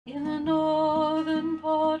In the northern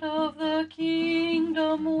part of the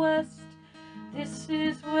kingdom west, this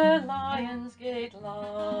is where Lions Gate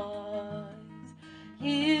lies.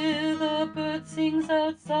 Here the bird sings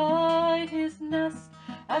outside his nest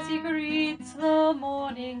as he greets the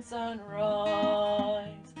morning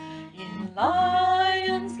sunrise. In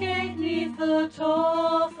Lions Gate, 'neath the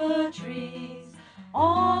tall fir trees,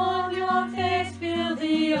 on your face feel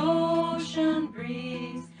the ocean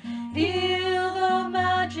breeze. Feel the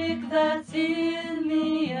magic that's in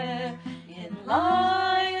the air, in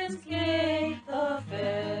Lions Gate the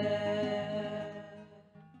fair.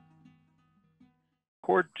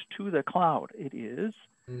 Record to the cloud. It is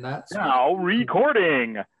And that's now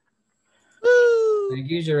recording. Woo! Thank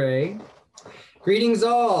you, Jeray. Greetings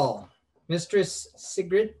all. Mistress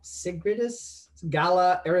Sigriðis,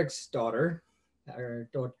 GALA Eiriksdotti,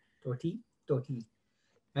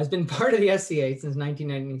 has been part of the SCA since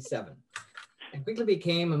 1997 and quickly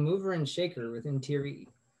became a mover and shaker within THINK.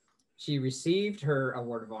 She received her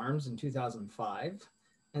Award of Arms in 2005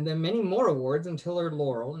 and then many more awards until her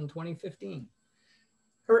laurel in 2015.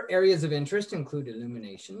 Her areas of interest include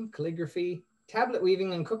illumination, calligraphy, tablet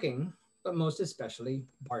weaving, and cooking, but most especially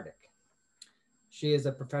bardic. She is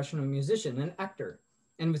a professional musician and actor,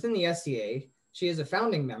 and within the SCA, she is a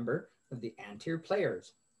founding member of the Antir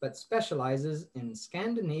Players, but specializes in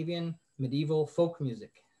Scandinavian medieval folk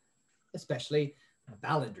music, especially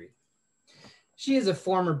balladry. She is a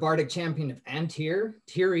former bardic champion of Antir,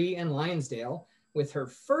 Tiri, and Lionsdale, with her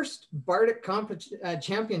first bardic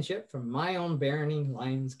championship from my own barony,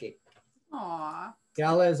 Lions Gate. Aww.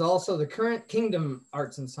 GALA is also the current Kingdom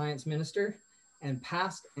Arts and Science Minister and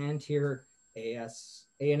past Antir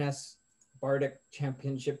ANS Bardic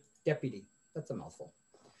Championship Deputy. That's a mouthful.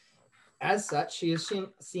 As such, she has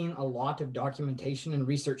seen a lot of documentation and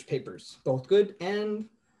research papers, both good and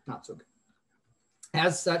not so good.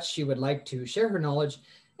 As such, she would like to share her knowledge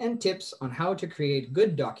and tips on how to create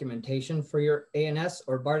good documentation for your ANS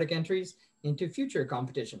or Bardic entries into future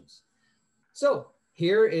competitions. So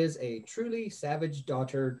here is a truly savage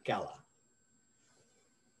daughter, GALA.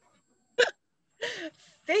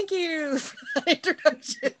 Thank you for the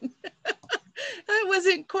introduction. That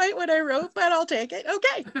wasn't quite what I wrote, but I'll take it.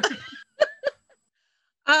 Okay.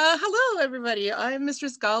 Hello, everybody. I'm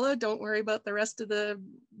Mistress GALA. Don't worry about the rest of the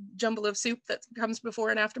jumble of soup that comes before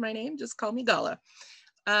and after my name. Just call me GALA.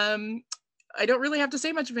 I don't really have to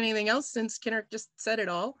say much of anything else since Kinnerk just said it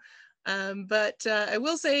all. But I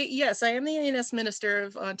will say, yes, I am the ANS Minister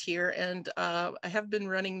of Antir, and I have been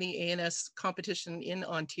running the ANS competition in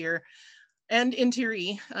Antir and in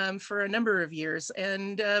Tiri for a number of years.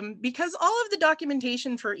 And because all of the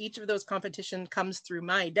documentation for each of those competitions comes through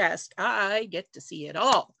my desk, I get to see it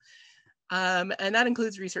all. And that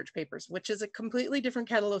includes research papers, which is a completely different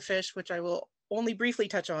kettle of fish, which I will only briefly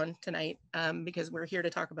touch on tonight because we're here to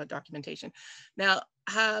talk about documentation. Now,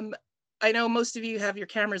 I know most of you have your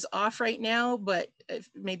cameras off right now, but if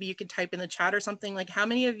maybe you could type in the chat or something, like how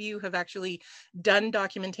many of you have actually done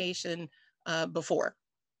documentation before?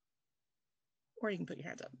 Or you can put your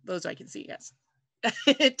hands up. Those I can see, yes.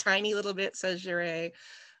 Tiny little bit, says Jeray.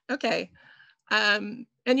 Okay. And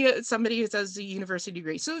somebody who says a university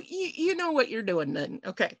degree. So you know what you're doing then.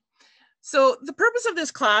 Okay. So the purpose of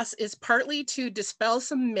this class is partly to dispel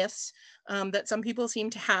some myths that some people seem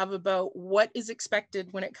to have about what is expected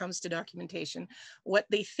when it comes to documentation, what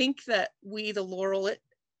they think that we, the laurel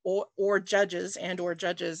or judges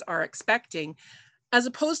are expecting, as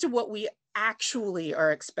opposed to what we actually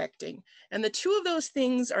are expecting. And the two of those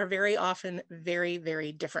things are very often very,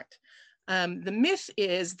 very different. The myth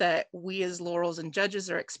is that we as laurels and judges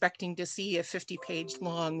are expecting to see a 50-page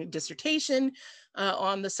long dissertation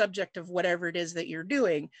on the subject of whatever it is that you're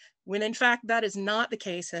doing, when in fact that is not the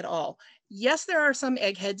case at all. Yes, there are some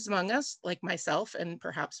eggheads among us, like myself and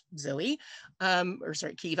perhaps Zoe,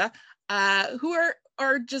 Kiva, who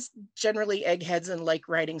are just generally eggheads and like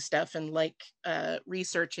writing stuff and like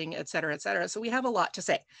researching, et cetera, et cetera. So we have a lot to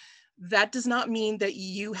say. That does not mean that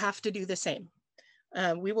you have to do the same.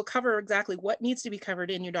 We will cover exactly what needs to be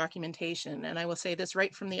covered in your documentation. And I will say this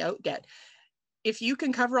right from the outget. If you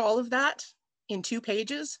can cover all of that in 2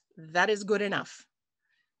 pages, that is good enough.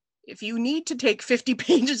 If you need to take 50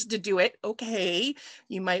 pages to do it, okay,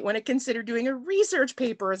 you might want to consider doing a research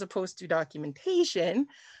paper as opposed to documentation.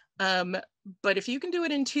 But if you can do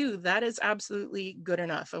it in 2, that is absolutely good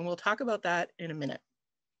enough. And we'll talk about that in a minute.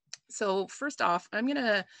 So first off, I'm going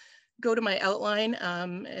to go to my outline.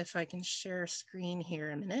 If I can share screen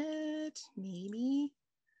here a minute, maybe.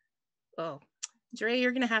 Oh, Dre,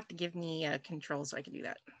 you're going to have to give me control so I can do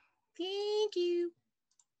that. Thank you.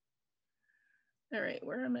 All right,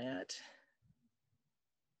 where am I at?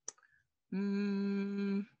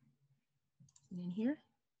 In here.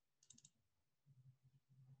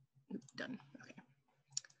 Done. Okay.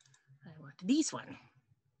 I want this one.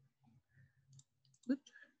 Whoop.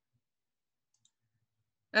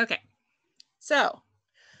 Okay. So,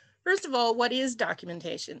 first of all, what is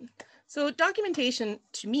documentation? So documentation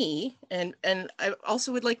to me, and I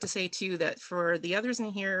also would like to say too that for the others in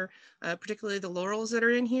here, particularly the Laurels that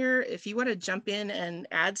are in here, if you want to jump in and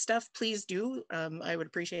add stuff, please do. I would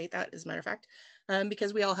appreciate that, as a matter of fact,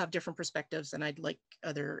 because we all have different perspectives and I'd like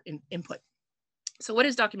other input. So what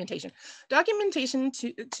is documentation? Documentation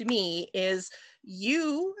to me is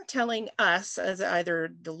you telling us as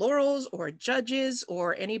either the Laurels or judges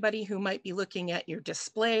or anybody who might be looking at your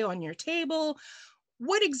display on your table,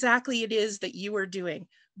 what exactly it is that you are doing,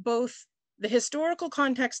 both the historical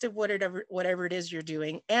context of whatever it is you're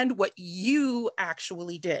doing and what you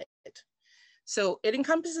actually did. So it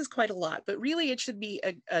encompasses quite a lot, but really it should be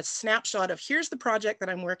a snapshot of here's the project that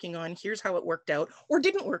I'm working on, here's how it worked out or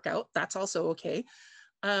didn't work out, that's also okay.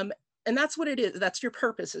 And that's what it is, that's your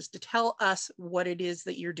purpose, is to tell us what it is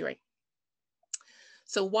that you're doing.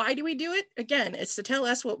 So why do we do it? Again, it's to tell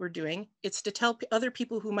us what we're doing. It's to tell other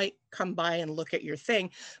people who might come by and look at your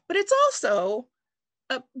thing, but it's also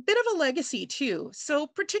a bit of a legacy too. So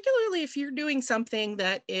particularly if you're doing something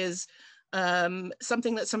that is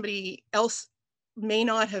something that somebody else may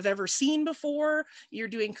not have ever seen before, you're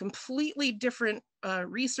doing completely different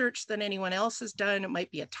research than anyone else has done. It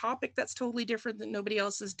might be a topic that's totally different that nobody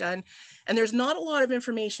else has done. And there's not a lot of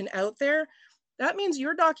information out there. That means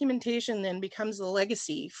your documentation then becomes the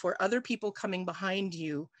legacy for other people coming behind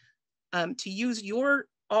you to use your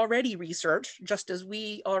already research, just as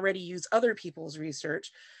we already use other people's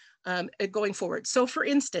research going forward. So for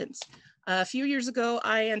instance, a few years ago,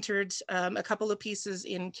 I entered a couple of pieces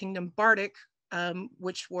in Kingdom Bardic,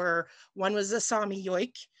 which were, one was a Sami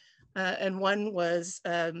yoik, and one was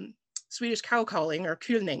Swedish cow calling or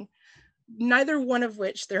kulning. Neither one of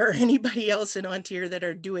which there are anybody else in Ontir that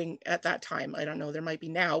are doing at that time. I don't know, there might be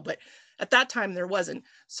now, but at that time there wasn't.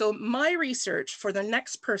 So my research for the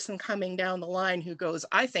next person coming down the line who goes,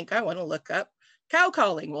 I think I want to look up cow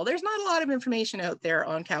calling. Well, there's not a lot of information out there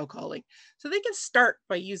on cow calling. So they can start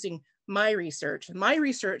by using my research, and my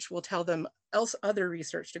research will tell them else other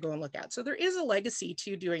research to go and look at. So there is a legacy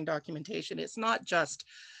to doing documentation. It's not just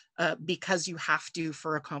because you have to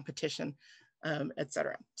for a competition,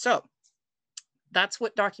 etc. So that's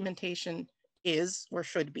what documentation is or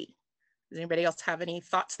should be. Does anybody else have any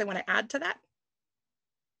thoughts they want to add to that?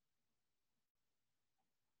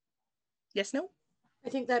 Yes, no? I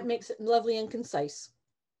think that makes it lovely and concise.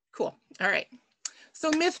 Cool. All right.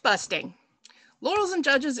 So myth busting. Laurels and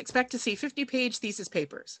judges expect to see 50-page thesis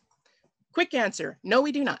papers. Quick answer, no,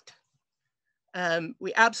 we do not.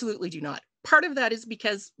 We absolutely do not. Part of that is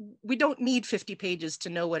because we don't need 50 pages to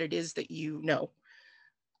know what it is that you know.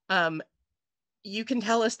 You can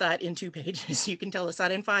tell us that in 2 pages. You can tell us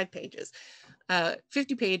that in 5 pages.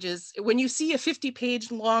 50 pages, when you see a 50-page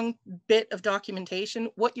long bit of documentation,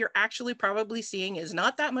 what you're actually probably seeing is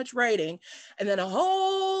not that much writing, and then a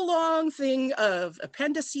whole long thing of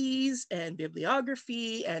appendices and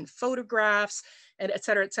bibliography and photographs and et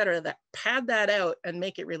cetera, that pad that out and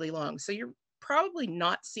make it really long. So you're probably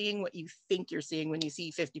not seeing what you think you're seeing when you see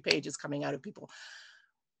 50 pages coming out of people.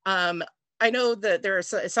 I know that there are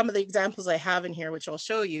some of the examples I have in here, which I'll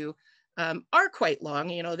show you, are quite long.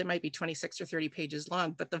 You know, they might be 26 or 30 pages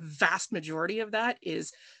long, but the vast majority of that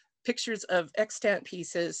is pictures of extant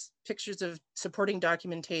pieces, pictures of supporting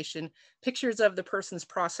documentation, pictures of the person's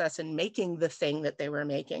process in making the thing that they were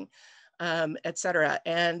making, et cetera,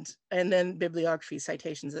 and then bibliography,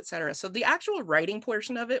 citations, et cetera. So the actual writing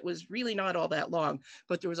portion of it was really not all that long,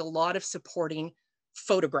 but there was a lot of supporting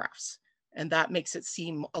photographs. And that makes it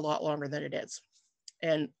seem a lot longer than it is.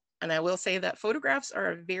 And I will say that photographs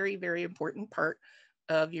are a very, very important part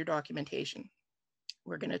of your documentation.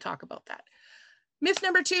 We're going to talk about that. Myth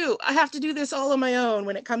number 2, I have to do this all on my own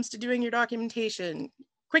when it comes to doing your documentation.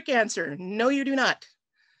 Quick answer, no, you do not.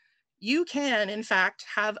 You can, in fact,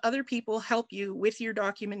 have other people help you with your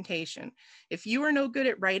documentation. If you are no good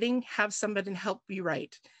at writing, have somebody help you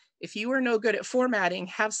write. If you are no good at formatting,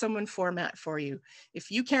 have someone format for you.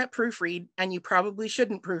 If you can't proofread, and you probably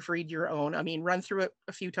shouldn't proofread your own, I mean, run through it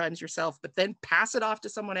a few times yourself, but then pass it off to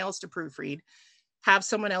someone else to proofread, have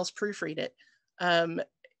someone else proofread it.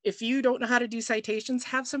 If you don't know how to do citations,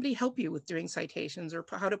 have somebody help you with doing citations or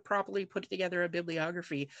how to properly put together a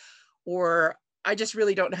bibliography. Or I just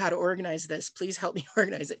really don't know how to organize this. Please help me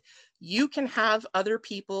organize it. You can have other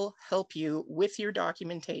people help you with your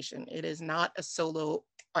documentation. It is not a solo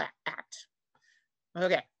act.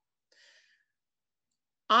 Okay.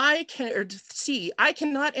 I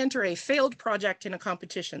cannot enter a failed project in a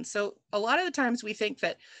competition. So a lot of the times we think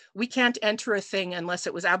that we can't enter a thing unless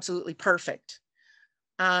it was absolutely perfect.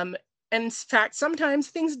 And in fact, sometimes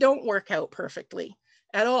things don't work out perfectly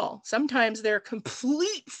at all. Sometimes they're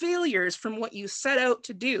complete failures from what you set out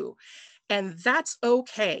to do. And that's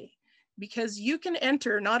okay, because you can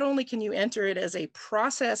enter, not only can you enter it as a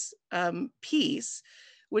process piece,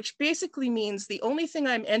 which basically means the only thing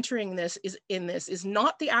I'm entering this is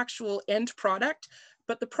not the actual end product,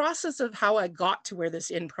 but the process of how I got to where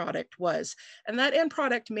this end product was. And that end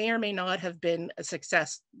product may or may not have been a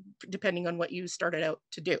success, depending on what you started out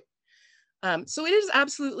to do. So it is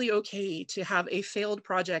absolutely okay to have a failed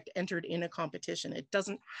project entered in a competition. It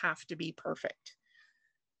doesn't have to be perfect.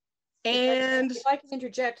 And if I can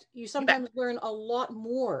interject, you sometimes learn a lot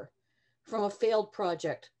more from a failed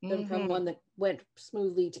project than from one that went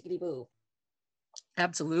smoothly tickety-boo.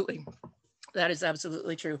 Absolutely. That is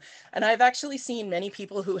absolutely true. And I've actually seen many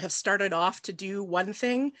people who have started off to do one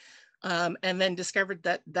thing and then discovered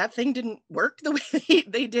that that thing didn't work the way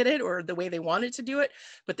they did it or the way they wanted to do it,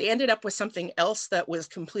 but they ended up with something else that was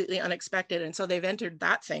completely unexpected. And so they've entered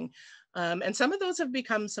that thing. And some of those have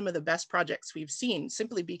become some of the best projects we've seen,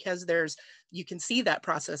 simply because you can see that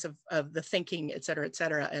process of the thinking, et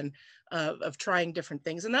cetera, and of trying different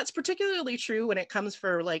things. And that's particularly true when it comes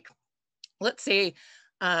for, like, let's say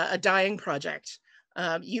a dyeing project.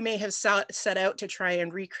 You may have set out to try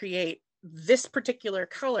and recreate this particular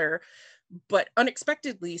color, but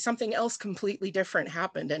unexpectedly something else completely different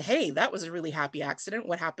happened. And hey, that was a really happy accident.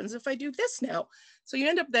 What happens if I do this now? So you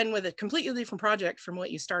end up then with a completely different project from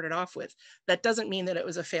what you started off with. That doesn't mean that it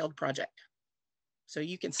was a failed project. So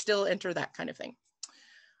you can still enter that kind of thing.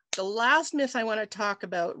 The last myth I want to talk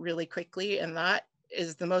about really quickly, and that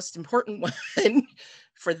is the most important one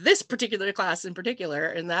for this particular class in particular,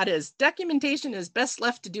 and that is documentation is best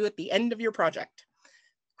left to do at the end of your project.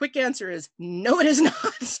 Quick answer is no, it is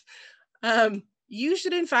not. You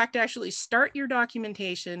should in fact actually start your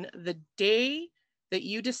documentation the day that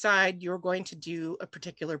you decide you're going to do a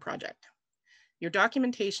particular project. Your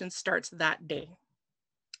documentation starts that day.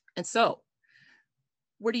 And so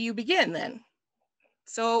where do you begin then?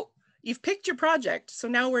 So you've picked your project. So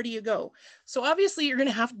now where do you go? So obviously you're going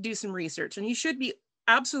to have to do some research, and you should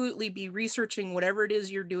absolutely be researching whatever it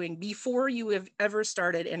is you're doing before you have ever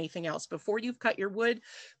started anything else, before you've cut your wood,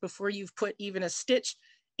 before you've put even a stitch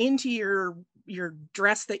into your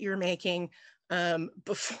dress that you're making,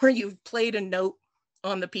 before you've played a note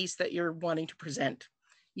on the piece that you're wanting to present.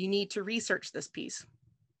 You need to research this piece.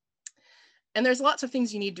 And there's lots of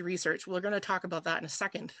things you need to research. We're going to talk about that in a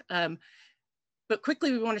second. But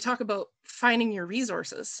quickly, we want to talk about finding your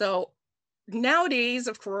resources. So nowadays,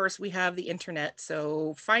 of course, we have the internet.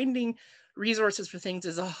 So finding resources for things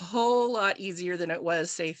is a whole lot easier than it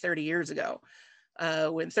was, say, 30 years ago.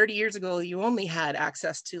 When 30 years ago, you only had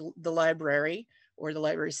access to the library or the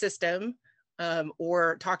library system,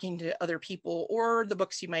 or talking to other people, or the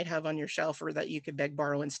books you might have on your shelf, or that you could beg,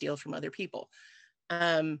 borrow, and steal from other people,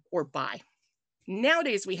 or buy.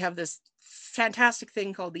 Nowadays, we have this fantastic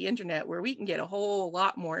thing called the internet, where we can get a whole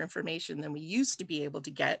lot more information than we used to be able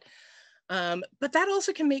to get. But that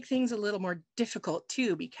also can make things a little more difficult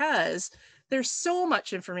too, because there's so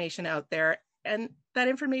much information out there, and that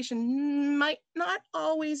information might not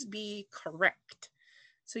always be correct.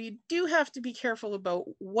 So you do have to be careful about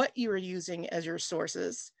what you are using as your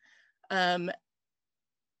sources, and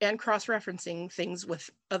cross-referencing things with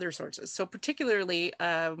other sources. So particularly,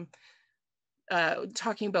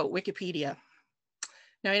 talking about Wikipedia.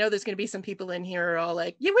 Now, I know there's going to be some people in here who are all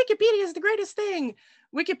like, yeah, Wikipedia is the greatest thing.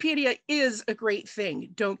 Wikipedia is a great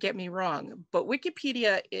thing, don't get me wrong, but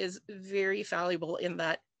Wikipedia is very valuable in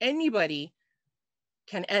that anybody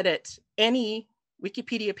can edit any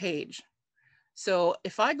Wikipedia page. So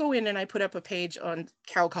if I go in and I put up a page on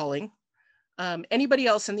cow calling, anybody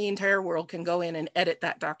else in the entire world can go in and edit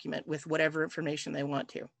that document with whatever information they want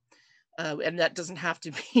to. And that doesn't have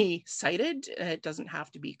to be cited, it doesn't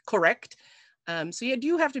have to be correct. So you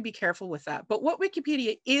do have to be careful with that. But what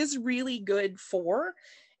Wikipedia is really good for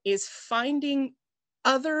is finding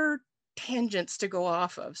other tangents to go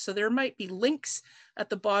off of. So there might be links at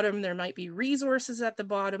the bottom, there might be resources at the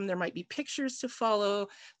bottom, there might be pictures to follow,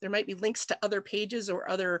 there might be links to other pages or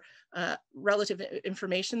other relative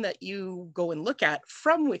information that you go and look at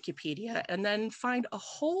from Wikipedia, and then find a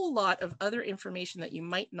whole lot of other information that you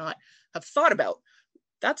might not have thought about.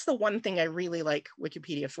 That's the one thing I really like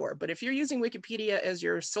Wikipedia for. But if you're using Wikipedia as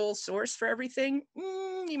your sole source for everything,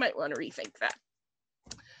 you might want to rethink that.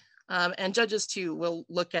 And judges too will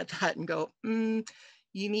look at that and go,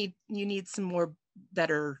 you need some more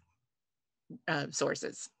better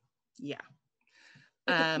sources. Yeah.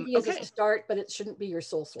 Wikipedia is Okay. a start, but it shouldn't be your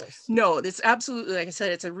sole source. No, it's absolutely, like I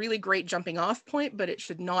said, it's a really great jumping off point, but it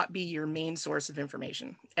should not be your main source of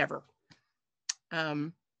information ever.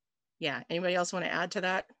 Yeah, anybody else want to add to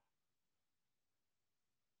that?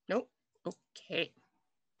 Nope. Okay.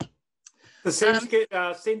 The same,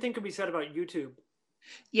 same thing could be said about YouTube.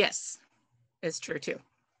 Yes, it's true too.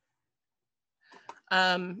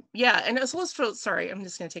 Yeah, and as well as, sorry, I'm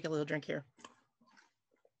just going to take a little drink here.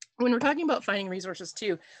 When we're talking about finding resources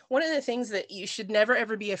too, one of the things that you should never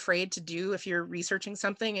ever be afraid to do if you're researching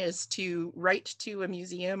something is to write to a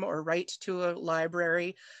museum or write to a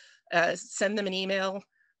library, send them an email,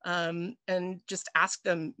 and just ask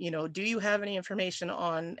them, you know, do you have any information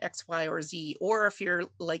on X, Y, or Z? Or if you're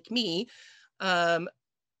like me,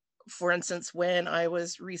 for instance, when I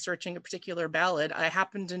was researching a particular ballad, I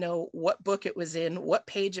happened to know what book it was in, what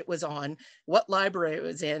page it was on, what library it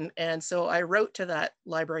was in. And so I wrote to that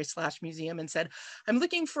library/museum and said, I'm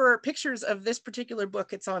looking for pictures of this particular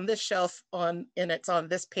book. It's on this shelf and it's on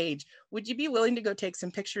this page. Would you be willing to go take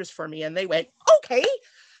some pictures for me? And they went, okay.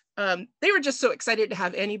 They were just so excited to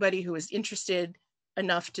have anybody who was interested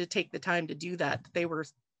enough to take the time to do that. They were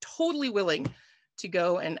totally willing to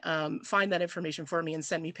go and find that information for me and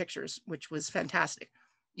send me pictures, which was fantastic.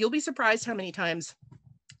 You'll be surprised how many times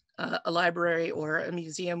a library or a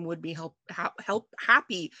museum would be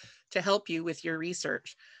happy to help you with your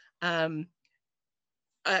research. As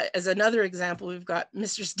another example, we've got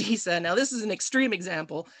Mistress Disa. Now this is an extreme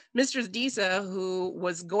example. Mistress Disa, who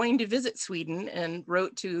was going to visit Sweden and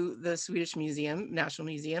wrote to the Swedish Museum, National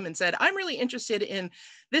Museum, and said, I'm really interested in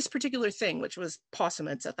this particular thing, which was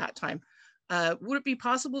possummats at that time. Would it be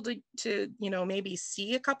possible to, you know, maybe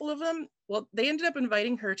see a couple of them? Well, they ended up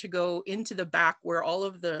inviting her to go into the back where all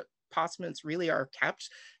of the possummats really are kept,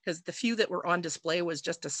 because the few that were on display was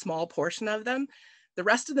just a small portion of them. The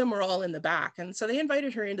rest of them were all in the back. And so they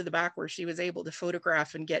invited her into the back where she was able to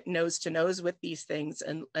photograph and get nose to nose with these things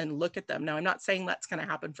and look at them. Now, I'm not saying that's going to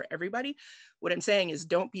happen for everybody. What I'm saying is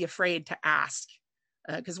don't be afraid to ask,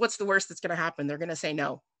 because what's the worst that's going to happen? They're going to say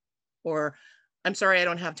no, or I'm sorry, I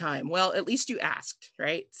don't have time. Well, at least you asked,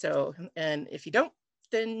 right? So, and if you don't,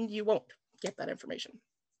 then you won't get that information.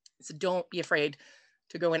 So don't be afraid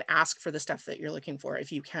to go and ask for the stuff that you're looking for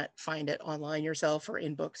if you can't find it online yourself or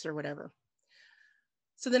in books or whatever.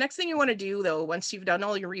 So the next thing you want to do, though, once you've done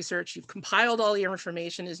all your research, you've compiled all your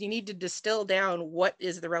information, is you need to distill down what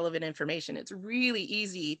is the relevant information. It's really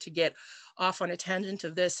easy to get off on a tangent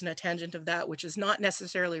of this and a tangent of that, which is not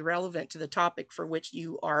necessarily relevant to the topic for which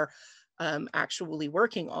you are actually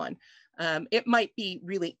working on. It might be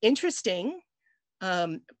really interesting,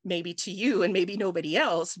 maybe to you and maybe nobody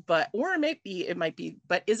else, but, or it might be,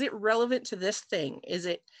 but is it relevant to this thing? Is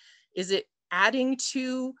it adding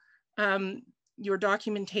to your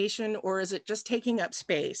documentation, or is it just taking up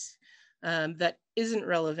space that isn't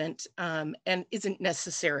relevant and isn't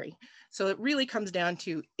necessary? So it really comes down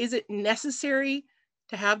to, is it necessary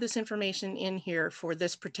to have this information in here for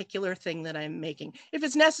this particular thing that I'm making? If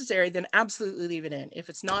it's necessary, then absolutely leave it in. If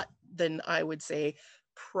it's not, then I would say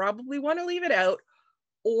probably want to leave it out.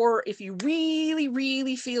 Or if you really,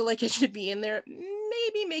 really feel like it should be in there,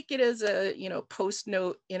 maybe make it as a, you know, post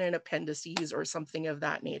note in an appendices or something of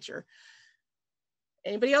that nature.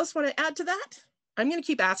 Anybody else want to add to that? I'm going to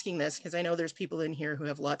keep asking this because I know there's people in here who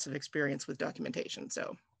have lots of experience with documentation.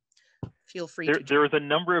 So feel free to. There is a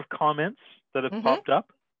number of comments that have popped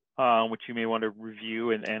up, which you may want to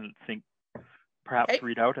review and think, perhaps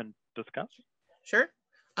read out and discuss. Sure.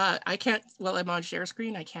 I can't, well, I'm on share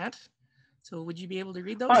screen. I can't. So would you be able to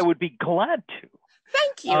read those? I would be glad to.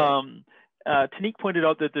 Thank you. Tanique pointed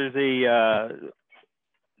out that there's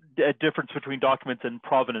a difference between documents and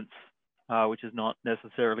provenance, which is not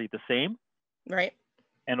necessarily the same. Right.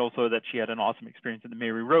 And also that she had an awesome experience at the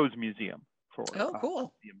Mary Rose Museum for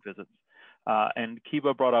cool. museum visits. And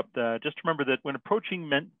Kiva brought up, just remember that when approaching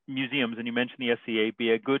museums and you mention the SCA,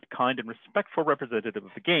 be a good, kind, and respectful representative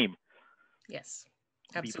of the game. Yes,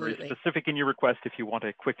 absolutely. Be very specific in your request if you want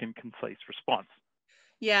a quick and concise response.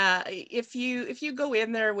 Yeah, if you go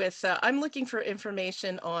in there with, I'm looking for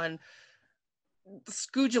information on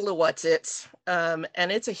Sigriðis,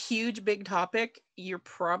 and it's a huge, big topic, you're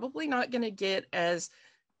probably not going to get as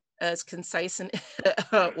concise and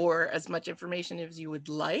or as much information as you would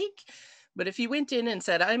like. But if you went in and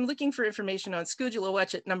said, I'm looking for information on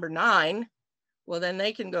Sigriðis at number 9, well, then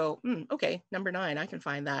they can go, okay, number 9, I can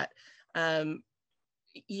find that.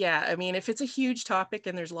 Yeah, I mean, if it's a huge topic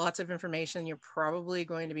and there's lots of information, you're probably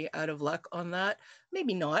going to be out of luck on that.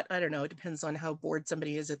 Maybe not. I don't know. It depends on how bored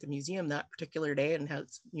somebody is at the museum that particular day and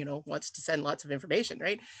has, you know, wants to send lots of information,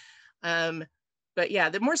 right? But yeah,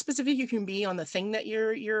 the more specific you can be on the thing that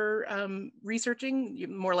you're researching, you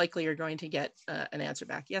more likely you're going to get an answer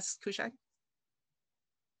back. Yes, Kushag?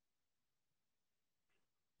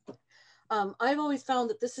 I've always found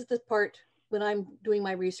that this is the part when I'm doing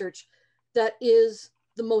my research that is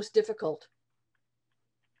the most difficult,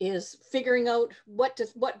 is figuring out what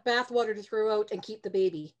bathwater to throw out and keep the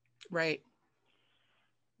baby. Right.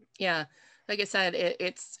 Yeah, like I said,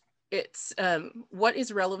 it's what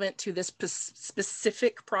is relevant to this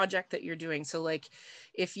specific project that you're doing. So like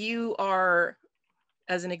if you are,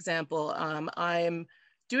 as an example, I'm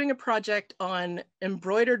doing a project on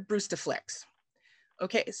embroidered Brustaflex.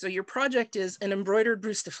 Okay, so your project is an embroidered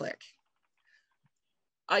Brustaflex.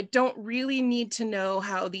 I don't really need to know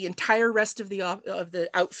how the entire rest of the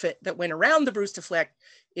outfit that went around the Brustaflex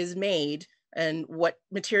is made and what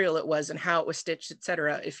material it was and how it was stitched,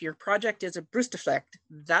 etc. If your project is a Brustaflex,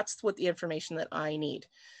 that's what the information that I need.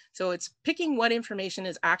 So it's picking what information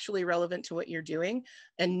is actually relevant to what you're doing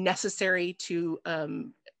and necessary to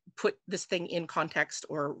put this thing in context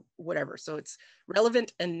or whatever. So it's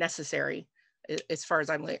relevant and necessary as far as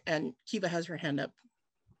I'm like, and Kiva has her hand up.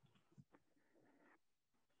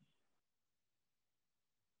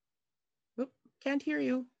 Oop, can't hear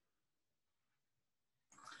you.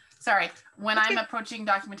 Sorry, when I'm approaching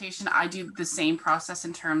documentation, I do the same process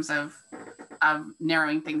in terms of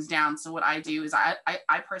narrowing things down. So what I do is I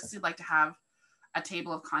personally like to have a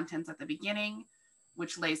table of contents at the beginning,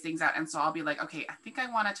 which lays things out. And so I'll be like, okay, I think I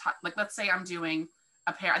want to talk, like, let's say I'm doing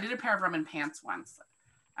a pair, I did a pair of Roman pants once,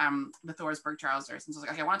 the Thorsberg trousers. And so I was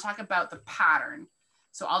like, okay, I want to talk about the pattern.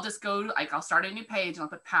 So I'll just go, like, I'll start a new page and I'll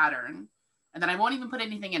put pattern. And then I won't even put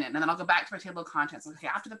anything in it. And then I'll go back to my table of contents. Okay,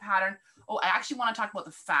 after the pattern, oh, I actually want to talk about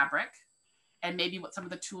the fabric and maybe what some of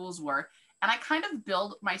the tools were. And I kind of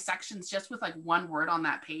build my sections just with like one word on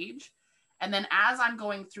that page. And then as I'm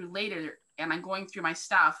going through later and I'm going through my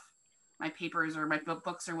stuff, my papers or my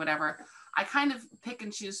books or whatever, I kind of pick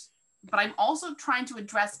and choose, but I'm also trying to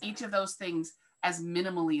address each of those things as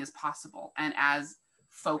minimally as possible and as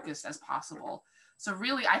focused as possible. So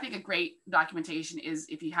really, I think a great documentation is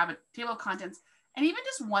if you have a table of contents and even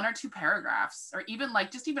just one or two paragraphs, or even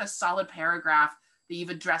like just even a solid paragraph that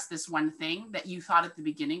you've addressed this one thing that you thought at the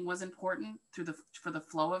beginning was important for the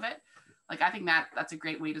flow of it. Like, I think that's a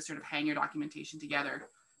great way to sort of hang your documentation together.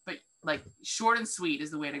 But like short and sweet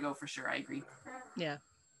is the way to go for sure. I agree. Yeah.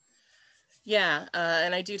 Yeah,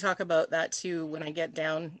 and I do talk about that too when I get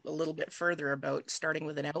down a little bit further about starting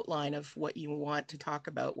with an outline of what you want to talk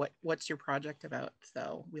about, what's your project about.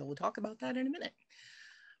 So we'll talk about that in a minute.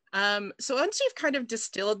 So once you've kind of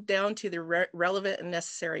distilled down to the relevant and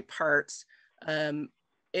necessary parts,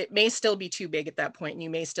 it may still be too big at that point and you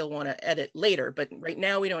may still want to edit later, but right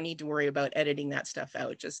now we don't need to worry about editing that stuff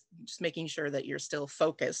out, just making sure that you're still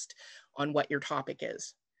focused on what your topic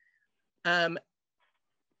is.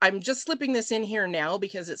 I'm just slipping this in here now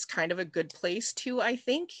because it's kind of a good place to, I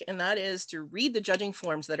think, and that is to read the judging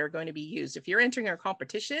forms that are going to be used. If you're entering our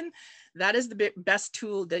competition, that is the best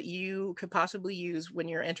tool that you could possibly use when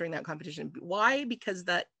you're entering that competition. Why? Because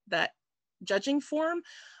that judging form,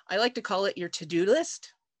 I like to call it your to-do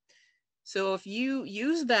list. So if you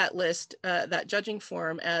use that list, that judging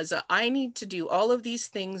form as I need to do all of these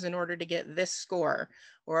things in order to get this score,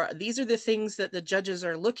 or these are the things that the judges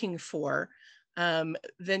are looking for,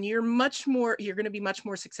 then you're going to be much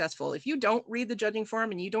more successful. If you don't read the judging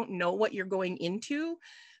form and you don't know what you're going into,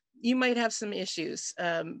 you might have some issues.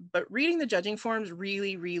 But reading the judging forms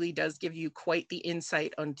really, really does give you quite the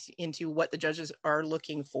insight into what the judges are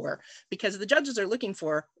looking for, because the judges are looking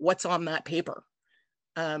for what's on that paper.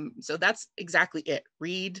 So that's exactly it.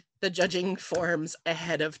 Read the judging forms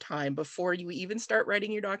ahead of time before you even start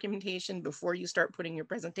writing your documentation, before you start putting your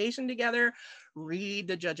presentation together. Read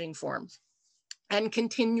the judging forms. And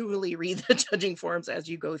continually read the judging forms as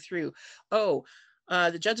you go through. Oh,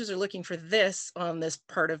 the judges are looking for this on this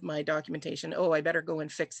part of my documentation. Oh, I better go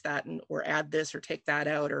and fix that or add this or take that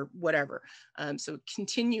out or whatever. So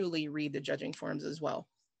continually read the judging forms as well.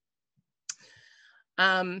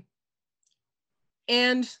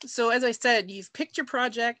 And so, as I said, you've picked your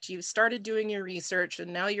project, you've started doing your research,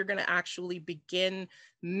 and now you're going to actually begin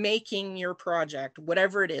making your project,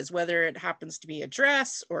 whatever it is, whether it happens to be a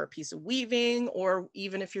dress or a piece of weaving, or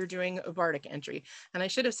even if you're doing a bardic entry. And I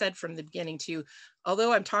should have said from the beginning too,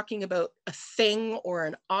 although I'm talking about a thing or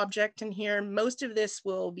an object in here, most of this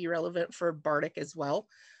will be relevant for bardic as well.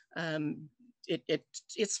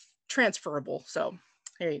 It's transferable. So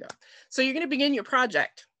there you go. So you're going to begin your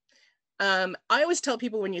project. I always tell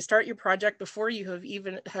people when you start your project, before you've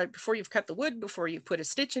cut the wood, before you've put a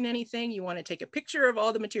stitch in anything, you want to take a picture of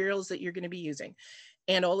all the materials that you're going to be using.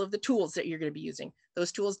 and all of the tools that you're going to be using.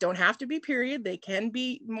 Those tools don't have to be period. They can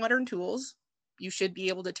be modern tools. You should be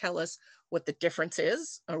able to tell us what the difference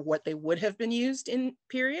is or what they would have been used in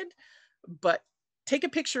period, but take a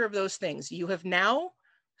picture of those things. You have now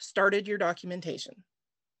started your documentation.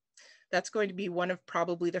 That's going to be one of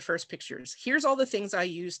probably the first pictures. Here's all the things I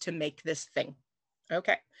use to make this thing.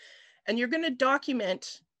 Okay. And you're going to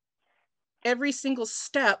document every single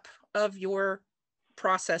step of your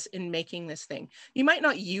process in making this thing. You might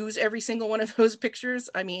not use every single one of those pictures.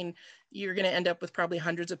 I mean, you're going to end up with probably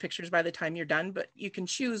hundreds of pictures by the time you're done, but you can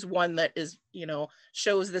choose one that is, you know,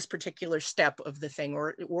 shows this particular step of the thing,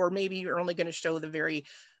 or maybe you're only going to show the very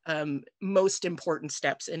most important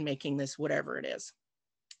steps in making this, whatever it is.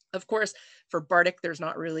 Of course, for Bardic, there's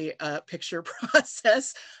not really a picture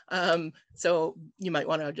process. So you might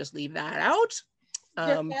want to just leave that out.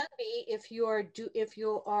 There can be if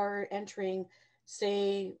you are entering,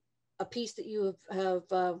 say, a piece that you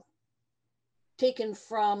have taken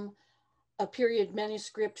from a period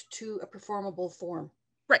manuscript to a performable form.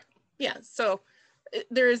 Right. Yeah. So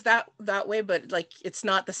there is that way, but like it's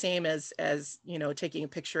not the same as you know, taking a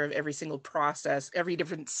picture of every single process, every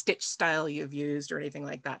different stitch style you've used or anything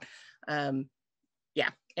like that. Yeah.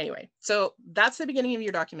 Anyway, so that's the beginning of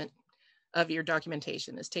your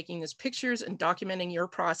documentation, is taking these pictures and documenting your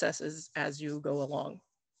processes as you go along.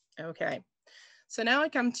 Okay. So now I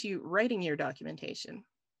come to writing your documentation.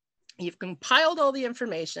 You've compiled all the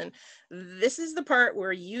information. This is the part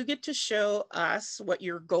where you get to show us what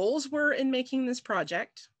your goals were in making this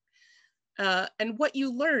project and what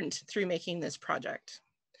you learned through making this project.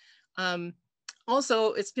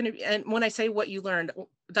 Also, it's going to be, and when I say what you learned,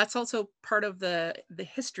 that's also part of the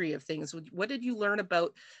history of things. What did you learn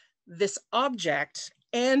about this object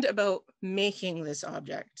and about making this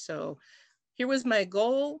object? So here was my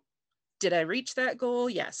goal. Did I reach that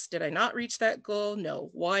goal? Yes. Did I not reach that goal?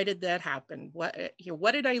 No. Why did that happen? What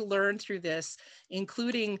did I learn through this,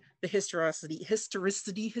 including the historicalness?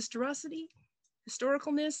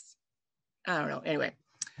 I don't know. Anyway,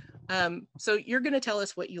 so you're going to tell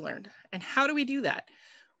us what you learned. And how do we do that?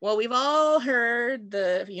 Well, we've all heard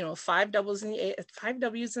the, you know, 5 W's and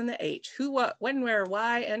the H. Who, what, when, where,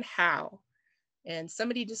 why, and how. And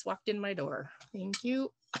somebody just walked in my door. Thank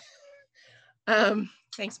you.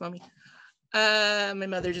 Thanks, Mommy. My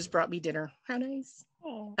mother just brought me dinner. How nice.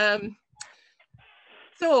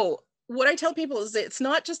 So what I tell people is that it's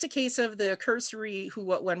not just a case of the cursory who,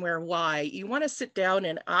 what, when, where, why. You want to sit down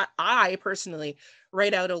and I personally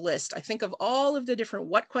write out a list. I think of all of the different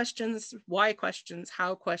what questions, why questions,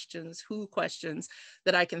 how questions, who questions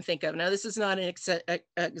that I can think of. Now, this is not an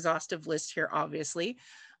exhaustive list here, obviously.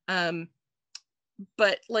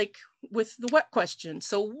 But like with the what question,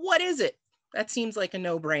 so what is it? That seems like a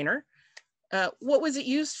no-brainer. What was it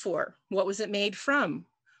used for? What was it made from?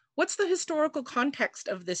 What's the historical context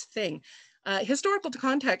of this thing? Historical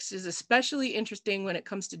context is especially interesting when it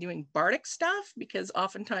comes to doing Bardic stuff, because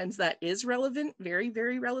oftentimes that is relevant, very,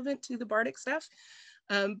 very relevant to the Bardic stuff.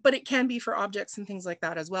 But it can be for objects and things like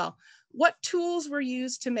that as well. What tools were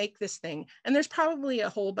used to make this thing? And there's probably a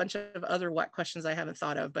whole bunch of other what questions I haven't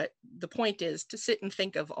thought of, but the point is to sit and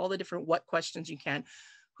think of all the different what questions you can.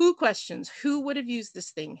 Who questions? Who would have used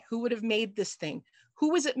this thing? Who would have made this thing?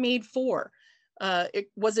 Who was it made for?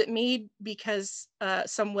 Was it made because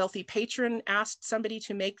some wealthy patron asked somebody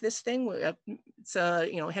to make this thing?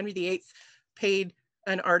 You know, Henry VIII paid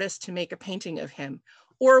an artist to make a painting of him.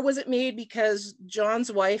 Or was it made because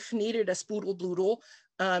John's wife needed a spoodle bloodle,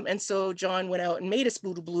 and so John went out and made a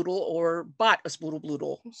spoodle bloodle or bought a spoodle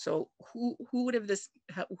bloodle? So who would have this?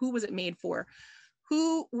 Who was it made for?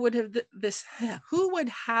 Who would have this? Who would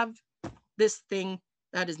have this thing?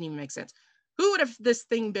 That doesn't even make sense. Who would have this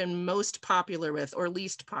thing been most popular with or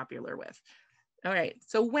least popular with? All right.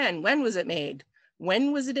 So when was it made?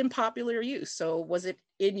 When was it in popular use? So was it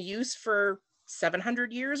in use for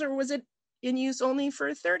 700 years or was it in use only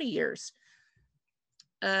for 30 years?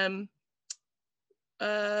 When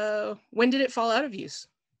did it fall out of use?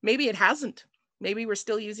 Maybe it hasn't. Maybe we're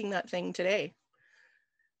still using that thing today.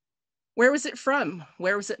 Where was it from?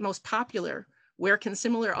 Where was it most popular? Where can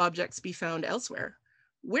similar objects be found elsewhere?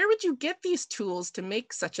 Where would you get these tools to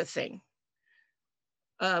make such a thing?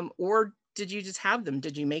 Or did you just have them?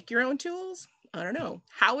 Did you make your own tools? I don't know.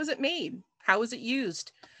 How was it made? How was it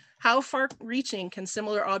used? How far-reaching can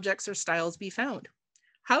similar objects or styles be found?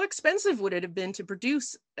 How expensive would it have been to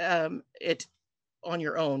produce it on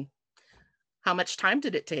your own? How much time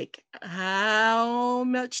did it take? How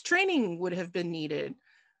much training would have been needed?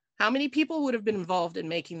 How many people would have been involved in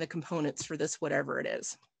making the components for this, whatever it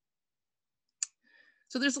is?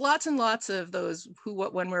 So there's lots and lots of those who,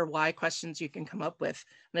 what, when, where, why questions you can come up with.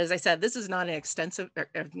 And as I said, this is not an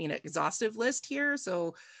exhaustive list here.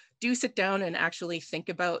 So do sit down and actually think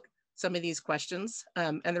about some of these questions.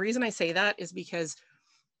 And the reason I say that is because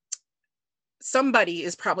somebody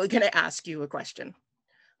is probably going to ask you a question.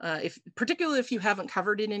 Particularly if you haven't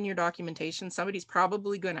covered it in your documentation, somebody's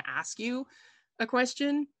probably going to ask you a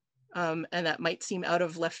question, and that might seem out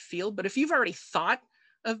of left field. But if you've already thought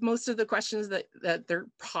of most of the questions that they're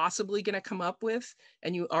possibly going to come up with,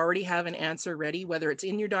 and you already have an answer ready, whether it's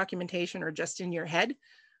in your documentation or just in your head,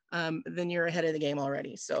 then you're ahead of the game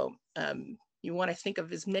already. So you want to think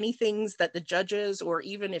of as many things that the judges, or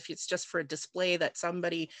even if it's just for a display, that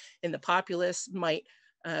somebody in the populace might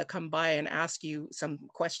come by and ask you some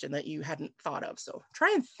question that you hadn't thought of. So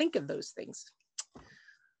try and think of those things.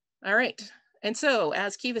 All right. And so,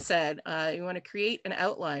 as Kiva said, you want to create an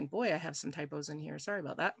outline. Boy, I have some typos in here. Sorry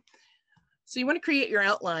about that. So you want to create your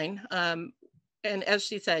outline. And as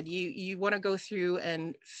she said, you want to go through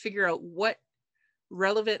and figure out what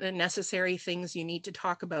relevant and necessary things you need to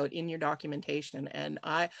talk about in your documentation. And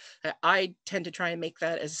I tend to try and make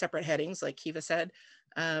that as separate headings, like Kiva said,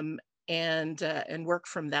 and work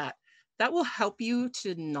from that. That will help you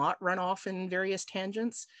to not run off in various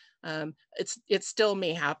tangents. It still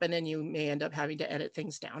may happen and you may end up having to edit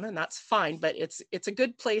things down, and that's fine, but it's a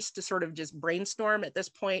good place to sort of just brainstorm at this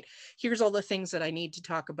point. Here's all the things that I need to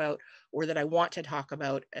talk about or that I want to talk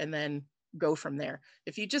about, and then go from there.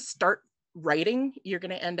 If you just start writing, you're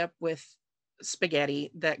going to end up with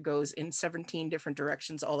spaghetti that goes in 17 different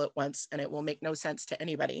directions all at once, and it will make no sense to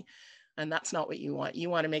anybody. And that's not what you want. You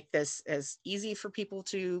want to make this as easy for people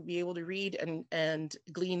to be able to read and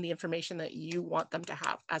glean the information that you want them to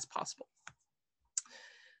have as possible.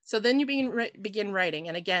 So then you begin writing.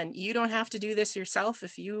 And again, you don't have to do this yourself.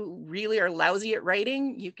 If you really are lousy at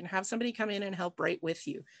writing, you can have somebody come in and help write with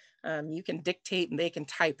you. You can dictate and they can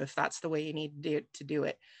type if that's the way you need to do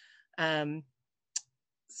it.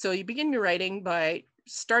 So you begin your writing by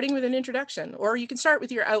starting with an introduction, or you can start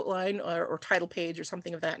with your outline or title page or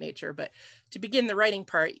something of that nature. But to begin the writing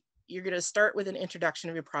part, you're going to start with an introduction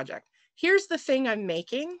of your project. Here's the thing I'm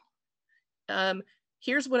making.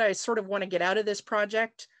 Here's what I sort of want to get out of this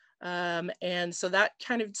project. And so that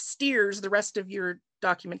kind of steers the rest of your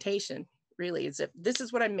documentation, really, is if this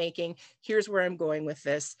is what I'm making, here's where I'm going with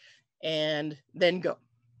this, and then go.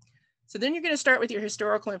 So then you're going to start with your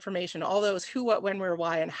historical information, all those who, what, when, where,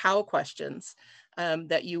 why, and how questions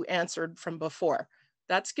that you answered from before.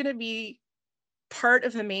 That's going to be part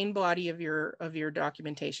of the main body of your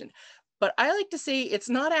documentation. But I like to say it's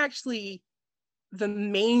not actually the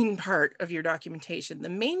main part of your documentation. The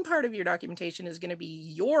main part of your documentation is going to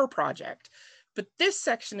be your project. But this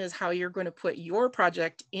section is how you're going to put your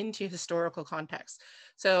project into historical context.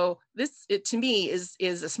 So this, to me, is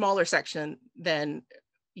a smaller section than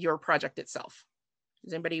your project itself.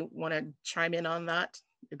 Does anybody want to chime in on that?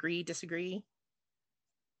 Agree, disagree?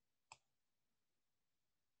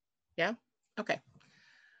 Yeah, okay.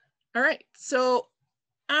 All right, so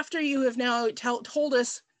after you have now told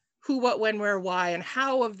us who, what, when, where, why, and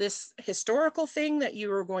how of this historical thing that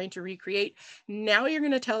you are going to recreate, now you're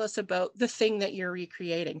going to tell us about the thing that you're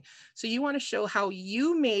recreating. So you want to show how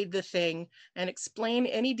you made the thing and explain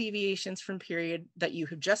any deviations from period that you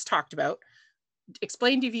have just talked about.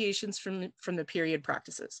 Explain deviations from the period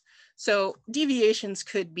practices. So deviations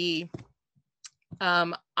could be,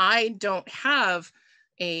 I don't have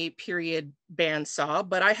a period bandsaw,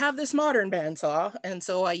 but I have this modern bandsaw, and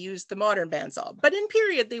so I used the modern bandsaw. But in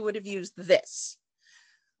period, they would have used this.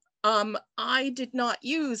 I did not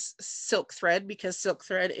use silk thread because silk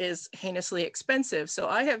thread is heinously expensive. So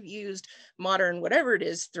I have used modern, whatever it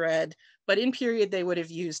is, thread, but in period, they would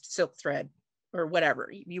have used silk thread or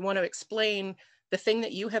whatever. You want to explain the thing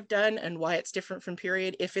that you have done and why it's different from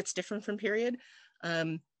period, if it's different from period,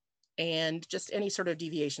 and just any sort of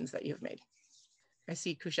deviations that you have made. I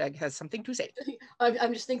see Kushag has something to say.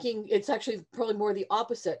 I'm just thinking it's actually probably more the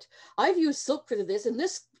opposite. I've used silk for this, and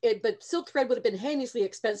but silk thread would have been heinously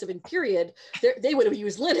expensive in period. They would have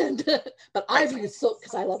used linen, but I've used silk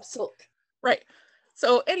because I love silk. Right.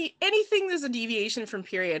 So anything that's a deviation from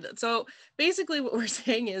period. So basically what we're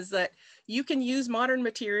saying is that you can use modern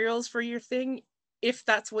materials for your thing if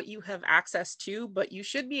that's what you have access to, but you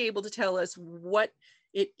should be able to tell us what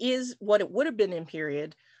it is, what it would have been in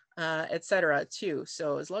period, etc. too.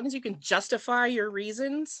 So as long as you can justify your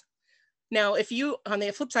reasons. Now, if you, on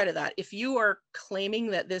the flip side of that, if you are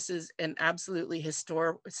claiming that this is an absolutely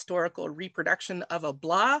historical reproduction of a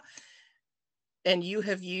blah, and you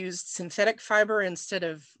have used synthetic fiber instead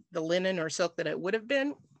of the linen or silk that it would have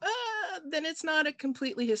been, then it's not a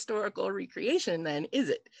completely historical recreation then, is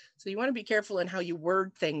it? So you want to be careful in how you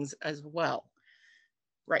word things as well.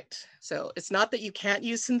 Right, so it's not that you can't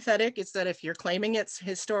use synthetic, it's that if you're claiming it's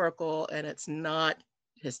historical and it's not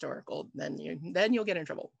historical, then you'll get in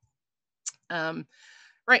trouble.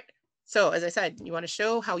 Right, so as I said, you want to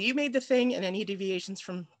show how you made the thing and any deviations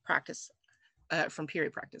from practice, from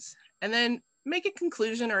period practice. And then make a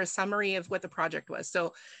conclusion or a summary of what the project was.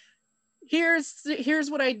 So here's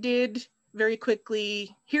what I did very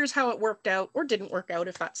quickly. Here's how it worked out or didn't work out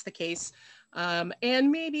if that's the case.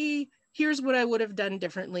 And maybe here's what I would have done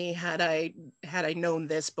differently had I known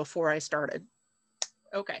this before I started.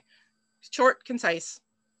 Okay, short, concise,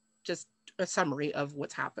 just a summary of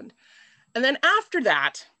what's happened. And then after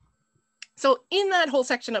that, so in that whole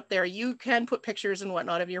section up there, you can put pictures and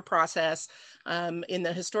whatnot of your process. In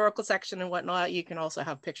the historical section and whatnot, you can also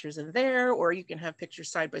have pictures in there, or you can have pictures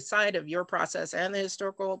side by side of your process and the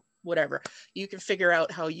historical, whatever. You can figure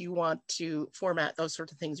out how you want to format those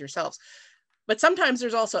sorts of things yourselves. But sometimes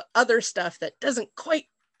there's also other stuff that doesn't quite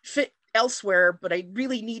fit elsewhere, but I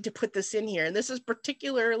really need to put this in here. And this is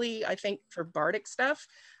particularly, I think, for Bardic stuff,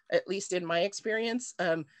 at least in my experience,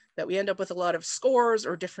 that we end up with a lot of scores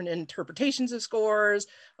or different interpretations of scores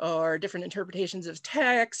or different interpretations of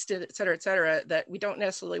text, et cetera, that we don't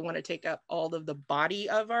necessarily want to take up all of the body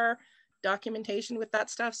of our documentation with that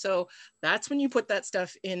stuff. So that's when you put that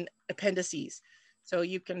stuff in appendices. So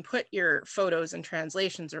you can put your photos and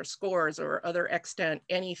translations or scores or other extant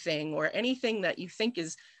anything or anything that you think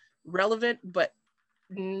is relevant, but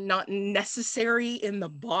not necessary in the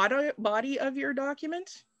body of your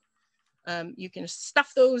document. You can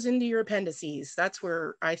stuff those into your appendices. That's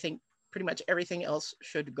where I think pretty much everything else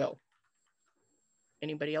should go.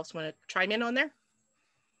 Anybody else want to chime in on there?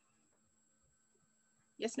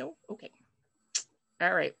 Yes, no? Okay.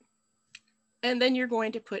 All right. And then you're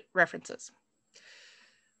going to put references.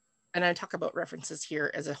 And I talk about references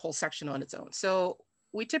here as a whole section on its own. So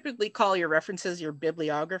we typically call your references your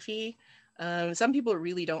bibliography. Some people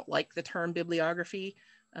really don't like the term bibliography.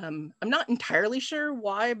 I'm not entirely sure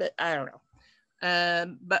why, but I don't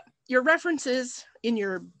know. But your references in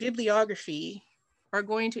your bibliography are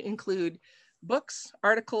going to include books,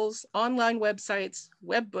 articles, online websites,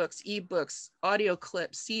 web books, ebooks, audio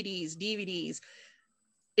clips, CDs, DVDs,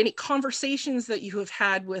 any conversations that you have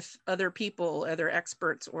had with other people, other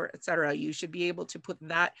experts, or et cetera. You should be able to put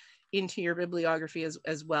that into your bibliography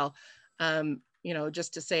as well. You know,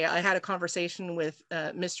 just to say, I had a conversation with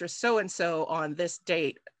Mistress so-and-so on this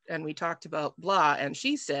date, and we talked about blah, and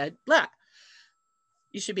she said blah.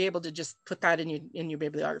 You should be able to just put that in your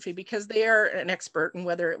bibliography because they are an expert, and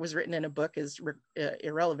whether it was written in a book is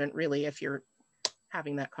irrelevant, really, if you're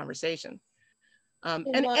having that conversation. And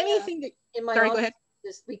anything that, in my sorry, go ahead.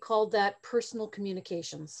 We called that personal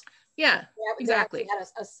communications. Yeah, exactly. They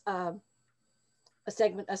had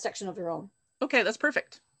a section of their own. Okay, that's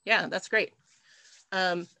perfect. Yeah, that's great.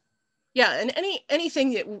 Yeah, and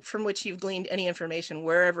anything that, from which you've gleaned any information,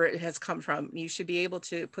 wherever it has come from, you should be able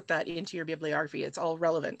to put that into your bibliography. It's all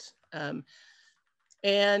relevant.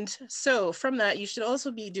 And so from that, you should also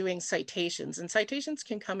be doing citations, and citations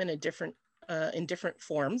can come in different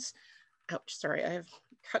forms. Ouch, sorry, I have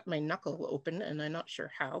cut my knuckle open and I'm not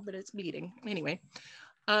sure how, but it's bleeding. Anyway,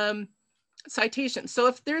 citations. So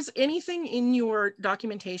if there's anything in your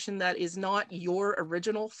documentation that is not your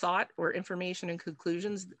original thought or information and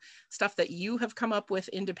conclusions, stuff that you have come up with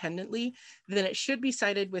independently, then it should be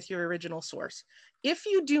cited with your original source. If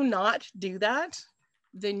you do not do that,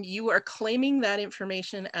 then you are claiming that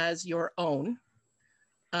information as your own,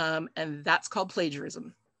 and that's called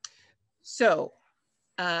plagiarism. So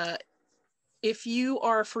if you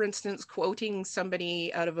are, for instance, quoting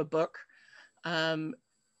somebody out of a book,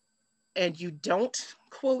 and you don't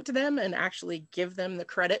quote them and actually give them the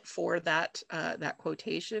credit for that that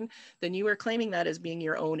quotation, then you are claiming that as being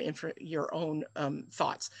your own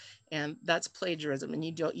thoughts, and that's plagiarism. And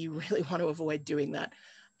you really want to avoid doing that.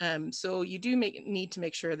 So you do need to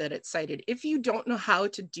make sure that it's cited. If you don't know how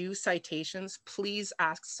to do citations, please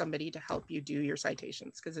ask somebody to help you do your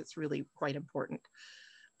citations because it's really quite important.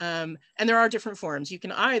 And there are different forms. You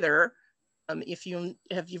can either, if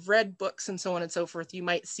you've read books and so on and so forth, you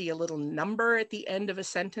might see a little number at the end of a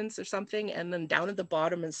sentence or something, and then down at the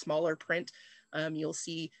bottom in smaller print, you'll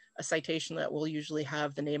see a citation that will usually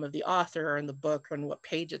have the name of the author and the book and what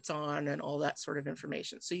page it's on and all that sort of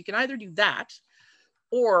information. So you can either do that,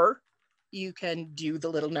 or you can do the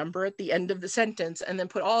little number at the end of the sentence and then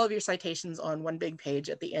put all of your citations on one big page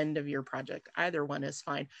at the end of your project. Either one is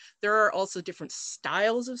fine. There are also different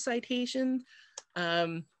styles of citation.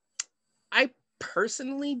 I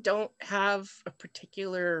personally don't have a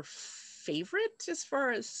particular favorite as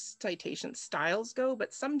far as citation styles go,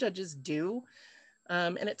 but some judges do.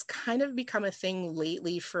 And it's kind of become a thing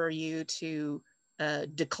lately for you to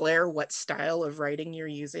declare what style of writing you're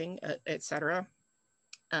using, etc.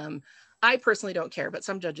 I personally don't care, but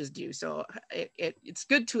some judges do. So it's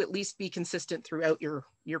good to at least be consistent throughout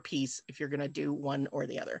your piece if you're going to do one or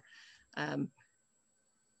the other.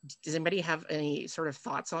 Does anybody have any sort of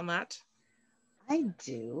thoughts on that? I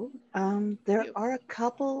do. There are a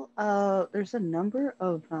couple, there's a number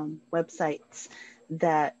of websites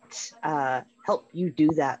that help you do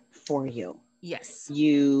that for you. Yes.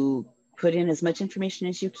 You put in as much information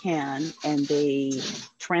as you can, and they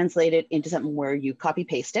translate it into something where you copy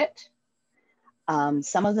paste it.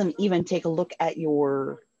 Some of them even take a look at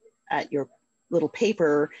your little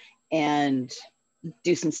paper and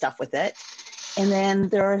do some stuff with it. And then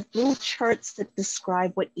there are little charts that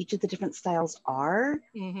describe what each of the different styles are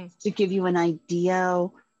to give you an idea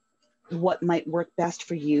what might work best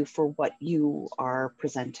for you for what you are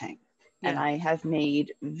presenting. Yeah. And I have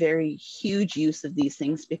made very huge use of these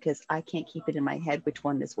things because I can't keep it in my head which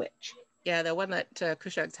one is which. Yeah, the one that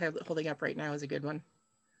Kushak's holding up right now is a good one.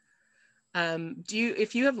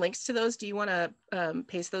 If you have links to those, do you want to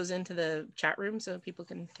paste those into the chat room so people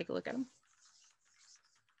can take a look at them?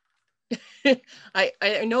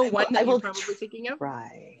 I know one that you're probably thinking of.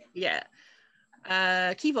 Right. Yeah.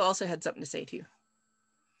 Kiva also had something to say too.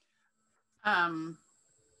 I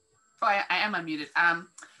am unmuted.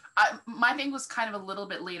 My thing was kind of a little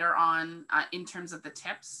bit later on in terms of the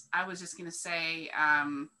tips. I was just going to say,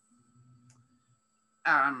 I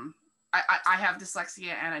have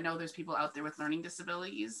dyslexia, and I know there's people out there with learning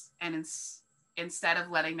disabilities, and instead of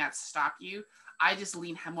letting that stop you, I just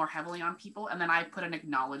lean more heavily on people, and then I put an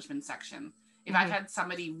acknowledgement section. If I've had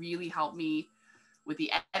somebody really help me with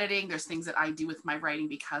the editing, there's things that I do with my writing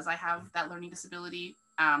because I have that learning disability.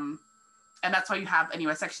 And that's why you have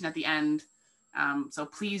a section at the end. So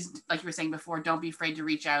please, like you were saying before, don't be afraid to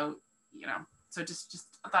reach out, So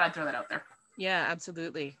just I thought I'd throw that out there. Yeah,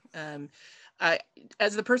 absolutely.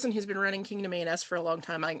 As the person who's been running Kingdom A&S for a long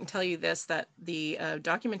time, I can tell you this, that the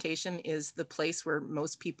documentation is the place where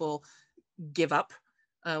most people give up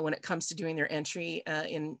when it comes to doing their entry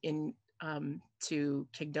to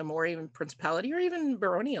Kingdom or even Principality or even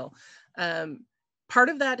Baronial. Part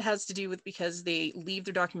of that has to do with because they leave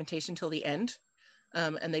their documentation till the end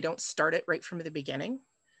and they don't start it right from the beginning.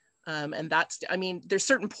 And there's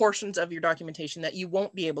certain portions of your documentation that you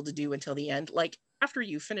won't be able to do until the end. Like after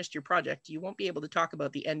you finished your project, you won't be able to talk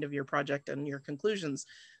about the end of your project and your conclusions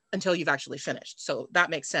until you've actually finished. So that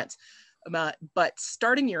makes sense. But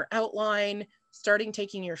starting your outline,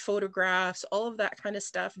 taking your photographs, all of that kind of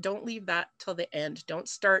stuff, don't leave that till the end. Don't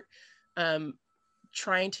start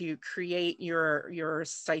trying to create your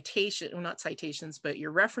citation, well, not citations, but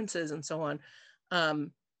your references and so on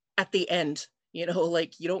at the end. You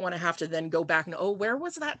don't want to have to then go back and, oh, where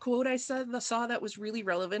was that quote I saw that was really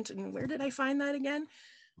relevant, and where did I find that again?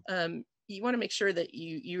 You want to make sure that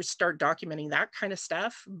you start documenting that kind of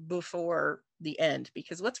stuff before the end,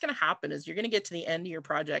 because what's going to happen is you're going to get to the end of your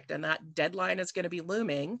project and that deadline is going to be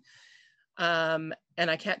looming. And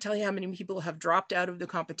I can't tell you how many people have dropped out of the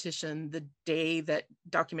competition the day that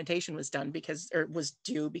documentation was done was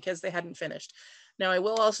due because they hadn't finished. Now, I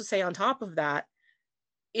will also say on top of that,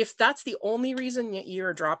 if that's the only reason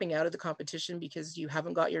you're dropping out of the competition because you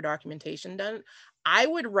haven't got your documentation done, I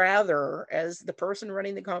would rather, as the person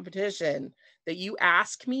running the competition, that you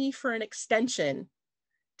ask me for an extension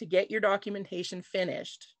to get your documentation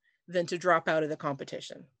finished than to drop out of the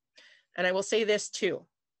competition. And I will say this too,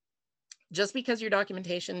 just because your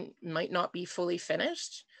documentation might not be fully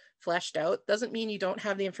finished, fleshed out, doesn't mean you don't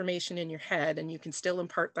have the information in your head, and you can still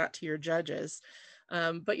impart that to your judges.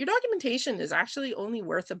 But your documentation is actually only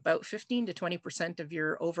worth about 15 to 20% of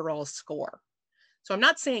your overall score. So I'm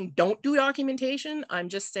not saying don't do documentation. I'm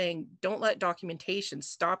just saying don't let documentation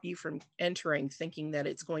stop you from entering thinking that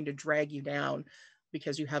it's going to drag you down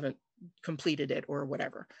because you haven't completed it or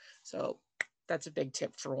whatever. So that's a big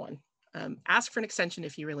tip for one. Ask for an extension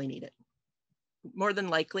if you really need it. More than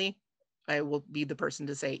likely, I will be the person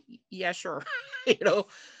to say, yeah, sure.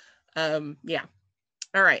 Yeah.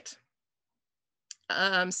 All right.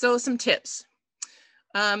 So some tips.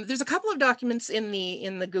 There's a couple of documents in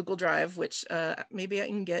the Google Drive, which maybe I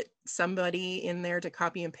can get somebody in there to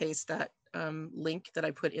copy and paste that link that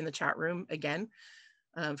I put in the chat room again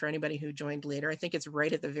for anybody who joined later. I think it's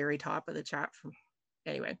right at the very top of the chat.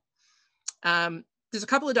 Anyway, there's a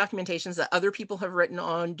couple of documentations that other people have written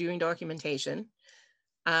on doing documentation.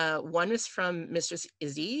 One is from Mistress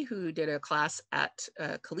Izzy, who did a class at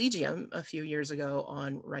Collegium a few years ago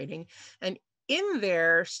on writing. And in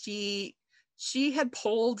there, she had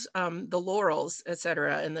polled the Laurels,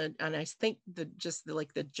 etc., and I think just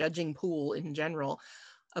the judging pool in general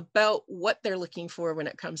about what they're looking for when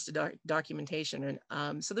it comes to documentation.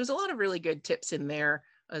 And so there's a lot of really good tips in there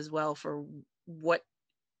as well for what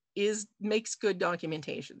makes good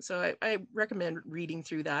documentation. So I recommend reading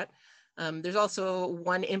through that. There's also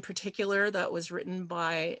one in particular that was written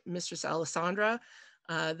by Mistress Alessandra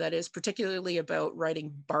that is particularly about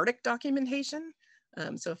writing bardic documentation.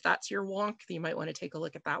 So if that's your wonk, you might want to take a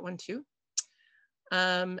look at that one too.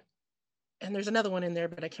 And there's another one in there,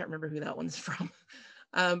 but I can't remember who that one's from.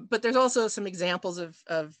 But there's also some examples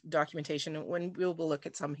of documentation, and we'll look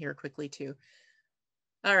at some here quickly too.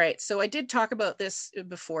 All right, so I did talk about this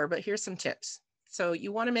before, but here's some tips. So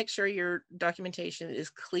you want to make sure your documentation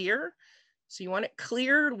is clear. So you want it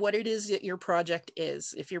clear what it is that your project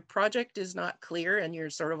is. If your project is not clear and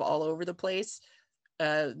you're sort of all over the place,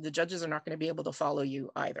 the judges are not going to be able to follow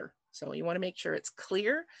you either. So you want to make sure it's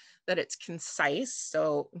clear, that it's concise,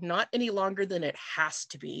 so not any longer than it has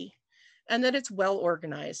to be, and that it's well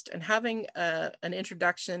organized. And having an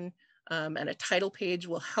introduction and a title page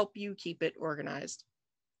will help you keep it organized.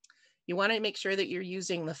 You want to make sure that you're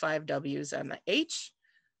using the 5 W's and the H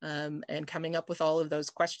and coming up with all of those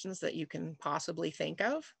questions that you can possibly think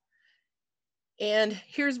of. And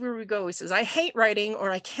here's where we go. He says, I hate writing or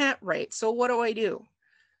I can't write. So what do I do?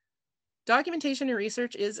 Documentation and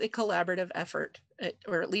research is a collaborative effort,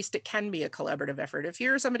 or at least it can be a collaborative effort. If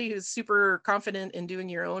you're somebody who's super confident in doing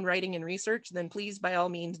your own writing and research, then please, by all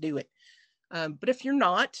means, do it. But if you're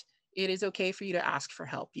not, it is okay for you to ask for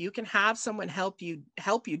help. You can have someone help you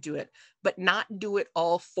do it, but not do it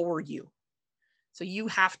all for you. So you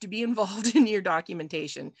have to be involved in your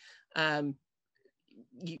documentation.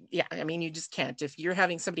 You just can't. If you're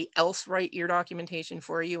having somebody else write your documentation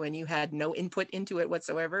for you and you had no input into it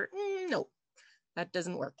whatsoever, no, that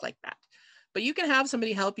doesn't work like that. But you can have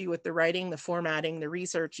somebody help you with the writing, the formatting, the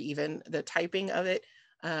research, even the typing of it,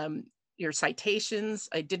 your citations.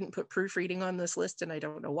 I didn't put proofreading on this list and I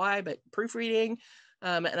don't know why, but proofreading.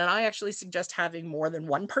 And I actually suggest having more than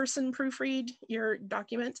one person proofread your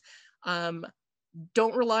document.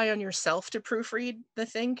 Don't rely on yourself to proofread the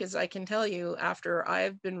thing, because I can tell you, after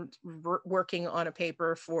I've been working on a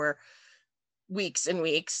paper for weeks and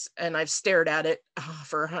weeks and I've stared at it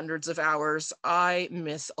for hundreds of hours, I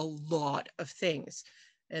miss a lot of things.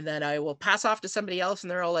 And then I will pass off to somebody else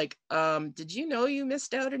and they're all like, did you know you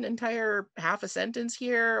missed out an entire half a sentence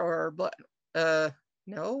here? Or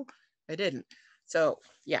no, I didn't. So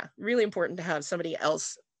yeah, really important to have somebody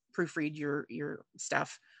else proofread your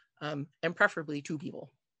stuff. And preferably 2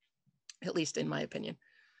 people, at least in my opinion.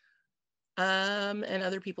 And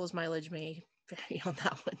other people's mileage may vary on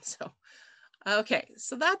that one. So, okay,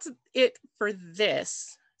 so that's it for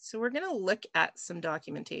this. So we're gonna look at some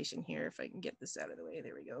documentation here. If I can get this out of the way,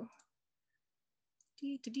 there we go.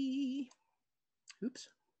 Oops,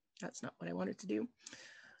 that's not what I wanted to do.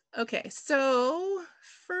 Okay, so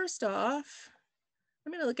first off,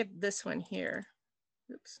 I'm gonna look at this one here.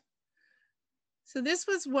 Oops. So this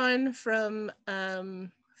was one from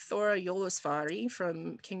Thora Jólasvari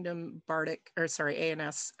from Kingdom Bardic, or sorry,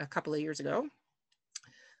 ANS a couple of years ago,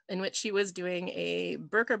 in which she was doing a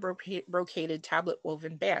Birka brocaded tablet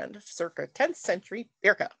woven band, circa 10th century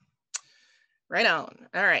Birka. Right on.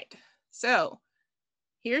 All right. So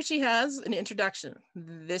here she has an introduction.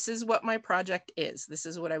 This is what my project is. This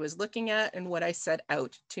is what I was looking at and what I set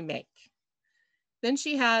out to make. Then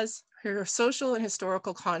she has her social and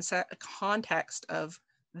historical context of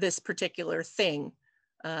this particular thing,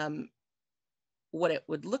 what it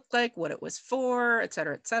would look like, what it was for, et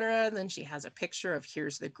cetera, et cetera. And then she has a picture of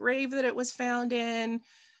here's the grave that it was found in,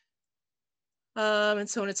 and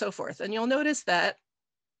so on and so forth. And you'll notice that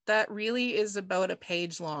that really is about a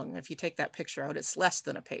page long. If you take that picture out, it's less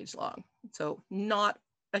than a page long. So not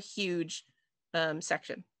a huge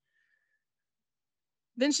section.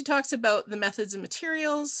 Then she talks about the methods and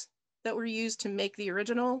materials that were used to make the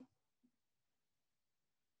original.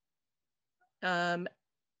 Then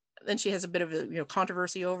she has a bit of a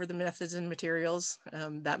controversy over the methods and materials.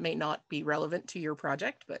 That may not be relevant to your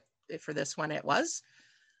project, but for this one it was.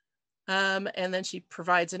 And then she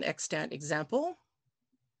provides an extant example.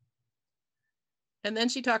 And then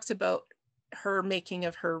she talks about her making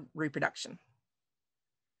of her reproduction.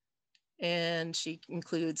 And she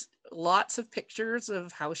includes lots of pictures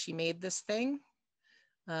of how she made this thing.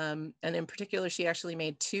 And in particular, she actually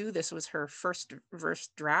made 2. This was her first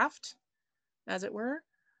draft, as it were.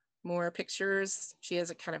 More pictures. She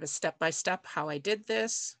has a kind of a step-by-step how I did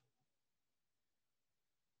this.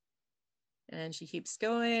 And she keeps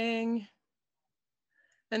going.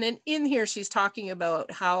 And then in here, she's talking about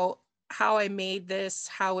how I made this,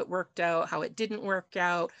 how it worked out, how it didn't work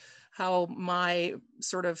out, how my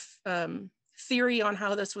sort of theory on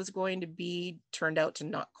how this was going to be turned out to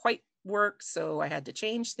not quite work. So I had to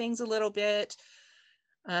change things a little bit.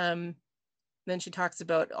 Then she talks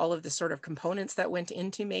about all of the sort of components that went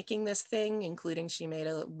into making this thing, including she made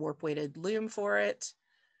a warp weighted loom for it.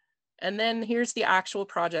 And then here's the actual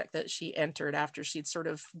project that she entered after she'd sort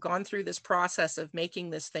of gone through this process of making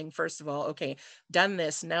this thing. First of all, okay, done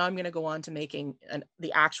this. Now I'm going to go on to making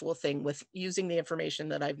the actual thing with using the information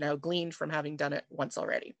that I've now gleaned from having done it once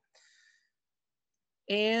already.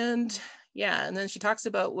 And yeah, and then she talks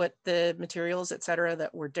about what the materials, et cetera,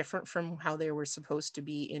 that were different from how they were supposed to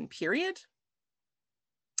be in period.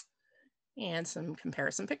 And some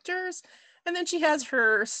comparison pictures. And then she has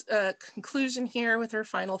her conclusion here with her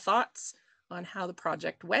final thoughts on how the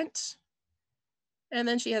project went. And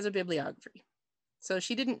then she has a bibliography. So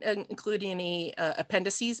she didn't include any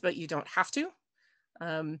appendices, but you don't have to.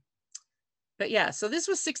 But yeah, so this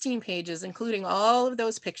was 16 pages, including all of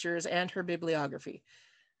those pictures and her bibliography.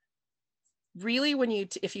 Really,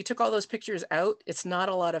 if you took all those pictures out, it's not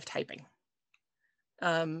a lot of typing.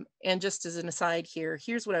 And just as an aside here,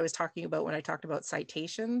 here's what I was talking about when I talked about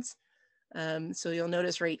citations. So you'll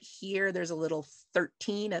notice right here, there's a little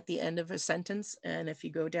 13 at the end of a sentence. And if you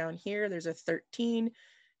go down here, there's a 13.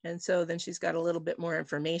 And so then she's got a little bit more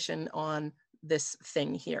information on this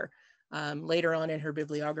thing here. Later on in her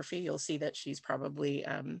bibliography, you'll see that she's probably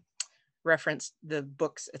referenced the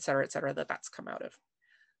books, et cetera, that's come out of.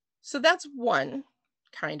 So that's one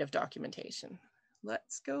kind of documentation.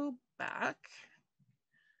 Let's go back.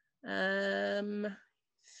 I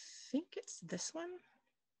think it's this one.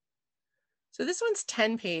 So this one's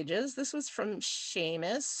 10 pages. This was from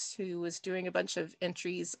Seamus, who was doing a bunch of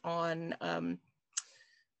entries on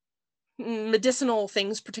medicinal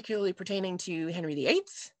things, particularly pertaining to Henry VIII.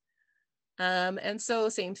 And so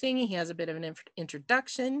same thing, he has a bit of an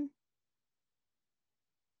introduction,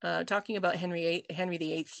 talking about Henry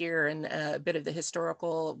VIII here and a bit of the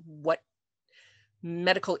historical, what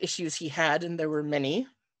medical issues he had, and there were many.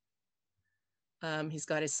 He's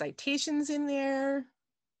got his citations in there.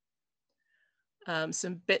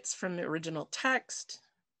 Some bits from the original text.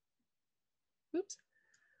 Oops.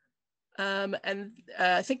 And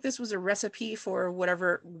I think this was a recipe for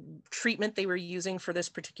whatever treatment they were using for this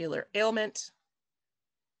particular ailment.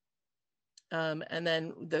 And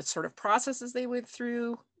then the sort of processes they went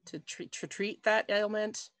through to treat that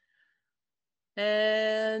ailment.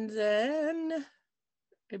 And then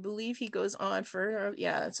I believe he goes on for,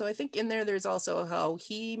 yeah. So I think in there's also how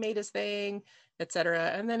he made his thing,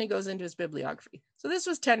 etc. And then he goes into his bibliography. So this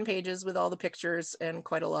was 10 pages with all the pictures and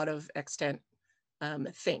quite a lot of extant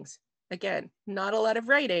things. Again, not a lot of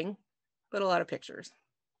writing, but a lot of pictures.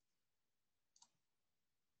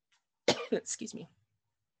 Excuse me.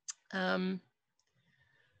 And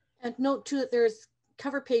note too that there's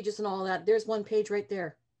cover pages and all that. There's one page right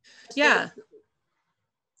there. Yeah.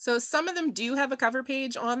 So some of them do have a cover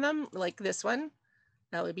page on them, like this one.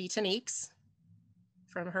 That would be Tanique's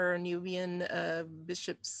from her Nubian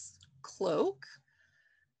bishop's cloak.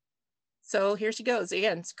 So here she goes.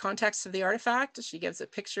 Again, context of the artifact. She gives a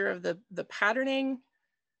picture of the patterning,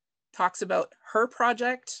 talks about her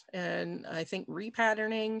project and I think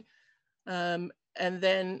repatterning, and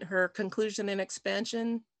then her conclusion and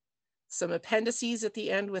expansion, some appendices at the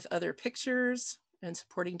end with other pictures and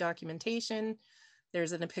supporting documentation.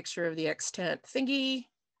 There's a picture of the extant thingy,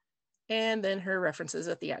 and then her references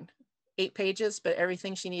at the end. 8 pages, but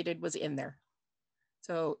everything she needed was in there.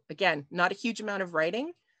 So again, not a huge amount of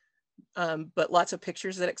writing, but lots of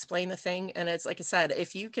pictures that explain the thing. And it's like I said,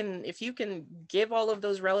 if you can give all of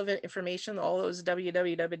those relevant information, all those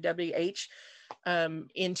www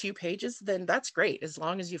in 2 pages, then that's great. As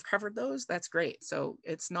long as you've covered those, that's great. So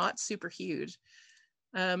it's not super huge.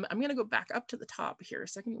 I'm going to go back up to the top here a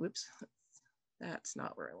second. Whoops. That's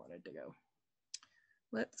not where I wanted to go.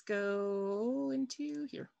 Let's go into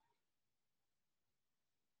here.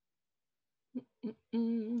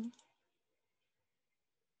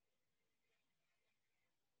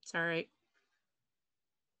 It's all right.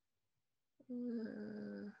 Is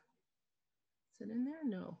it in there?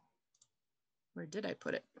 No. Where did I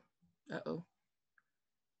put it? Uh-oh.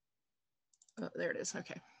 Oh, there it is.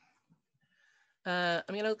 Okay. I'm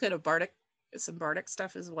going to look at some Bardic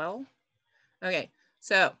stuff as well. Okay,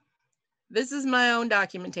 so this is my own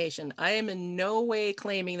documentation. I am in no way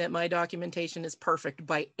claiming that my documentation is perfect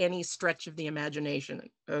by any stretch of the imagination.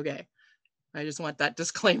 Okay, I just want that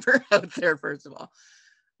disclaimer out there first of all.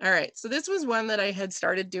 All right, so this was one that I had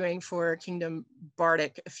started doing for Kingdom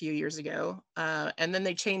Bardic a few years ago, and then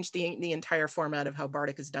they changed the entire format of how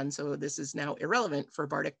Bardic is done, so this is now irrelevant for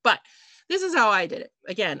Bardic, but this is how I did it.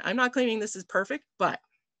 Again, I'm not claiming this is perfect, but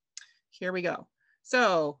here we go.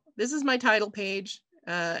 So this is my title page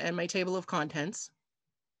and my table of contents.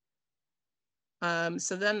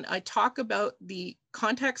 So then I talk about the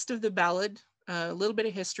context of the ballad, a little bit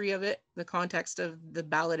of history of it, the context of the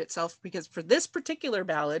ballad itself, because for this particular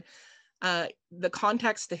ballad, the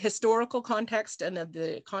context, the historical context and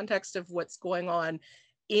the context of what's going on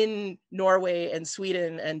in Norway and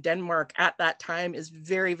Sweden and Denmark at that time is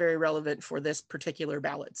very, very relevant for this particular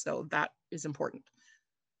ballad. So that is important.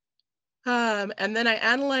 And then I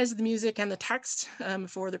analyzed the music and the text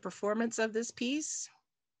for the performance of this piece.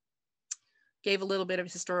 Gave a little bit of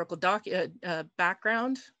historical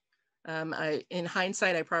background. In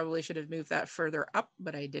hindsight, I probably should have moved that further up,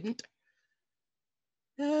 but I didn't.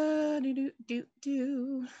 And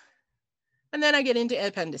then I get into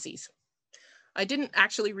appendices. I didn't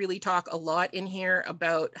actually really talk a lot in here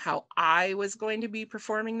about how I was going to be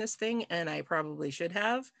performing this thing, and I probably should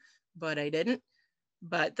have, but I didn't.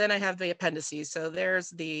 But then I have the appendices. So there's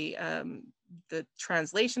the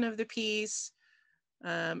translation of the piece,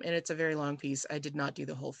 and it's a very long piece. I did not do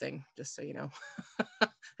the whole thing, just so you know.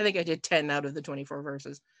 I think I did 10 out of the 24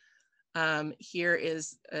 verses. Here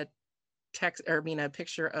is a text, or I mean a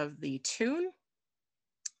picture of the tune.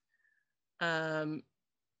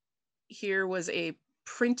 Here was a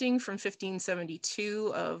printing from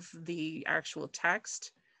 1572 of the actual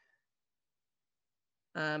text.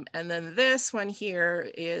 And then this one here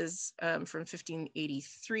is from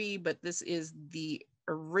 1583, but this is the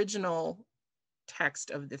original text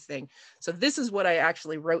of the thing. So this is what I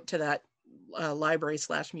actually wrote to that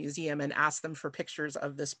library/museum and asked them for pictures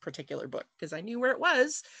of this particular book because I knew where it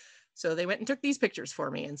was. So they went and took these pictures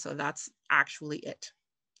for me. And so that's actually it.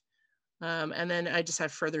 And then I just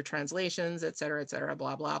have further translations, et cetera,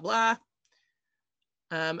 blah, blah, blah.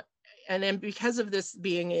 And then because of this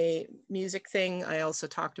being a music thing, I also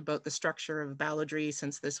talked about the structure of balladry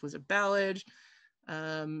since this was a ballad.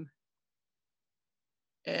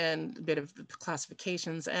 And a bit of the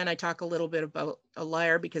classifications. And I talk a little bit about a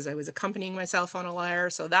lyre because I was accompanying myself on a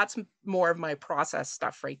lyre. So that's more of my process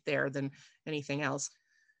stuff right there than anything else.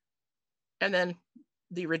 And then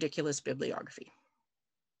the ridiculous bibliography.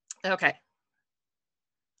 Okay.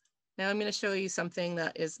 Now I'm going to show you something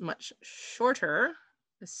that is much shorter,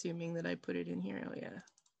 assuming that I put it in here. Oh yeah.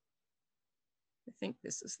 I think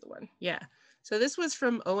this is the one. Yeah. So this was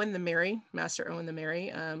from Owen the Merry, Master Owen the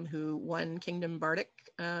Merry, who won Kingdom Bardic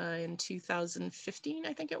in 2015,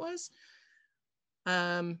 I think it was.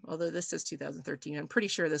 Although this says 2013. I'm pretty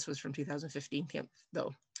sure this was from 2015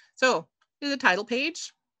 though. So here's a title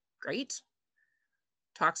page. Great.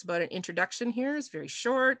 Talks about an introduction here. It's very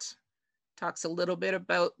short. Talks a little bit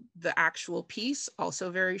about the actual piece,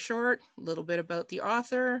 also very short. A little bit about the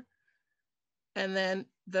author. And then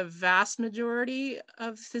the vast majority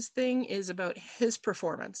of this thing is about his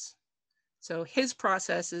performance. So his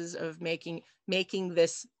processes of making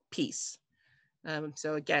this piece.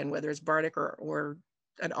 So again, whether it's Bardic or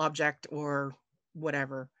an object or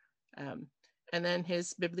whatever. And then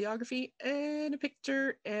his bibliography and a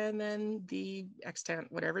picture and then the extant,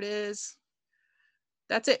 whatever it is.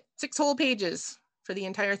 That's it, 6 whole pages for the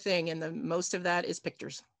entire thing. And the most of that is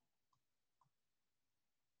pictures.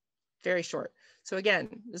 Very short. So again,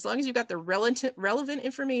 as long as you've got the relevant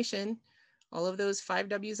information, all of those 5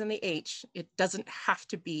 W's and the H, it doesn't have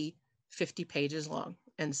to be 50 pages long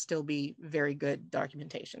and still be very good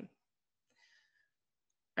documentation.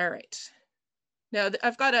 All right. Now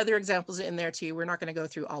I've got other examples in there too. We're not going to go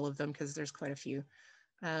through all of them because there's quite a few.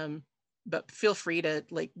 But feel free to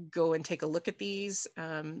go and take a look at these.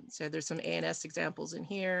 So there's some ANS examples in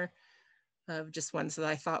here of just ones that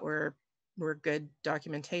I thought were good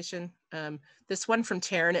documentation. This one from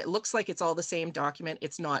Taryn, it looks like it's all the same document.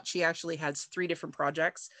 It's not. She actually has 3 different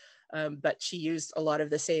projects, but she used a lot of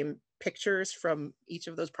the same pictures from each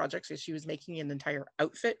of those projects. So she was making an entire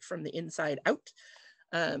outfit from the inside out.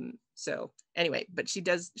 So anyway, but she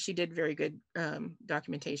did very good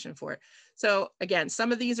documentation for it. So again,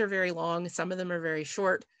 some of these are very long, some of them are very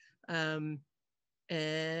short. And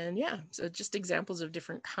yeah, so just examples of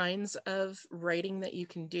different kinds of writing that you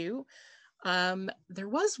can do. There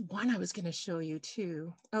was one I was going to show you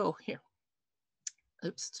too. Oh, here.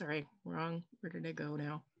 Oops, sorry, wrong. Where did I go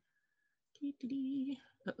now?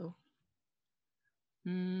 Uh-oh.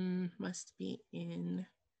 Must be in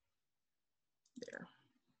there.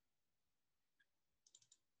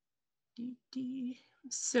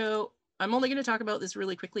 So I'm only going to talk about this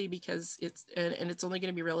really quickly because it's only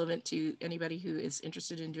going to be relevant to anybody who is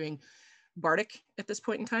interested in doing Bardic at this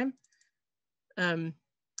point in time.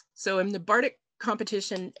 So in the Bardic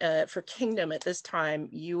competition for Kingdom at this time,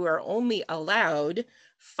 you are only allowed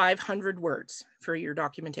 500 words for your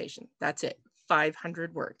documentation. That's it,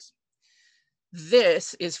 500 words.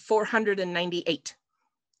 This is 498.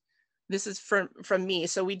 This is from me.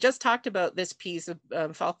 So we just talked about this piece of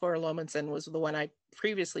Falkor Lomensen was the one I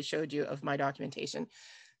previously showed you of my documentation.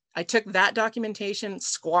 I took that documentation,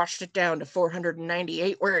 squashed it down to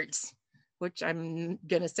 498 words, which I'm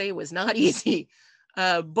gonna say was not easy.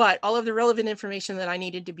 But all of the relevant information that I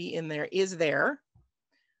needed to be in there is there.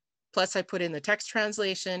 Plus I put in the text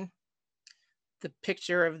translation, the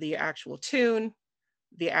picture of the actual tune,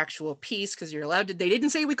 the actual piece, because you're allowed to, they didn't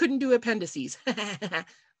say we couldn't do appendices.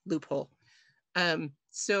 Loophole.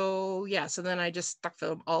 So yeah, so then I just stuck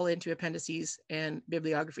them all into appendices and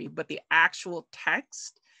bibliography, but the actual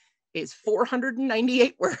text is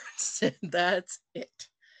 498 words. That's it.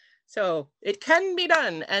 So it can be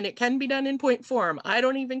done, and it can be done in point form. I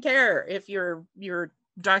don't even care if your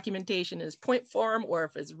documentation is point form or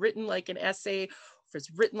if it's written like an essay, if it's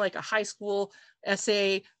written like a high school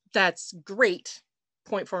essay, that's great.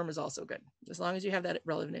 Point form is also good, as long as you have that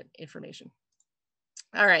relevant information.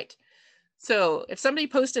 All right. So if somebody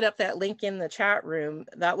posted up that link in the chat room,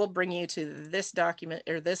 that will bring you to this document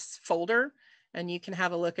or this folder, and you can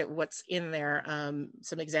have a look at what's in there,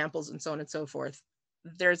 some examples and so on and so forth.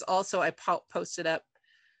 There's also, I posted up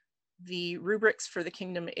the rubrics for the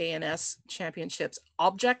Kingdom ANS Championships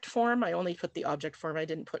object form. I only put the object form, I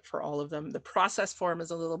didn't put for all of them. The process form is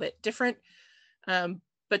a little bit different,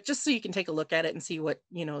 but just so you can take a look at it and see what,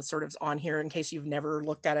 you know, sort of is on here in case you've never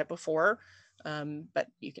looked at it before. But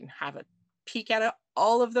you can have a peek at it.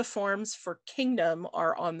 All of the forms for Kingdom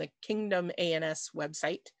are on the Kingdom ANS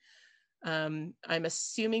website. I'm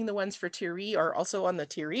assuming the ones for Tier E are also on the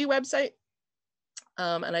Tier E website.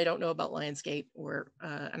 And I don't know about LionsGate or,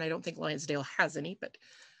 and I don't think Lionsdale has any, but,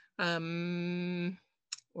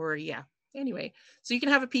 or yeah, anyway, so you can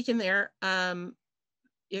have a peek in there.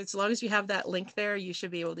 As long as you have that link there, you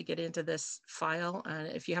should be able to get into this file.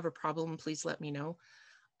 If you have a problem, please let me know.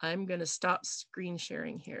 I'm going to stop screen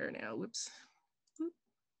sharing here now. Whoops.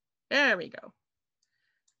 There we go.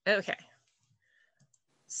 Okay.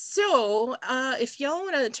 So if y'all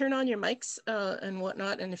want to turn on your mics and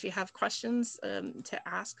whatnot, and if you have questions to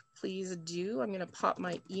ask, please do. I'm going to pop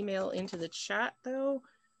my email into the chat though.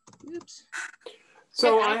 Oops.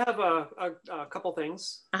 So I have a couple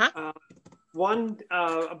things. One,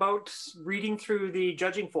 about reading through the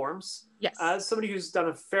judging forms. Yes. As somebody who's done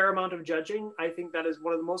a fair amount of judging, I think that is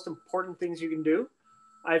one of the most important things you can do.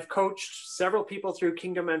 I've coached several people through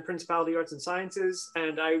Kingdom and Principality Arts and Sciences,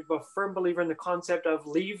 and I'm a firm believer in the concept of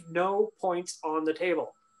leave no points on the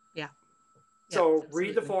table. Yeah. So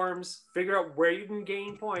read the forms, figure out where you can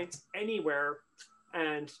gain points anywhere,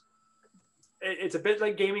 and it's a bit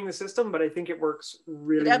like gaming the system, but I think it works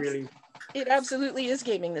really. It absolutely is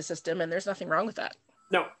gaming the system, and there's nothing wrong with that.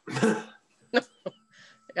 No.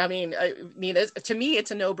 I mean, to me,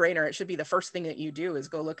 it's a no-brainer. It should be the first thing that you do is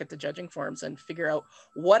go look at the judging forms and figure out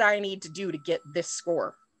what I need to do to get this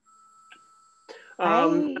score.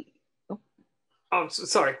 Oh,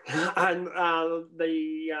 sorry. And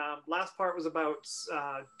the last part was about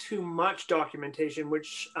too much documentation,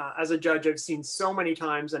 which as a judge, I've seen so many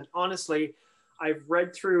times. And honestly, I've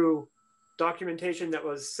read through documentation that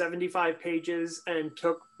was 75 pages and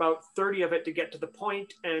took about 30 of it to get to the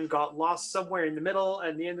point and got lost somewhere in the middle,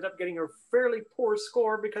 and they ended up getting a fairly poor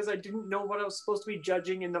score because I didn't know what I was supposed to be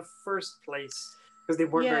judging in the first place because they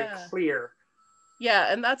weren't very clear.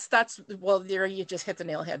 Yeah, and that's well, there you just hit the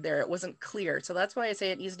nail head there. It wasn't clear. So that's why I say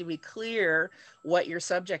it needs to be clear what your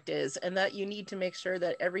subject is, and that you need to make sure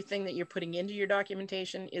that everything that you're putting into your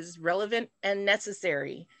documentation is relevant and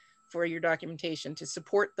necessary for your documentation to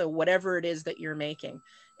support the whatever it is that you're making.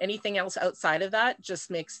 Anything else outside of that just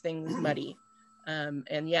makes things muddy.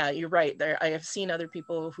 And yeah, you're right. I have seen other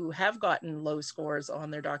people who have gotten low scores on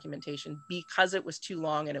their documentation because it was too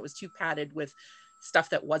long and it was too padded with stuff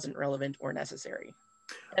that wasn't relevant or necessary.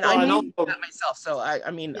 And I mean that myself. So I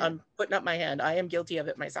mean, yeah. I'm putting up my hand. I am guilty of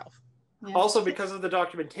it myself. Yeah. Also, because of the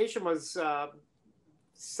documentation was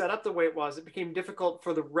set up the way it was, it became difficult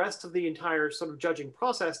for the rest of the entire sort of judging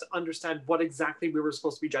process to understand what exactly we were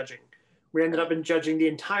supposed to be judging. We ended up in judging the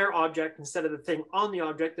entire object instead of the thing on the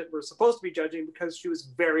object that we're supposed to be judging because she was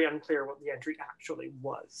very unclear what the entry actually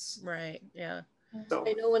was. Right, yeah. So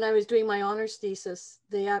I know when I was doing my honors thesis,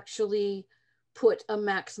 they actually put a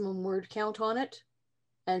maximum word count on it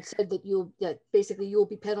and said that basically you'll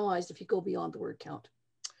be penalized if you go beyond the word count.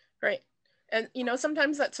 Right. And, you know,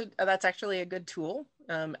 sometimes that's actually a good tool.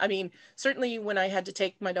 I mean, certainly when I had to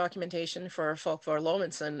take my documentation for Folklore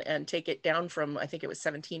Lomenson and take it down from, I think it was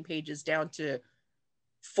 17 pages down to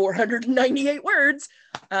 498 words,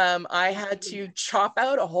 I had to chop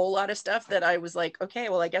out a whole lot of stuff that I was like, okay,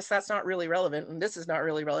 well, I guess that's not really relevant, and this is not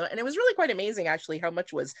really relevant. And it was really quite amazing, actually, how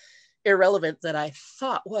much was irrelevant that I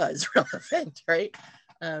thought was relevant, right?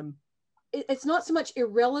 It's not so much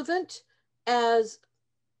irrelevant as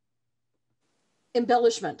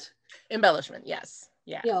embellishment. Embellishment, yes.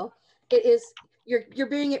 Yeah. You know, it is, you're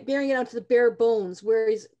bearing it down to the bare bones,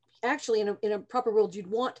 whereas actually in a proper world, you'd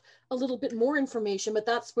want a little bit more information, but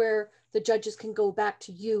that's where the judges can go back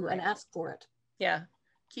to you and ask for it. Yeah.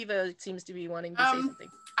 Kiva seems to be wanting to say something.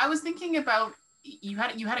 I was thinking about, you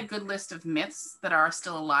had a good list of myths that are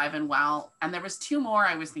still alive and well, and there was 2 more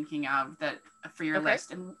I was thinking of that for your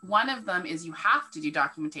list, and one of them is you have to do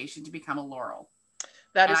documentation to become a laurel.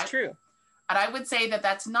 That is true. And I would say that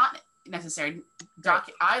that's not necessary.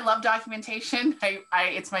 I love documentation.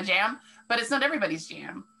 It's my jam, but it's not everybody's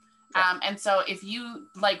jam. And so if you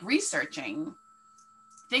like researching,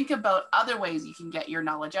 think about other ways you can get your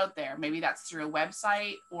knowledge out there. Maybe that's through a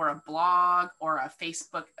website or a blog or a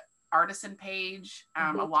Facebook artisan page.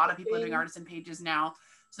 A lot of people are doing artisan pages now.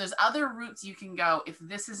 So there's other routes you can go if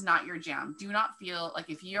this is not your jam. Do not feel like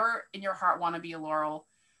if you're in your heart want to be a laurel,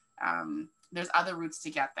 there's other routes to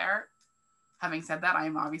get there. Having said that, I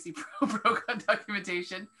am obviously pro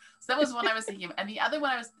documentation. So that was one I was thinking of. And the other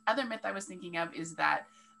myth I was thinking of is that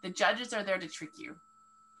the judges are there to trick you.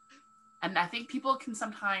 And I think people can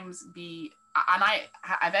sometimes be, and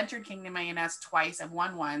I've entered Kingdom ANS twice, I've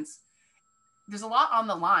won once. There's a lot on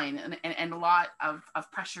the line and a lot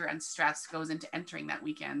of pressure and stress goes into entering that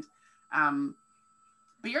weekend. But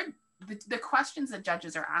the questions that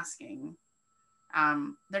judges are asking,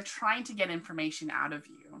 they're trying to get information out of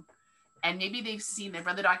you. And maybe they've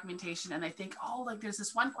read the documentation and they think, oh, like there's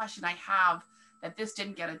this one question I have that this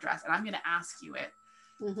didn't get addressed and I'm going to ask you it.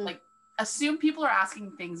 Like, assume people are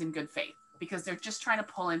asking things in good faith because they're just trying to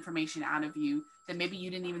pull information out of you that maybe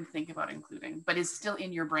you didn't even think about including, but is still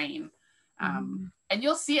in your brain. And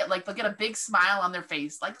you'll see it, like they'll get a big smile on their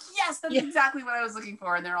face, like, yes, that's exactly what I was looking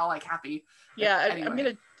for. And they're all like happy. Yeah.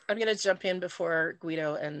 Anyway. I'm gonna jump in before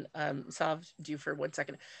Guido and Sav do for 1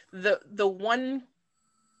 second. The one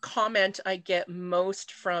comment I get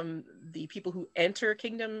most from the people who enter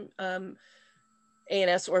Kingdom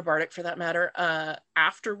ANS or Bardic for that matter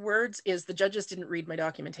afterwards is the judges didn't read my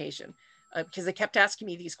documentation because they kept asking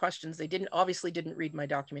me these questions. They obviously didn't read my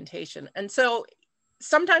documentation. And so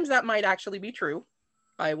sometimes that might actually be true.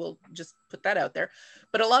 I will just put that out there.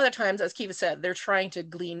 But a lot of times, as Kiva said, they're trying to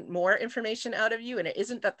glean more information out of you. And it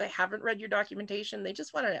isn't that they haven't read your documentation. They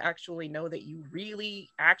just want to actually know that you really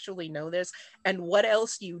actually know this and what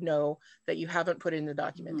else you know that you haven't put in the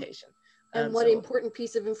documentation. And what important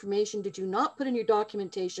piece of information did you not put in your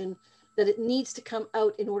documentation that it needs to come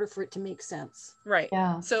out in order for it to make sense? Right.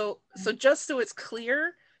 Yeah. So just so it's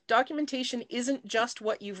clear, documentation isn't just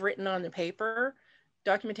what you've written on the paper.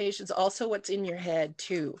 Documentation is also what's in your head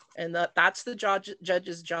too. And that's the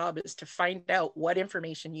judge's job, is to find out what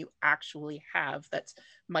information you actually have that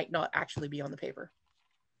might not actually be on the paper.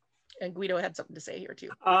 And Guido had something to say here too.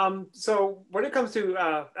 So when it comes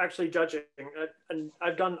to actually judging, and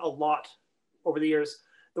I've done a lot over the years,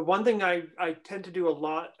 the one thing I tend to do a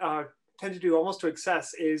lot, tend to do almost to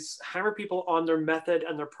excess, is hammer people on their method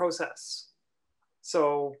and their process.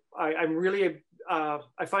 So I'm really,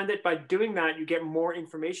 I find that by doing that, you get more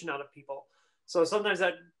information out of people. So sometimes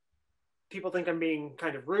that people think I'm being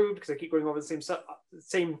kind of rude because I keep going over the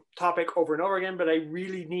same topic over and over again, but I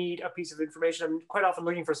really need a piece of information. I'm quite often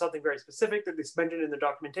looking for something very specific that is mentioned in the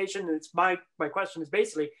documentation. And it's my question is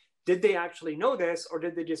basically, did they actually know this, or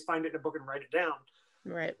did they just find it in a book and write it down?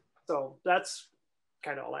 Right. So that's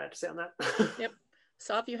kind of all I have to say on that. Yep.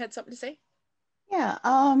 Sav, you had something to say? Yeah.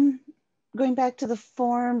 Going back to the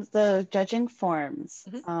forms, the judging forms,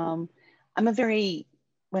 I'm a very,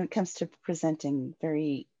 when it comes to presenting,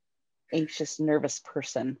 very anxious, nervous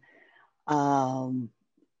person.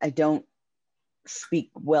 I don't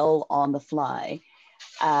speak well on the fly.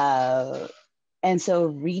 And so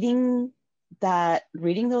reading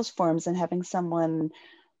those forms and having someone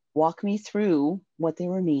walk me through what they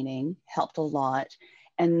were meaning helped a lot.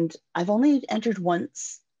 And I've only entered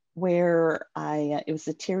once where it was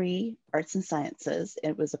the THIRI Arts and Sciences.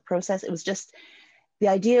 It was a process. It was just, the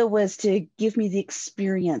idea was to give me the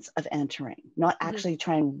experience of entering, not actually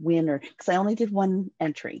try and win, because I only did one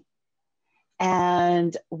entry.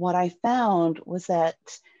 And what I found was that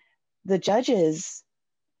the judges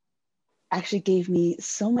actually gave me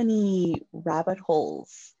so many rabbit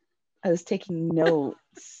holes I was taking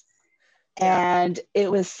notes. And it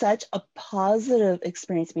was such a positive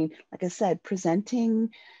experience. I mean, like I said, presenting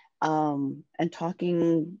and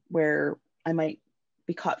talking where I might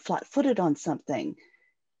be caught flat-footed on something,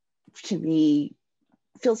 to me,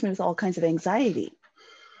 fills me with all kinds of anxiety.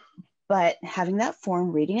 But having that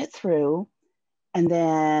form, reading it through, and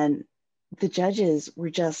then the judges were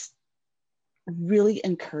just really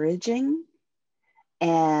encouraging.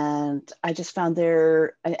 And I just found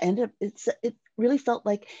it really felt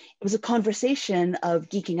like it was a conversation of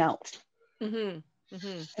geeking out and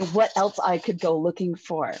what else I could go looking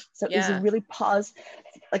for. So it was a really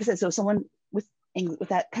like I said, so someone with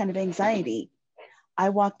that kind of anxiety, I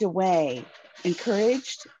walked away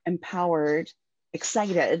encouraged, empowered,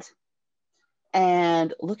 excited,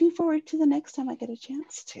 and looking forward to the next time I get a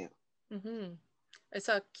chance to. I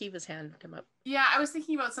saw Kiva's hand come up. Yeah, I was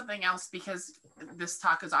thinking about something else, because this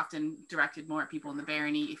talk is often directed more at people in the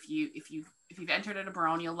barony. If you've entered at a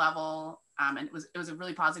baronial level, and it was a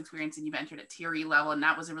really positive experience, and you've entered at tier E level, and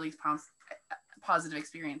that was a really positive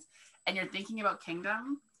experience, and you're thinking about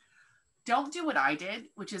kingdom, don't do what I did,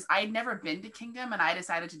 which is I had never been to kingdom, and I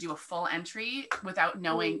decided to do a full entry without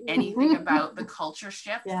knowing anything about the culture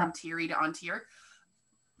shift from tier E to on tier.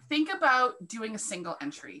 Think about doing a single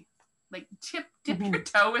entry. Like dip your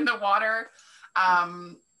toe in the water.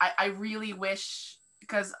 I really wish,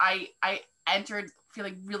 because I entered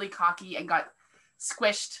feeling really cocky and got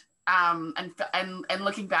squished. And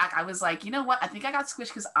looking back, I was like, you know what? I think I got squished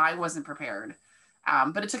because I wasn't prepared.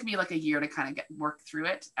 But it took me like a year to kind of work through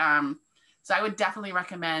it. So I would definitely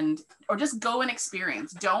recommend, or just go and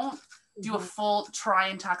experience. Don't do try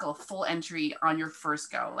and tackle a full entry on your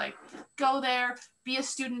first go. Like, go there, be a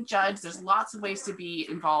student judge. There's lots of ways to be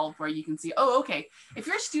involved where you can see, oh, okay, if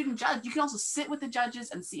you're a student judge, you can also sit with the judges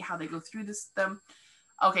and see how they go through them.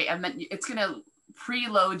 Okay, and then it's gonna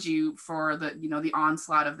preload you for the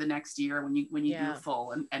onslaught of the next year when you do a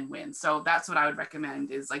full and win. So that's what I would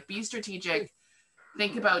recommend, is like, be strategic.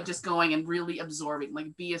 Think about just going and really absorbing,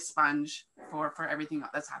 like be a sponge for everything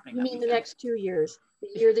that's happening. You mean the next 2 years, the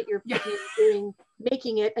year that you're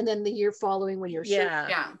making it, and then the year following when you're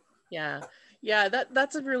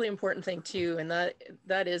that's a really important thing too. And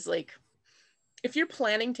that is like, if you're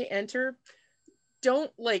planning to enter,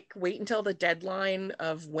 don't like wait until the deadline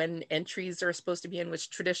of when entries are supposed to be in, which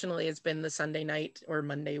traditionally has been the Sunday night or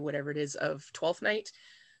Monday, whatever it is, of 12th night.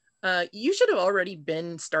 You should have already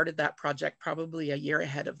started that project probably a year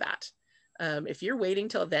ahead of that. If you're waiting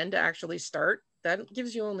till then to actually start, that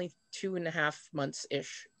gives you only 2.5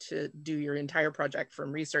 months-ish to do your entire project,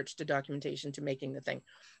 from research to documentation to making the thing.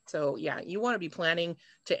 So yeah, you want to be planning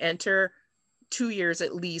to enter 2 years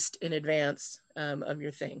at least in advance of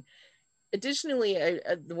your thing. Additionally,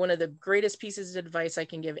 one of the greatest pieces of advice I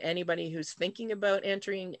can give anybody who's thinking about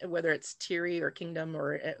entering, whether it's tier E or kingdom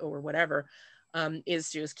or whatever, is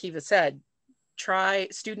to, as Kiva said, try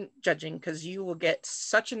student judging, because you will get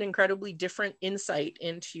such an incredibly different insight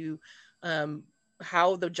into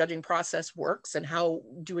how the judging process works, and how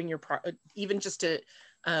doing your even just to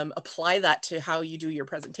apply that to how you do your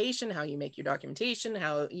presentation, how you make your documentation,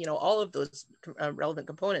 how, all of those relevant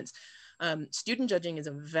components. Student judging is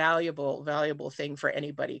a valuable thing for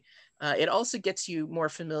anybody. It also gets you more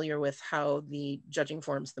familiar with how the judging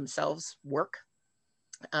forms themselves work.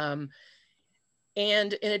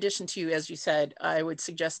 And in addition to, as you said, I would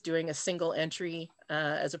suggest doing a single entry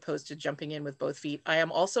as opposed to jumping in with both feet. I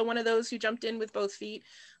am also one of those who jumped in with both feet.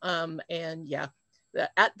 And yeah,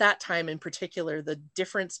 at that time in particular, the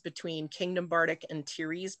difference between Kingdom Bardic and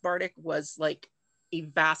Tyrese Bardic was like a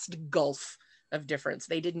vast gulf of difference.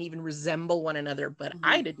 They didn't even resemble one another, but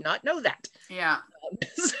I did not know that. Yeah.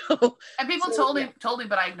 And people told me,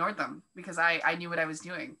 but I ignored them because I knew what I was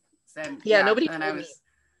doing.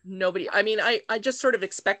 Nobody. I mean, I just sort of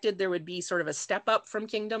expected there would be sort of a step up from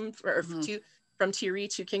Kingdom from tier E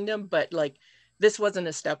to Kingdom, but like, this wasn't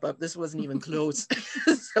a step up. This wasn't even close.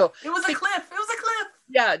 So it was a cliff. It was a cliff.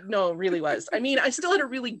 Yeah, no, it really was. I mean, I still had a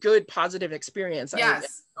really good positive experience.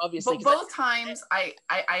 Yes, obviously. But both times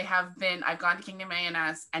I've gone to Kingdom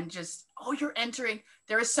ANS and just, you're entering.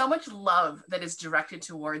 There is so much love that is directed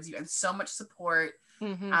towards you and so much support.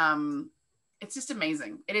 It's just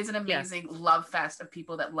amazing. It is an amazing love fest of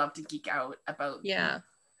people that love to geek out about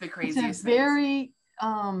the craziest It's a very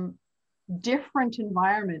different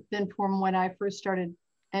environment than from when I first started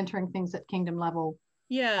entering things at Kingdom level.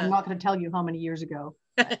 Yeah. I'm not going to tell you how many years ago.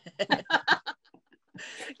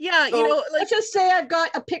 Yeah, let's just say I've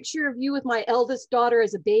got a picture of you with my eldest daughter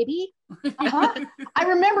as a baby. I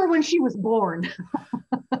remember when she was born.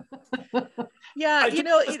 Yeah,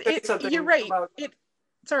 you're right.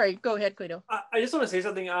 sorry, go ahead, Guido. I just want to say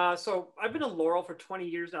something. So I've been a Laurel for 20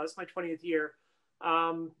 years now. This is my 20th year.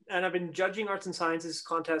 And I've been judging arts and sciences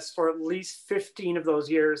contests for at least 15 of those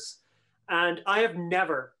years. And I have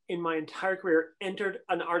never in my entire career entered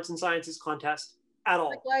an arts and sciences contest at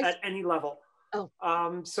all, at any level.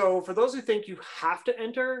 Oh. So for those who think you have to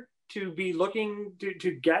enter to be looking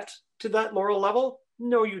to get to that Laurel level,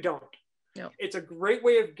 no, you don't. No. It's a great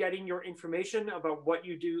way of getting your information about what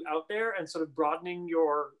you do out there and sort of broadening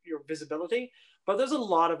your visibility. But there's a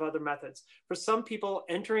lot of other methods. For some people,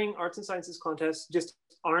 entering arts and sciences contests just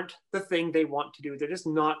aren't the thing they want to do. They're just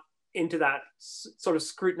not into that sort of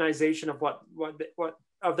scrutinization of what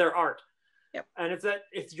of their art. Yep. And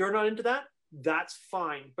if you're not into that, that's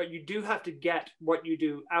fine. But you do have to get what you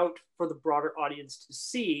do out for the broader audience to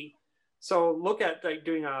see. So look at like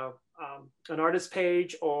doing an artist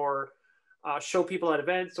page, or show people at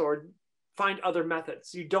events, or find other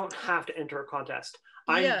methods. You don't have to enter a contest.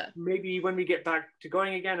 Maybe when we get back to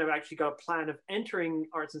going again, I've actually got a plan of entering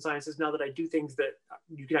arts and sciences now that I do things that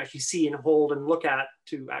you can actually see and hold and look at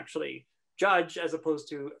to actually judge, as opposed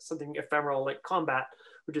to something ephemeral like combat,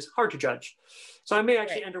 which is hard to judge. So I may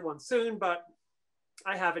actually enter one soon, but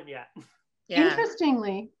I haven't yet. Yeah.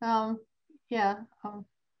 Interestingly,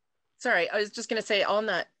 Sorry, I was just going to say on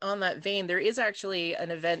that vein, there is actually an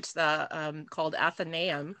event that called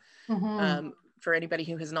Athenaeum. For anybody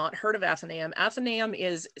who has not heard of Athenaeum, Athenaeum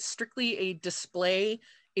is strictly a display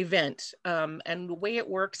event. And the way it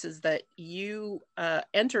works is that you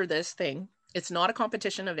enter this thing. It's not a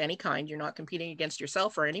competition of any kind. You're not competing against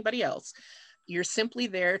yourself or anybody else. You're simply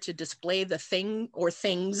there to display the thing or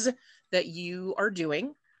things that you are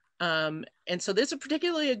doing. And so this is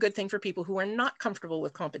particularly a good thing for people who are not comfortable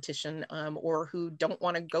with competition, or who don't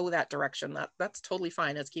want to go that direction. That's totally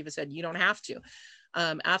fine. As Kiva said, you don't have to.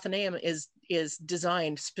 Athenaeum is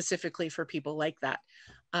designed specifically for people like that.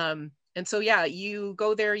 And so, yeah, you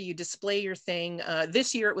go there, you display your thing.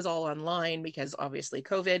 This year it was all online because obviously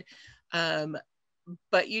COVID,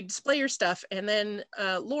 but you display your stuff, and then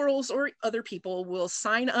Laurels or other people will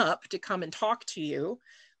sign up to come and talk to you.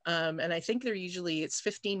 And I think it's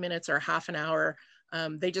 15 minutes or half an hour.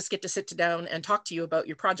 They just get to sit down and talk to you about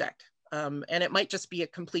your project. And it might just be a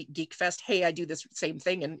complete geek fest. Hey, I do this same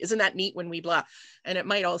thing, and isn't that neat when we blah? And it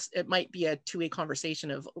might be a two-way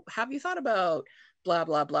conversation of, have you thought about blah,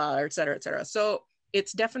 blah, blah, et cetera, et cetera. So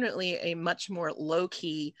it's definitely a much more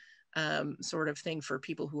low-key sort of thing for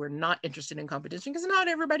people who are not interested in competition, because not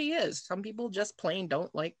everybody is. Some people just plain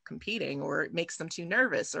don't like competing, or it makes them too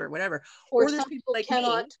nervous or whatever. Or some people like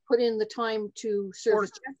cannot put in the time to serve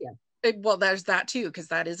as champion. Well, there's that too, because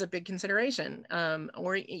that is a big consideration.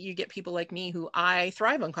 Or you get people like me who I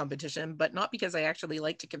thrive on competition, but not because I actually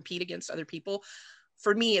like to compete against other people.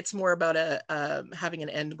 For me, it's more about having an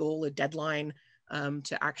end goal, a deadline,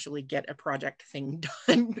 to actually get a project thing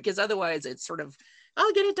done, because otherwise it's sort of,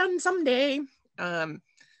 I'll get it done someday.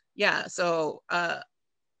 So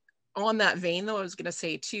on that vein though, I was gonna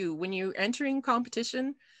say too, when you're entering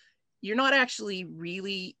competition, you're not actually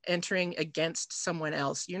really entering against someone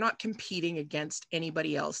else. You're not competing against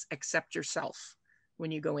anybody else except yourself when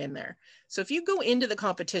you go in there. So if you go into the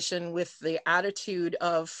competition with the attitude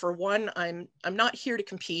of, for one, I'm not here to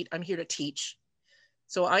compete, I'm here to teach.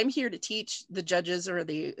 So I'm here to teach the judges or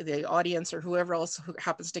the audience or whoever else who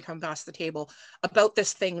happens to come past the table about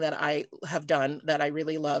this thing that I have done that I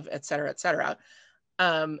really love, et cetera, et cetera.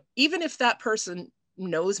 Even if that person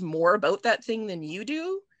knows more about that thing than you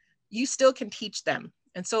do, you still can teach them.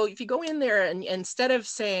 And so if you go in there and instead of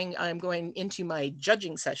saying, I'm going into my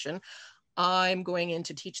judging session, I'm going in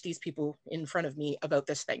to teach these people in front of me about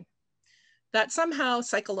this thing, that somehow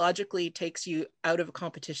psychologically takes you out of a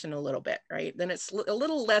competition a little bit, right? Then it's a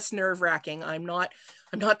little less nerve-wracking. I'm not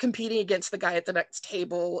competing against the guy at the next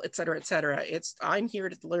table, et cetera, et cetera. I'm here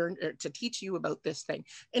to learn, to teach you about this thing.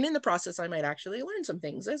 And in the process, I might actually learn some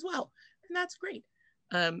things as well. And that's great.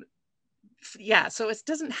 So it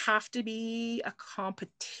doesn't have to be a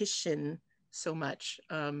competition so much.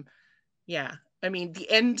 I mean, the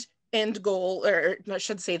end goal, or I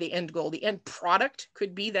should say the end goal, the end product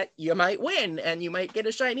could be that you might win and you might get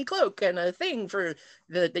a shiny cloak and a thing for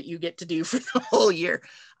that you get to do for the whole year.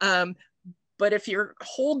 But if your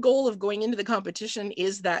whole goal of going into the competition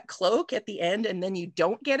is that cloak at the end and then you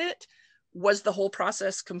don't get it, was the whole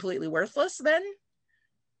process completely worthless then?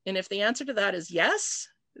 And if the answer to that is yes,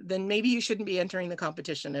 then maybe you shouldn't be entering the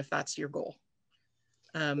competition if that's your goal.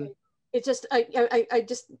 It's just, I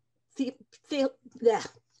just feel that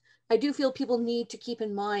I do feel people need to keep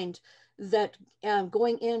in mind that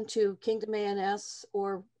going into Kingdom ANS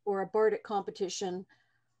or a Bardic competition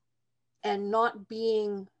and not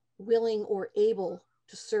being willing or able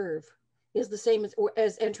to serve is the same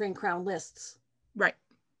as entering crown lists. Right.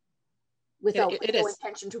 Without it no is.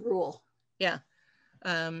 intention to rule. Yeah.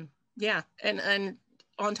 Yeah. And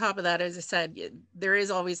on top of that, as I said, there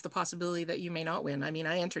is always the possibility that you may not win. I mean,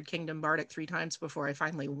 I entered Kingdom Bardic 3 times before I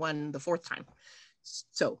finally won the 4th time.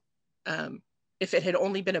 So if it had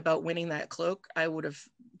only been about winning that cloak, I would have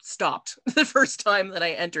stopped the first time that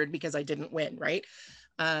I entered because I didn't win, right?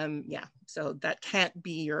 Yeah, so that can't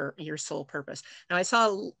be your sole purpose. Now I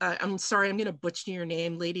saw, I'm sorry, I'm gonna butcher your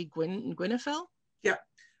name, Lady Gwynethel? Yeah,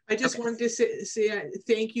 I just wanted to say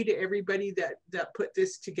thank you to everybody that put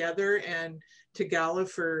this together, and to GALA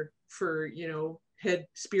for you know,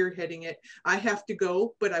 spearheading it. I have to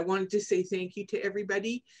go, but I wanted to say thank you to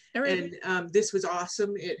everybody. Right. And this was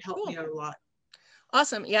awesome. It helped me out a lot.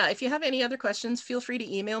 Awesome. Yeah. If you have any other questions, feel free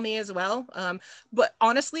to email me as well. But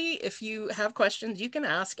honestly, if you have questions, you can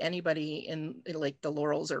ask anybody in like the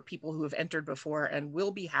Laurels or people who have entered before, and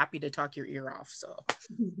we'll be happy to talk your ear off. So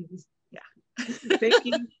yeah. Thank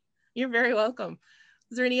you. You're very welcome.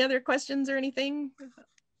 Is there any other questions or anything?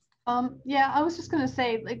 Yeah, I was just going to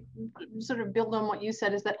say, like, sort of build on what you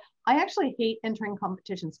said, is that I actually hate entering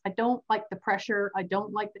competitions. I don't like the pressure. I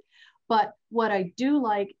don't like the, but what I do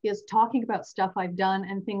like is talking about stuff I've done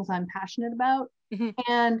and things I'm passionate about. Mm-hmm.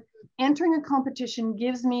 And entering a competition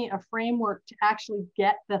gives me a framework to actually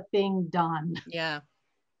get the thing done. Yeah.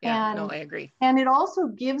 Yeah, and, no, I agree. And it also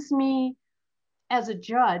gives me, as a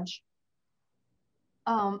judge,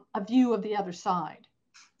 a view of the other side.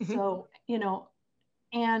 Mm-hmm. So, you know,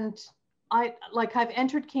 and I've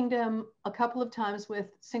entered Kingdom a couple of times with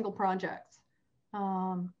single projects.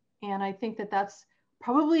 And I think that that's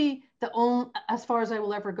probably the only, as far as I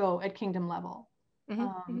will ever go at Kingdom level.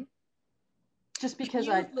 Mm-hmm. Just because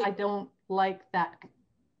I don't like that.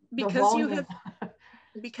 Because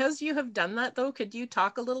you have done that though, could you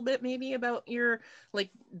talk a little bit maybe about your, like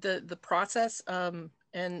the process, and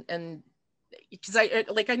because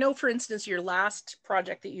I know, for instance, your last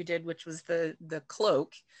project that you did, which was the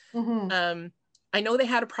cloak, mm-hmm. I know they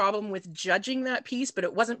had a problem with judging that piece, but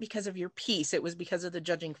it wasn't because of your piece, it was because of the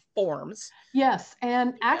judging forms. Yes,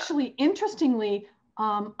 and actually, interestingly,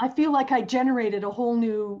 I feel like I generated a whole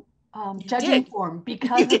new judging form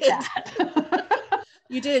because of that.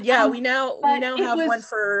 You did, yeah. We now have one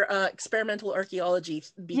for experimental archaeology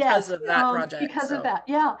because of that project. Because of that,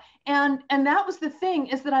 yeah. And that was the thing,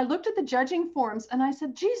 is that I looked at the judging forms and I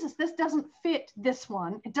said, Jesus, this doesn't fit this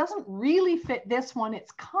one. It doesn't really fit this one.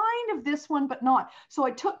 It's kind of this one, but not. So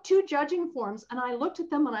I took 2 judging forms and I looked at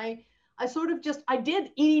them and I sort of just, I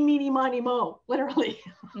did eeny, meeny, miny, mo, literally.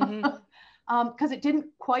 Mm-hmm. Because it didn't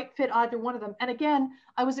quite fit either one of them. And again,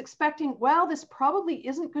 I was expecting, well, this probably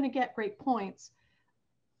isn't going to get great points,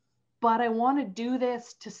 but I want to do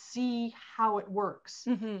this to see how it works.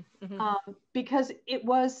 Mm-hmm, mm-hmm. Because it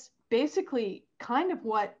was basically kind of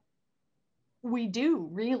what we do,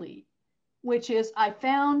 really, which is I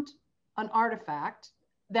found an artifact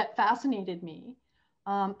that fascinated me,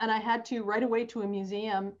 and I had to right away to a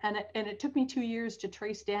museum, and it took me 2 years to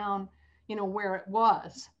trace down, you know, where it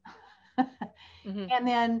was. Mm-hmm. And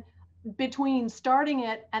then between starting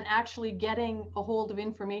it and actually getting a hold of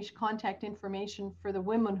contact information for the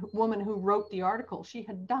woman who wrote the article, she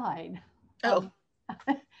had died. Oh.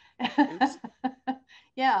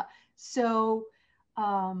 Yeah. So,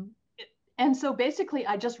 and so basically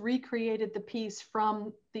I just recreated the piece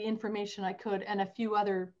from the information I could and a few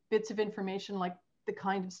other bits of information, like the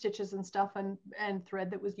kind of stitches and stuff and thread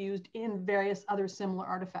that was used in various other similar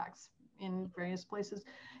artifacts in various places.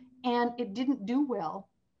 And it didn't do well.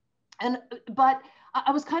 But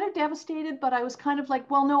I was kind of devastated, but I was kind of like,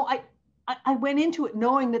 well, no, I went into it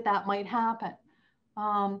knowing that might happen.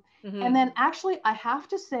 Mm-hmm. And then actually, I have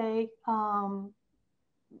to say,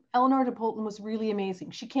 Eleanor de Polton was really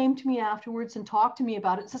amazing. She came to me afterwards and talked to me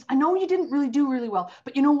about it. Says, I know you didn't really do really well,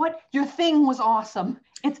 but you know what? Your thing was awesome.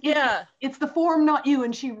 It's the form, not you.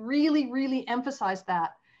 And she really, really emphasized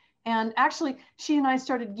that. And actually, she and I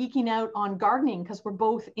started geeking out on gardening because we're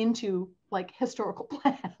both into like historical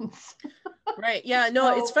plants. Right. Yeah.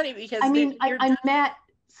 No, so, it's funny because I mean, I met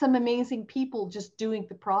some amazing people just doing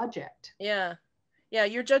the project. Yeah. Yeah.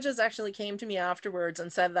 Your judges actually came to me afterwards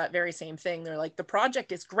and said that very same thing. They're like, the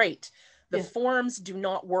project is great. The forms do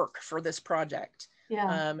not work for this project.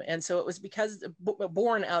 Yeah. And so it was because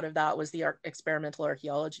born out of that was the experimental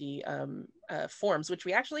archaeology forms, which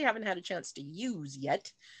we actually haven't had a chance to use yet.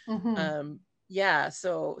 Mm-hmm. Yeah.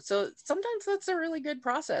 So sometimes that's a really good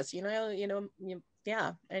process,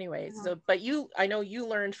 yeah. Anyway, yeah. So, but I know you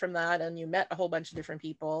learned from that and you met a whole bunch of different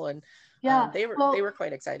people and they were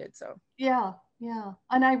quite excited. So. Yeah. Yeah,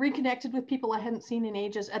 and I reconnected with people I hadn't seen in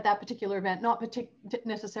ages at that particular event, not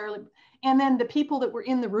necessarily. And then the people that were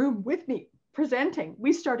in the room with me presenting,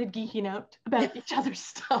 we started geeking out about each other's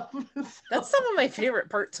stuff. So, that's some of my favorite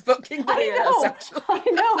parts about Kingdom actually. I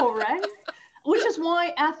know, right? Which is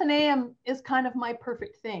why Athenaeum is kind of my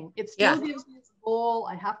perfect thing. It still gives me a goal.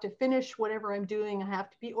 I have to finish whatever I'm doing. I have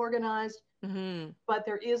to be organized, but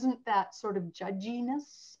there isn't that sort of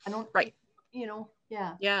judginess. I don't, you know,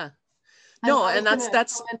 Yeah. No, and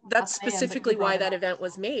that's specifically why that event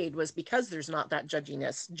was made, was because there's not that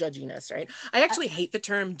judginess, right? I actually hate the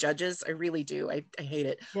term judges. I really do. I hate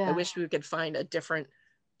it. Yeah. I wish we could find a different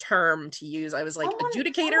term to use. I was like,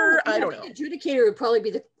 adjudicator. I don't know. Adjudicator would probably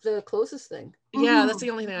be the closest thing. Yeah, that's the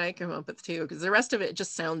only thing I come up with too, because the rest of it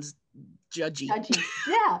just sounds judgy.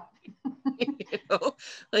 Yeah. You know,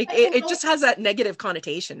 like it just has that negative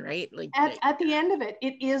connotation, right? Like at the end of it,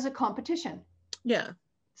 it is a competition. Yeah.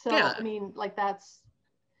 So, I mean, like that's,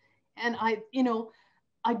 and I, you know,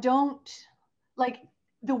 I don't, like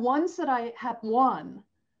the ones that I have won,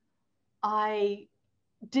 I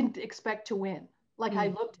didn't expect to win. Like I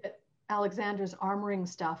looked at Alexander's armoring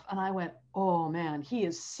stuff and I went, oh man, he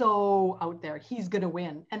is so out there. He's going to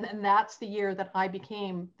win. And then that's the year that I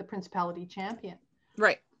became the Principality champion.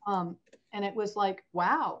 Right. And it was like,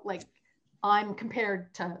 wow, like I'm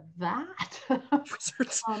compared to that.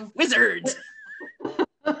 Wizards.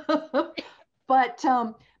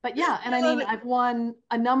 But yeah, and I mean, I've won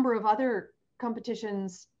a number of other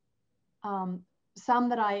competitions, some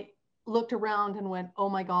that I looked around and went, oh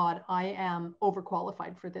my God, I am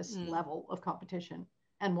overqualified for this level of competition,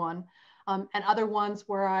 and won. And other ones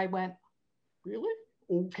where I went, really?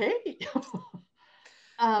 Okay.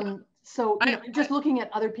 So you know, just looking at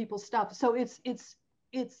other people's stuff. So it's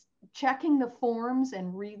checking the forms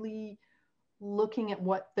and really looking at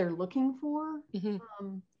what they're looking for,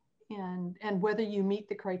 and whether you meet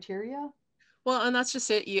the criteria. Well, and that's just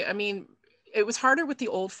it. I mean, it was harder with the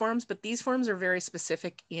old forms, but these forms are very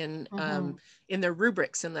specific in their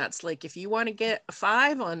rubrics, and that's like, if you want to get a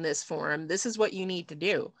 5 on this form, this is what you need to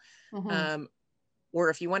do. Or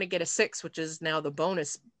if you want to get a 6, which is now the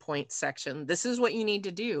bonus point section, this is what you need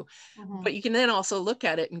to do. But you can then also look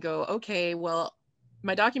at it and go, okay, well,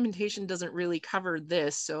 my documentation doesn't really cover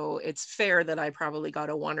this, so it's fair that I probably got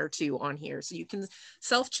a 1 or 2 on here. So you can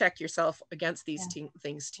self-check yourself against these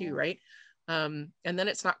things too, right? And then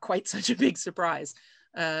it's not quite such a big surprise.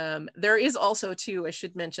 There is also too, I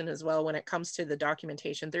should mention as well, when it comes to the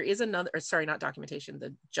documentation, there is another, sorry, not documentation,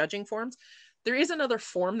 the judging forms. There is another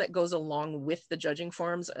form that goes along with the judging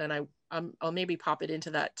forms, and I'll maybe pop it into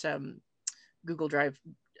that Google Drive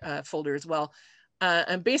folder as well.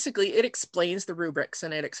 And basically it explains the rubrics,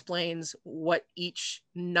 and it explains what each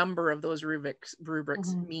number of those rubrics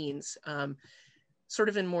means, sort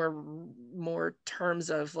of in more terms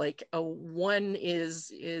of like a 1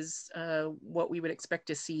 is what we would expect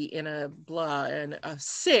to see in a blah, and a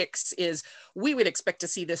 6 is we would expect to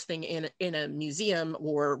see this thing in a museum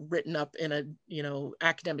or written up in a, you know,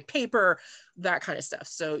 academic paper, that kind of stuff.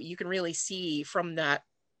 So you can really see from that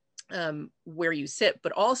where you sit,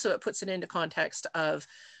 but also it puts it into context of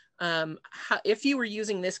how, if you were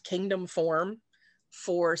using this kingdom form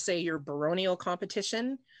for, say, your baronial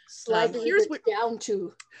competition, here's what down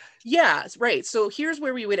to. Yeah, right. So here's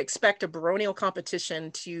where we would expect a baronial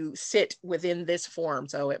competition to sit within this form.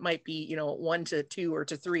 So it might be, you know, 1 to 2 or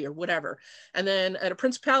to 3 or whatever. And then at a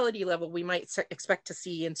principality level, we might expect to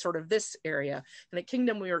see in sort of this area. And at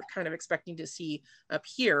kingdom, we were kind of expecting to see up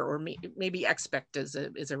here, or maybe expect is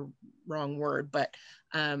a wrong word, but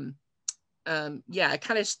yeah, it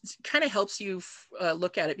kind of helps you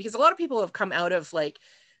look at it, because a lot of people have come out of like,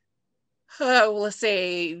 let's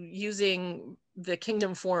say, using the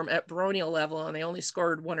kingdom form at baronial level, and they only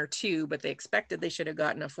scored 1 or 2, but they expected they should have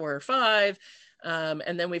gotten a 4 or 5.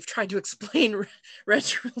 And then we've tried to explain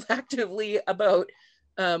retroactively about,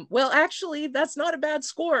 well, actually, that's not a bad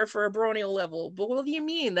score for a baronial level. But what do you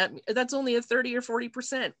mean? That's only a 30 or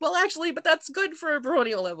 40%. Well, actually, but that's good for a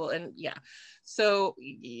baronial level. And yeah, so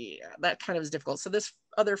yeah, that kind of is difficult. So this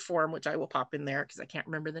other form, which I will pop in there because I can't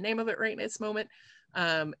remember the name of it right in this moment,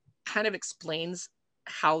 kind of explains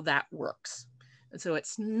how that works. And so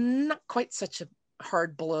it's not quite such a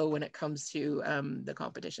hard blow when it comes to the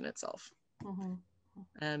competition itself.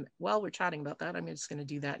 While we're chatting about that, I'm just going to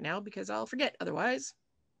do that now because I'll forget otherwise.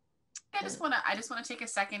 I just want to take a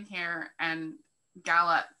second here, and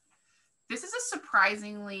Gala, this is a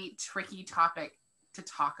surprisingly tricky topic to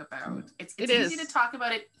talk about. It's easy to talk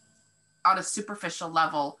about it on a superficial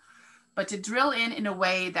level, but to drill in a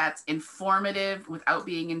way that's informative without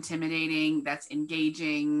being intimidating, that's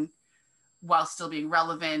engaging while still being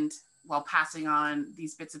relevant, while passing on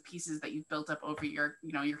these bits and pieces that you've built up over your,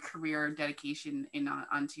 you know, your career dedication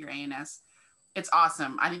onto your ANS. It's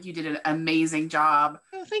awesome. I think you did an amazing job.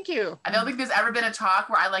 Oh, thank you. I don't think there's ever been a talk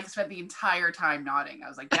where I like spent the entire time nodding. I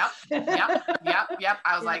was like, yep, yep, yep, yep.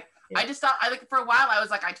 I was like, I just thought, for a while, I was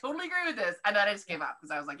like, I totally agree with this. And then I just gave up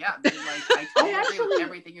because I was like, yeah, dude, like, I totally agree with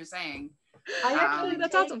everything you're saying.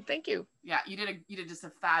 That's awesome. Thank you. Yeah, you did just a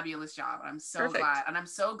fabulous job. I'm so glad. And I'm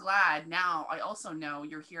so glad now I also know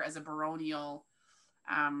you're here as a baronial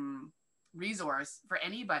resource for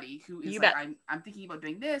anybody who is like, I'm thinking about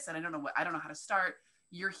doing this and I don't know how to start.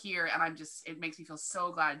 You're here, and it makes me feel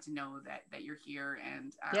so glad to know that you're here,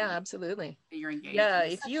 and yeah, absolutely, that you're engaged. Yeah,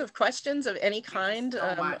 if you have questions of any kind,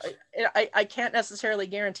 I can't necessarily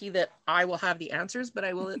guarantee that I will have the answers, but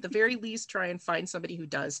I will at the very least try and find somebody who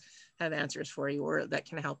does have answers for you or that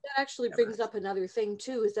can help. That actually brings up another thing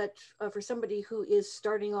too, is that for somebody who is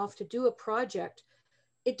starting off to do a project,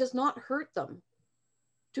 it does not hurt them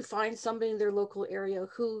to find somebody in their local area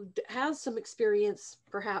who has some experience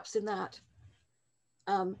perhaps in that.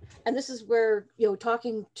 And this is where, you know,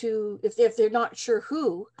 talking to, if they're not sure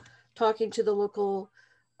who, talking to the local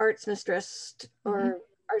arts mistress or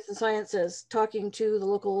arts and sciences, talking to the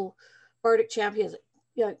local bardic champions,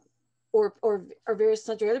 you know, or various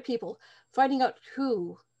sundry other people, finding out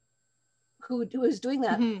who is doing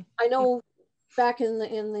that. I know back in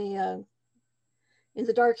the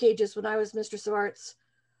dark ages when I was Mistress of Arts,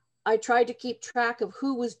 I tried to keep track of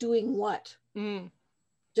who was doing what.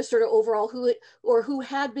 Just sort of overall who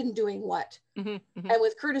had been doing what. And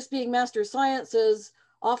with Curtis being Master of Sciences,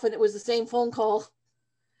 often it was the same phone call,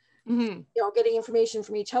 you know, getting information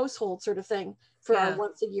from each household sort of thing for our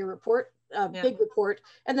once a year report, big report.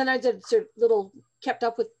 And then I did sort of little, kept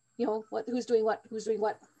up with, you know, who's doing what.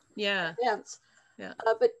 Yeah. Events. Yeah.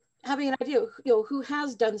 But having an idea, you know, who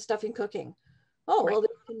has done stuff in cooking. Oh, well,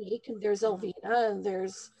 there's Unique, and there's Elvina, and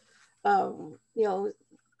there's, you know,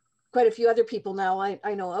 quite a few other people now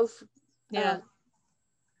I know of. Yeah.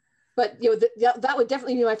 But you know, that would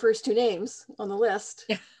definitely be my first two names on the list.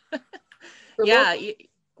 Yeah.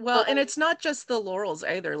 Well, and it's not just the Laurels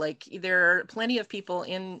either. Like there are plenty of people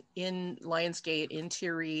in LionsGate, in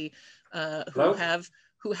Thierry,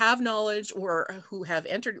 who have knowledge or who have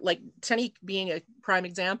entered, like Tenny being a prime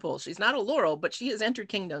example. She's not a Laurel, but she has entered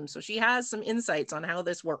Kingdom. So she has some insights on how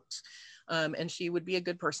this works. And she would be a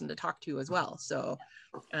good person to talk to as well. So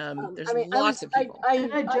there's lots of people. I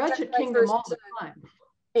judge at Kingdom all the time.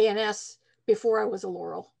 ANS before I was a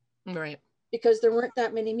Laurel. Right. Because there weren't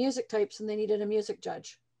that many music types and they needed a music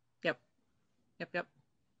judge. Yep.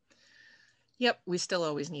 We still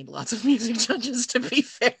always need lots of music judges, to be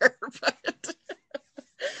fair. But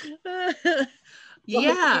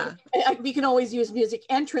yeah. We can always use music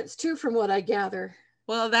entrance too, from what I gather.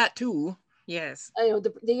 Well, that too. Yes. I know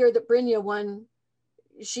the year that Brynja won,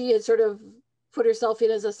 she had sort of put herself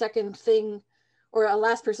in as a second thing or a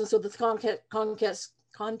last person so the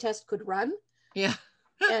contest could run. Yeah.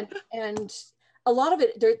 and a lot of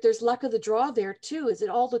it, there's luck of the draw there too, is it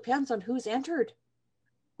all depends on who's entered.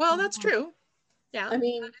 Well, that's true. Yeah. I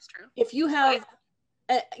mean, that is true. If you have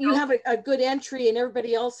a good entry and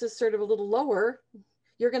everybody else is sort of a little lower,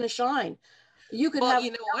 you're going to shine. You could have a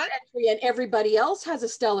stellar entry and everybody else has a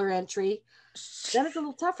stellar entry. Then it's a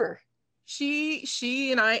little tougher.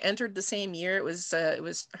 She and I entered the same year. It was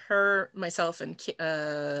her, myself, and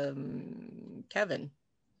Kevin.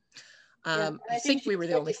 I think we were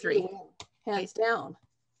the only three. Hands down.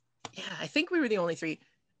 Yeah, I think we were the only three.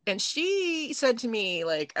 And she said to me,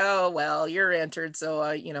 like, oh, well, you're entered, so,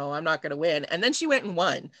 you know, I'm not going to win. And then she went and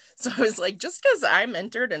won. So I was like, just because I'm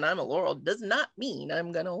entered and I'm a Laurel does not mean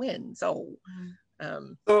I'm going to win. So,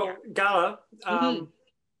 Gala, I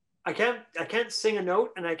can't sing a note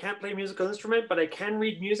and I can't play a musical instrument, but I can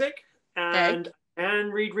read music and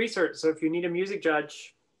read research. So if you need a music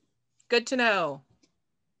judge. Good to know.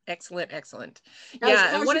 Excellent.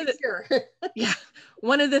 Yeah, and one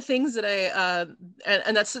of the things that I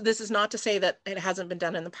and this is not to say that it hasn't been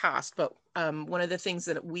done in the past, but one of the things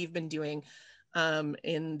that we've been doing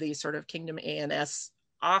in the sort of Kingdom ANS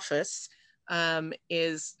office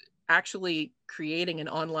is actually creating an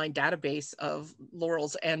online database of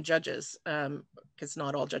Laurels and judges, because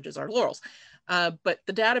not all judges are Laurels, but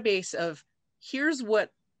the database of here's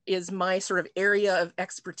what is my sort of area of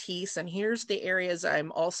expertise, and here's the areas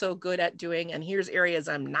I'm also good at doing, and here's areas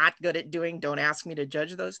I'm not good at doing. Don't ask me to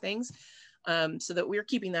judge those things. So that we're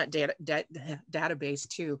keeping that database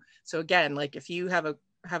too. So again, like if you have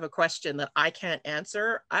a question that I can't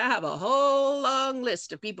answer, I have a whole long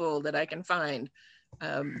list of people that I can find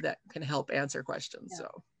that can help answer questions.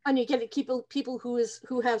 So And you get people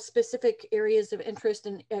who have specific areas of interest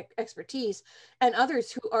and expertise, and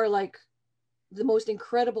others who are like the most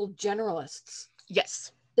incredible generalists.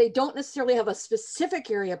 Yes. They don't necessarily have a specific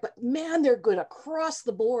area, but man, they're good across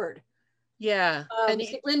the board. Yeah. And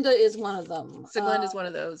Linda is one of them. Siglinda is one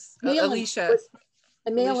of those. Alicia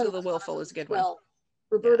the Willful is a good one. Well,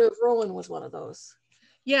 Roberta of Rowan was one of those.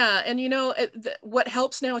 Yeah, and you know, what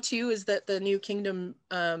helps now too is that the New Kingdom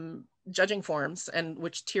judging forms, and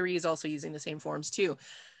which Thierry is also using the same forms too,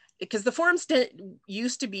 because the forms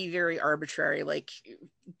used to be very arbitrary. Like,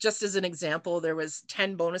 just as an example, there was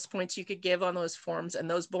 10 bonus points you could give on those forms, and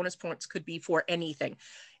those bonus points could be for anything.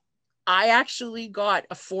 I actually got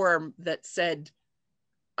a form that said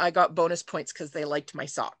I got bonus points because they liked my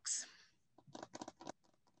socks.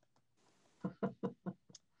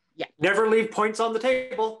 Yeah. Never leave points on the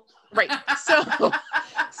table. Right.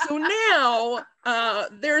 So now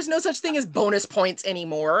there's no such thing as bonus points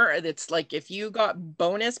anymore. It's like, if you got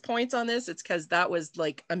bonus points on this, it's because that was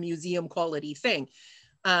like a museum quality thing.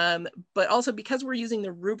 But also because we're using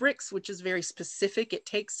the rubrics, which is very specific, it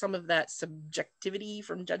takes some of that subjectivity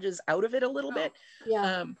from judges out of it a little bit.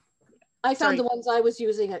 Yeah. I found the ones I was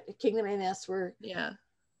using at Kingdom NS were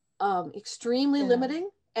extremely limiting.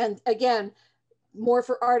 And again, more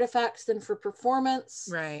for artifacts than for performance.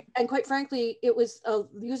 Right. And quite frankly, it was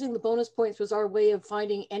using the bonus points was our way of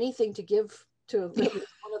finding anything to give to at least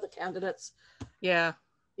one of the candidates. Yeah.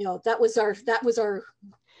 You know, that was our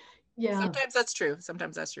yeah. Sometimes that's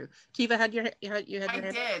true. Kiva, had your hand? I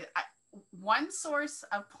did. One source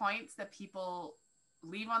of points that people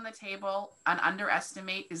leave on the table and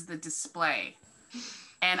underestimate is the display.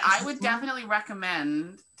 And I would definitely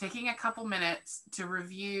recommend taking a couple minutes to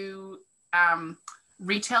review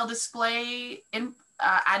retail display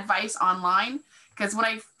advice online, because when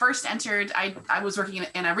I first entered, I was working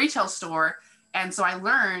in a retail store, and so I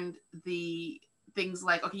learned the things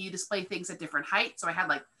like, okay, you display things at different heights. So I had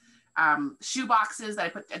like shoe boxes that I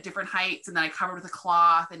put at different heights, and then I covered with a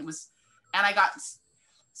cloth, and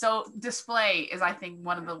so display is, I think,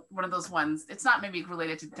 one of those ones. It's not maybe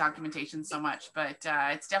related to documentation so much, but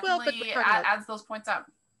it's definitely adds those points up.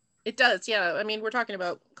 It does, yeah. I mean, we're talking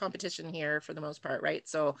about competition here for the most part, right?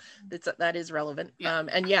 So that is relevant. Yeah.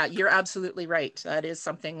 And yeah, you're absolutely right. That is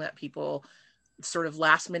something that people sort of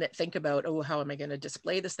last minute think about. Oh, how am I going to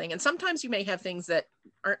display this thing? And sometimes you may have things that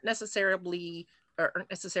aren't necessarily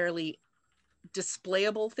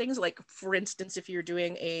displayable things. Like, for instance, if you're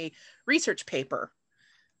doing a research paper,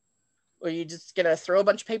 or you just gonna throw a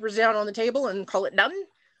bunch of papers down on the table and call it done.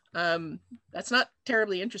 That's not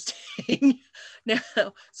terribly interesting. Now,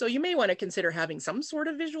 so you may want to consider having some sort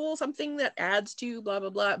of visual, something that adds to blah, blah,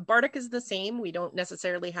 blah. Bardic is the same. We don't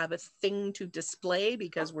necessarily have a thing to display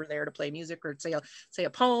because we're there to play music or say a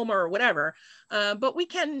poem or whatever. But we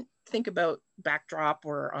can think about backdrop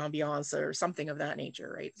or ambiance or something of that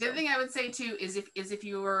nature, right? The other thing I would say too is if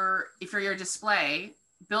you're your display,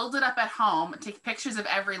 build it up at home, take pictures of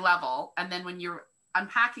every level, and then when you're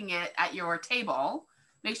unpacking it at your table,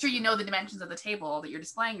 make sure you know the dimensions of the table that you're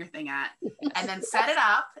displaying your thing at, and then set it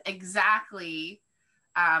up exactly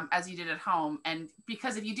as you did at home. And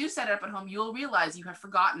because if you do set it up at home, you'll realize you have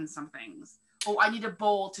forgotten some things. Oh, I need a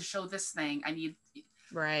bowl to show this thing.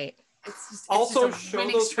 Right. Also show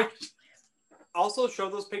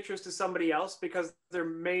those pictures to somebody else, because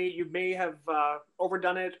you may have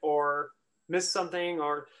overdone it or missed something,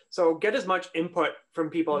 or so get as much input from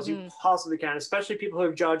people as you possibly can, especially people who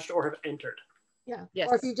have judged or have entered. Yeah. Yes.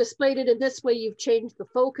 Or if you displayed it in this way, you've changed the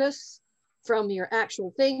focus from your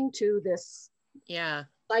actual thing to this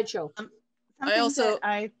slideshow.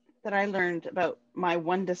 Something that I learned about my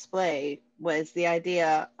one display was the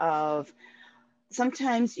idea of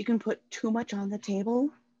sometimes you can put too much on the table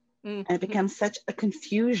and it becomes such a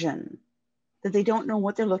confusion that they don't know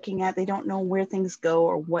what they're looking at. They don't know where things go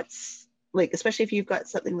or what's like, especially if you've got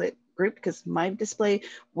something like grouped, because my display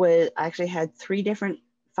actually had 3 different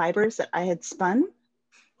fibers that I had spun.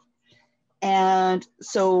 And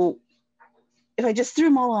so if I just threw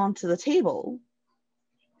them all onto the table,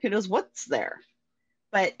 who knows what's there?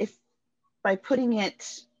 But if by putting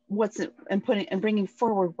it and bringing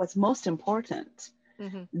forward what's most important,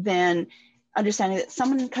 then understanding that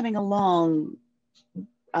someone coming along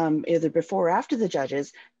either before or after the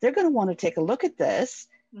judges, they're going to want to take a look at this,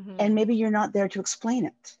 and maybe you're not there to explain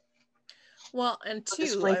it. Well, and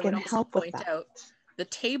two, I would also point out, the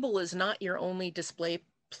table is not your only display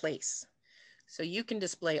place. So you can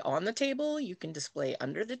display on the table, you can display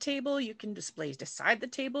under the table, you can display beside the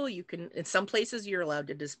table, you can, in some places you're allowed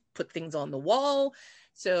to just put things on the wall.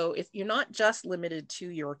 So if you're not just limited to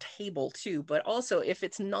your table too, but also if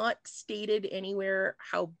it's not stated anywhere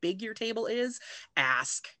how big your table is,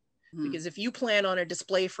 ask. Because if you plan on a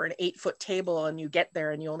display for an 8-foot table and you get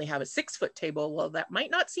there and you only have a 6-foot table, well, that might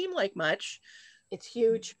not seem like much. It's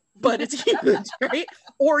huge. But it's huge, right?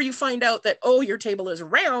 Or you find out that, oh, your table is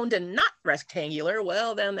round and not rectangular.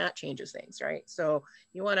 Well, then that changes things, right? So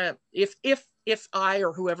you want to, if I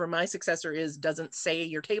or whoever my successor is doesn't say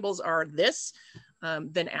your tables are this,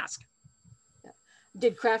 then ask. Yeah.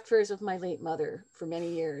 Did craft fairs with my late mother for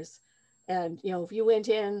many years. And, you know, if you went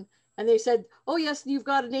in and they said, oh, yes, you've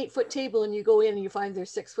got an 8-foot table, and you go in and you find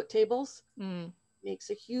there's 6-foot tables, makes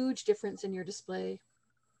a huge difference in your display.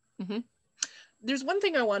 Mm-hmm. There's one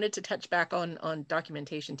thing I wanted to touch back on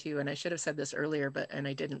documentation too, and I should have said this earlier, and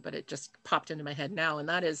I didn't, but it just popped into my head now, and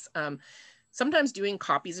that is sometimes doing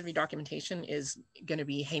copies of your documentation is going to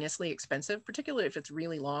be heinously expensive, particularly if it's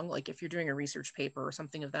really long, like if you're doing a research paper or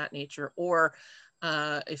something of that nature, or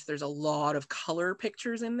if there's a lot of color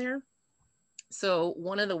pictures in there. So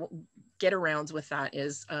one of the get-arounds with that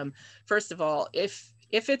is, first of all, if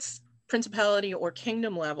it's principality or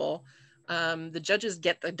kingdom level, the judges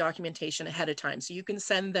get the documentation ahead of time. So you can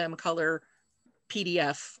send them color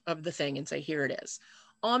PDF of the thing and say, here it is.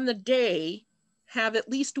 On the day, have at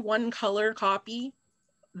least one color copy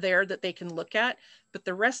there that they can look at, but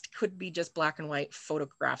the rest could be just black and white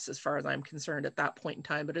photographs as far as I'm concerned at that point in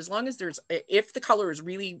time. But as long as if the color is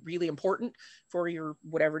really, really important for your,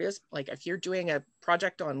 whatever it is, like if you're doing a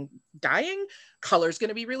project on dyeing, color is going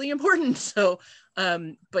to be really important. So,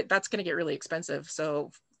 but that's going to get really expensive.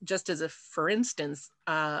 So just as a, for instance,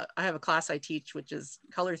 I have a class I teach, which is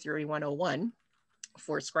Color Theory 101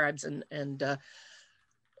 for scribes and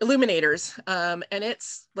illuminators. And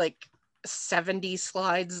it's like 70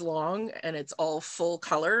 slides long and it's all full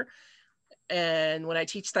color. And when I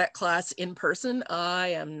teach that class in person, I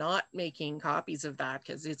am not making copies of that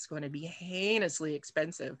because it's going to be heinously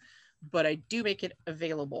expensive, but I do make it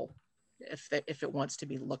available if it wants to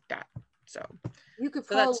be looked at. So you could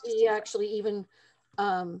probably actually even,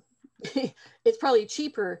 it's probably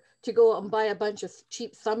cheaper to go out and buy a bunch of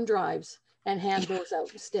cheap thumb drives and hand those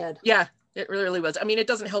out instead. Yeah, it really was. I mean, it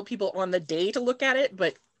doesn't help people on the day to look at it,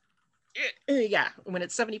 but yeah, when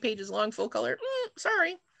it's 70 pages long, full color,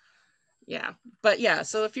 sorry. Yeah, but yeah,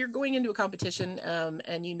 so if you're going into a competition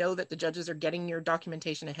and you know that the judges are getting your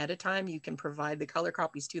documentation ahead of time, you can provide the color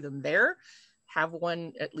copies to them there, have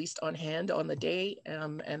one at least on hand on the day,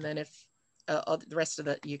 and then if the rest of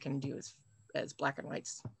it you can do as black and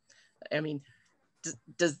whites. I mean,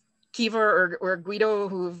 does Kiva or Guido,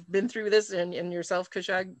 who've been through this, and yourself,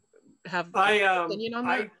 Kushag, have opinion on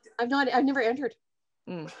that? I've never entered.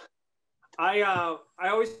 I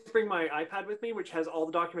always bring my iPad with me, which has all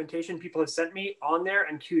the documentation people have sent me on there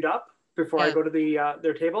and queued up before I go to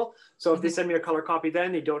their table. So if they send me a color copy,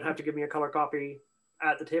 then they don't have to give me a color copy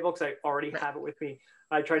at the table because I already have it with me.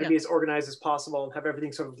 I try to be as organized as possible and have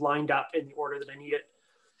everything sort of lined up in the order that I need it.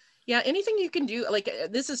 Yeah, anything you can do, like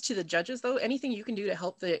this is to the judges though, anything you can do to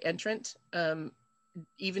help the entrant,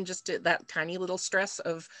 even just that tiny little stress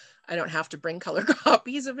of, I don't have to bring color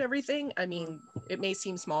copies of everything. I mean, it may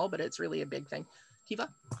seem small, but it's really a big thing. Kiva?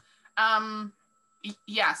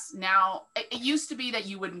 Yes. Now, it used to be that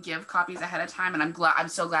you wouldn't give copies ahead of time, and I'm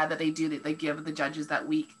so glad that they do, that they give the judges that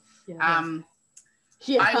week.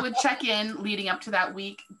 I would check in leading up to that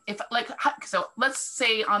week. So let's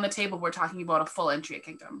say on the table, we're talking about a full entry at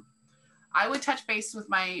Kingdom. I would touch base with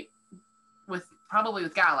probably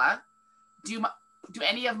with GALA. Do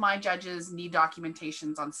any of my judges need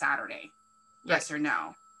documentations on Saturday? Yes or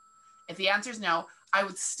no? If the answer is no, I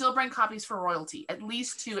would still bring copies for royalty, at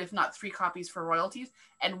least 2, if not 3 copies for royalties,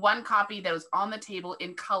 and 1 copy that was on the table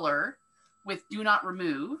in color with do not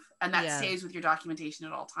remove, and that stays with your documentation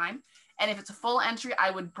at all time. And if it's a full entry,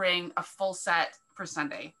 I would bring a full set for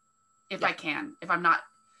Sunday, if I can. If I'm not,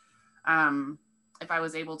 if I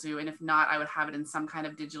was able to, and if not, I would have it in some kind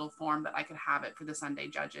of digital form that I could have it for the Sunday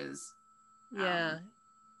judges. I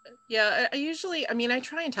usually, I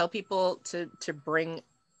try and tell people to bring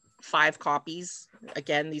 5 copies.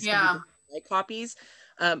 Again, these can be the copies.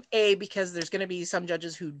 Because there's going to be some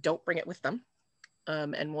judges who don't bring it with them,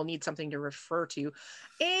 and we'll need something to refer to,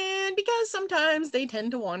 and because sometimes they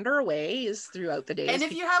tend to wander away throughout the day. And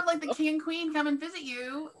if you have like the king and queen come and visit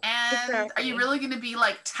you, and are you really going to be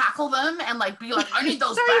like tackle them and like be like, I need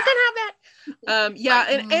those Sorry, back? you can have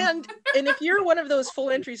that. And if you're one of those full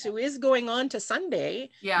entries who is going on to Sunday,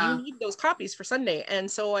 Yeah. you need those copies for Sunday. And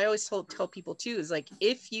so I always tell people too, is like,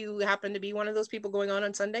 if you happen to be one of those people going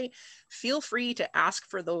on Sunday, feel free to ask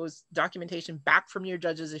for those documentation back from your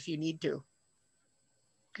judges if you need to.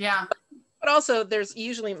 Yeah. But also there's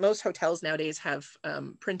usually, most hotels nowadays have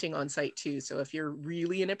printing on site too. So if you're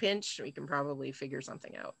really in a pinch, we can probably figure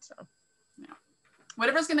something out. So yeah.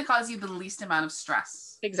 Whatever's going to cause you the least amount of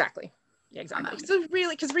stress. Exactly. Yeah, exactly. So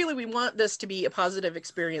really, because really we want this to be a positive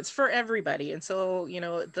experience for everybody. And so, you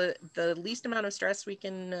know, the least amount of stress we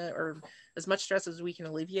can, or as much stress as we can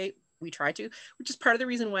alleviate, we try to, which is part of the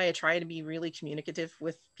reason why I try to be really communicative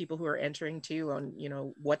with people who are entering too on, you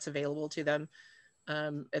know, what's available to them,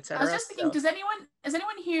 etc. I was just thinking, has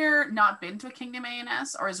anyone here not been to a Kingdom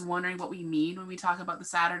ANS or is wondering what we mean when we talk about the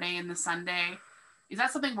Saturday and the Sunday? Is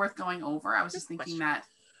that something worth going over? I was just thinking that.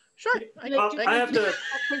 Sure. I have to.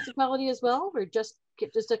 Principality as well, or just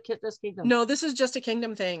Kingdom? No, this is just a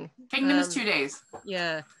Kingdom thing. Kingdom is 2 days.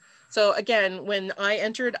 Yeah. So again, when I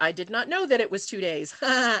entered, I did not know that it was 2 days.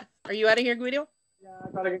 Are you out of here, Guido? Yeah,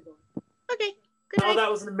 I gotta get going. Okay. Good night. Oh,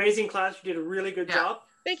 that was an amazing class. You did a really good job.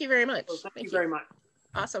 Thank you very much. So thank you very much.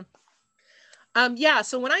 Awesome. Yeah,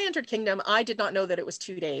 so when I entered Kingdom, I did not know that it was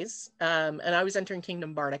 2 days. And I was entering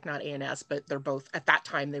Kingdom Bardic, not ANS, but they're both, at that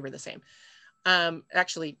time, they were the same.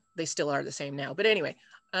 Actually, they still are the same now. But anyway,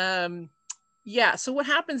 yeah, so what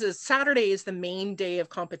happens is Saturday is the main day of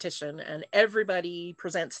competition and everybody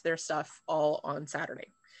presents their stuff all on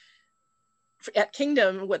Saturday. At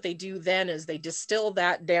Kingdom, what they do then is they distill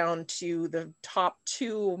that down to the top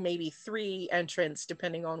 2, maybe 3 entrants,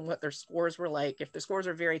 depending on what their scores were like. If the scores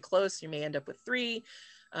are very close, you may end up with 3.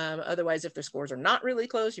 Otherwise, if their scores are not really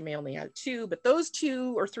close, you may only have 2. But those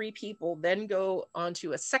 2 or 3 people then go on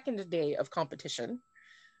to a second day of competition,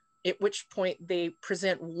 at which point they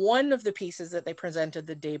present one of the pieces that they presented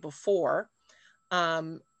the day before.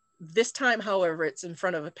 This time, however, it's in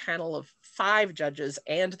front of a panel of 5 judges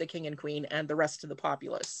and the king and queen and the rest of the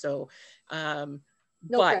populace. So, yeah,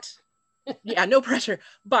 no pressure.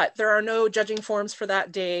 But there are no judging forms for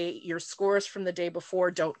that day. Your scores from the day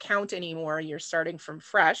before don't count anymore. You're starting from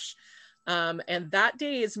fresh. And that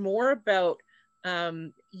day is more about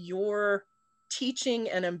your teaching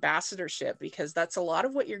and ambassadorship, because that's a lot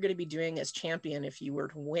of what you're going to be doing as champion if you were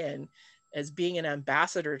to win, as being an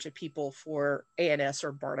ambassador to people for ANS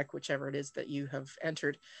or Bardic, whichever it is that you have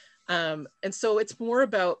entered. And so it's more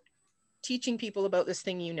about teaching people about this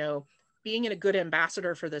thing, you know, being a good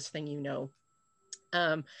ambassador for this thing, you know,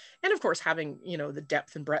 and of course having, you know, the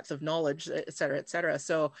depth and breadth of knowledge, et cetera, et cetera.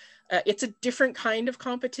 So it's a different kind of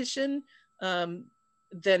competition than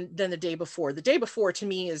the day before. The day before to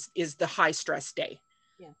me is the high stress day.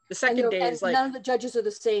 Yeah. The second day is like, none of the judges are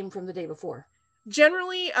the same from the day before.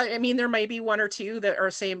 Generally, I mean, there might be 1 or 2 that are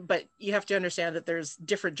same, but you have to understand that there's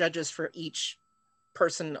different judges for each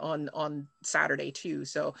person on Saturday too.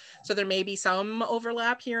 So there may be some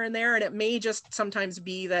overlap here and there, and it may just sometimes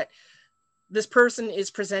be that this person is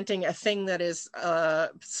presenting a thing that is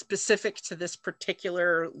specific to this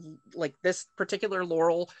particular, like this particular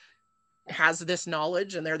laurel has this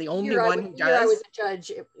knowledge, and they're the only one who does. I was a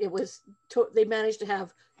judge. It was they managed to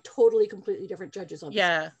have totally completely different judges on.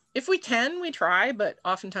 Yeah, if we can, we try, but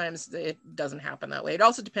oftentimes it doesn't happen that way. It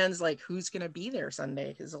also depends like who's going to be there Sunday,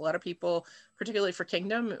 because a lot of people, particularly for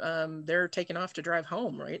Kingdom, they're taking off to drive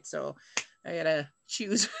home, right? So I gotta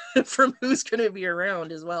choose from who's going to be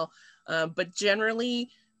around as well. But generally,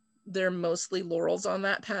 they're mostly laurels on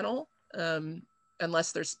that panel,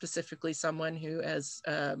 unless there's specifically someone who has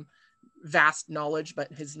vast knowledge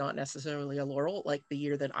but is not necessarily a laurel, like the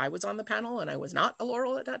year that I was on the panel and I was not a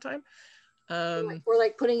laurel at that time. Or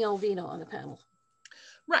like putting Elvina on the panel.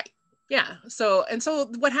 Right. Yeah. So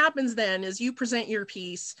what happens then is you present your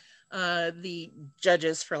piece. The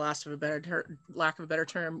judges, for lack of a better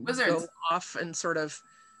term, Wizards, go off and sort of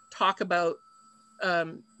talk about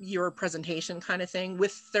your presentation kind of thing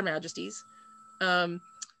with their majesties. And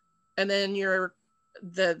then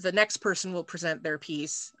the next person will present their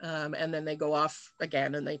piece, and then they go off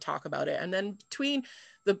again and they talk about it. And then between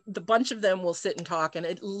the bunch of them will sit and talk, and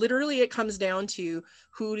it comes down to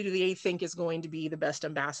who do they think is going to be the best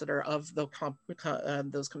ambassador of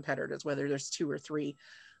those competitors, whether there's 2 or 3.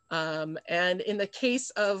 And in the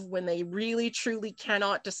case of when they really truly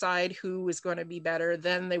cannot decide who is going to be better,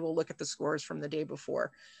 then they will look at the scores from the day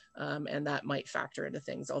before. And that might factor into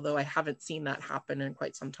things, although I haven't seen that happen in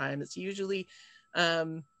quite some time. It's usually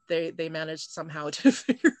they managed somehow to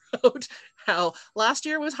figure out how. Last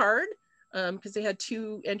year was hard because they had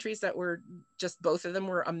 2 entries that were just, both of them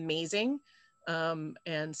were amazing.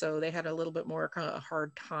 And so they had a little bit more kind of a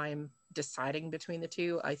hard time deciding between the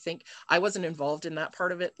two. I think I wasn't involved in that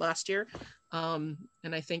part of it last year. And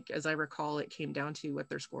I think, as I recall, it came down to what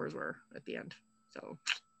their scores were at the end. So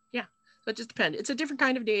yeah, so it just depends. It's a different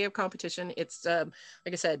kind of day of competition. It's like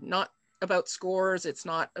I said, not about scores. It's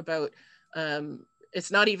not about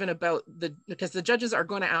it's not even about because the judges are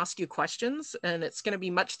going to ask you questions, and it's going to be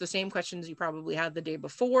much the same questions you probably had the day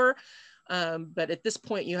before. But at this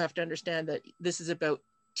point, you have to understand that this is about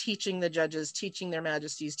teaching the judges, teaching their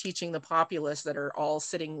majesties, teaching the populace that are all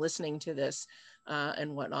sitting listening to this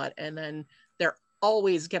and whatnot. And then they're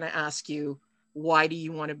always going to ask you, why do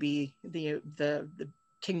you want to be the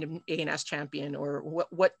Kingdom ANS champion, or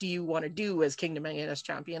what do you want to do as Kingdom ANS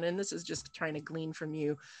champion? And this is just trying to glean from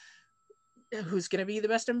you who's going to be the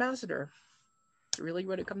best ambassador. It's really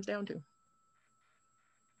what it comes down to.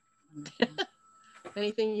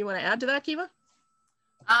 Anything you want to add to that, Kiva?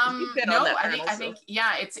 No, I think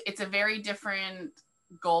yeah, it's a very different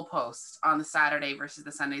goalpost on the Saturday versus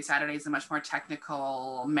the Sunday. Saturday is a much more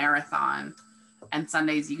technical marathon, and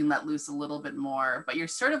Sundays you can let loose a little bit more, but you're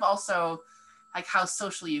sort of also like how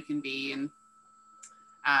social you can be, and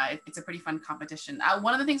it's a pretty fun competition.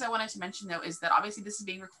 One of the things I wanted to mention though is that obviously this is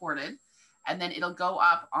being recorded, and then it'll go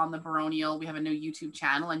up on the Baronial. We have a new YouTube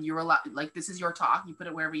channel, and you're allowed, like, this is your talk, you put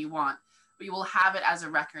it wherever you want, but you will have it as a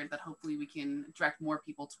record that hopefully we can direct more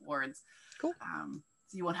people towards. Cool.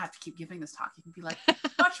 So you won't have to keep giving this talk. You can be like,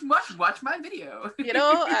 watch my video. You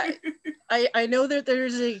know, I know that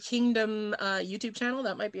there's a Kingdom YouTube channel.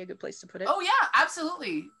 That might be a good place to put it. Oh yeah,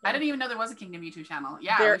 absolutely. I didn't even know there was a Kingdom YouTube channel.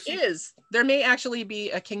 Yeah, there is. There may actually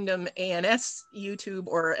be a Kingdom ANS YouTube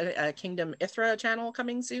or a Kingdom ITHRA channel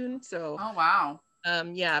coming soon. So. Oh wow.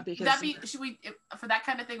 Yeah, because should we, for that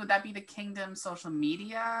kind of thing, would that be the Kingdom social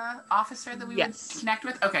media officer that we would connect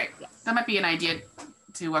with? Okay, that might be an idea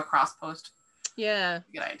to cross post. Yeah,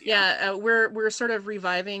 good idea. Yeah, we're sort of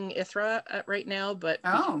reviving ITHRA right now, but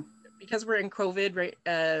because we're in COVID,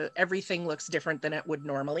 right, everything looks different than it would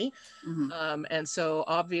normally. Mm-hmm. And so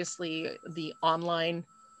obviously the online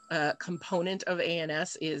component of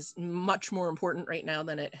ANS is much more important right now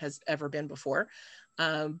than it has ever been before.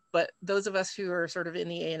 But those of us who are sort of in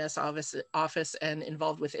the ANS office and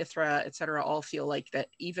involved with ITHRA, et cetera, all feel like that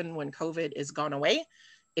even when COVID is gone away,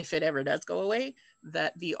 if it ever does go away,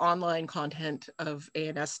 that the online content of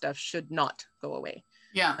ANS stuff should not go away.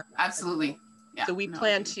 Yeah, absolutely. Yeah, so we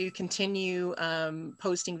plan to continue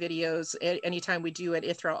posting videos anytime we do at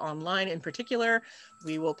ITHRA online in particular.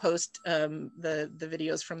 We will post the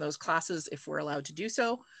videos from those classes if we're allowed to do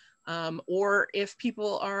so. Or if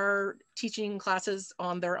people are teaching classes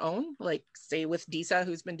on their own, like say with Disa,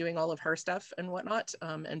 who's been doing all of her stuff and whatnot,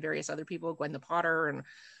 and various other people, Gwen the Potter, and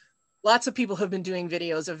lots of people have been doing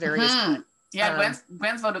videos of various kinds. Yeah,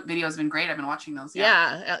 Gwen's video has been great. I've been watching those.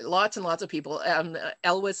 Yeah, lots and lots of people.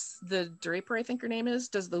 Elwis the Draper, I think her name is,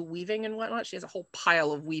 does the weaving and whatnot. She has a whole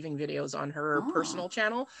pile of weaving videos on her personal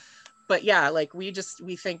channel. But yeah, like we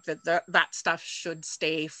think that stuff should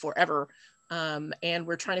stay forever. And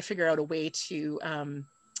we're trying to figure out a way to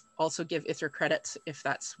also give ITHRA credits if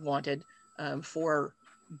that's wanted for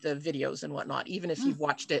the videos and whatnot. Even if you've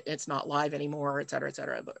watched it, it's not live anymore, et cetera, et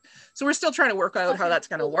cetera. But so we're still trying to work out how that's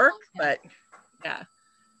going to work. But yeah.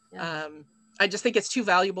 I just think it's too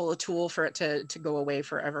valuable a tool for it to go away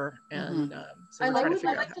forever. And so we're trying to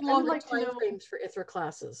figure out the longer time frames for ITHRA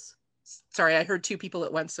classes. Sorry, I heard two people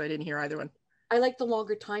at once, so I didn't hear either one. I like the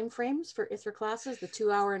longer time frames for ITHRA classes, the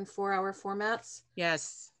 2-hour and 4-hour formats.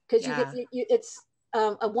 Yes. Because it's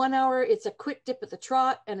a 1 hour, it's a quick dip at the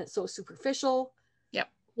trot, and it's so superficial. Yep.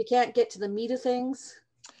 You can't get to the meat of things.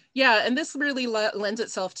 Yeah, and this really lends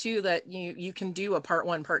itself to that you can do a part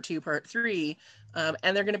 1, part 2, part 3, and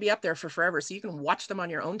they're going to be up there for forever, so you can watch them on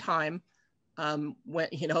your own time, when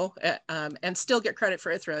and still get credit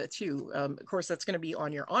for ITHRA too. Of course, that's going to be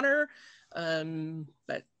on your honor,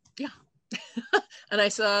 but yeah. And I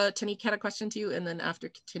saw Tanique had a question to you, and then after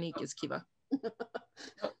Tanique is Kiva.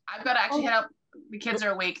 I've got to actually head out. The kids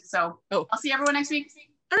are awake, so I'll see everyone next week.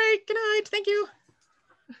 All right, good night. Thank you.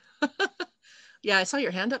 Yeah, I saw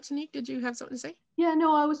your hand up, Tanique. Did you have something to say? Yeah,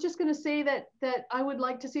 no, I was just going to say that I would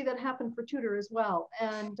like to see that happen for Tutor as well.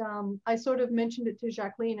 And I sort of mentioned it to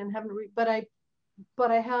Jacqueline and haven't, but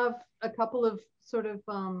I have a couple of sort of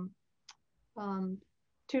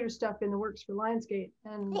Tutor stuff in the works for LionsGate,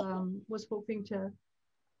 and was hoping to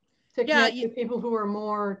connect with people who are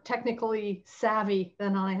more technically savvy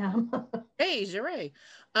than I am. Hey, Jure.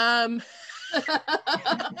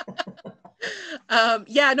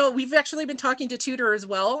 Yeah, no, we've actually been talking to Tutor as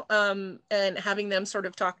well, and having them sort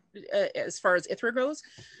of talk as far as ITHRA goes.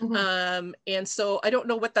 And so I don't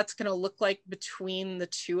know what that's going to look like between the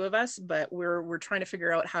two of us, but we're trying to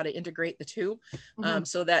figure out how to integrate the two,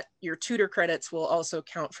 so that your Tutor credits will also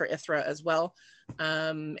count for ITHRA as well.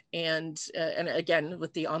 And again,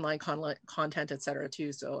 with the online content, et cetera,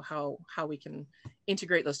 too. So how we can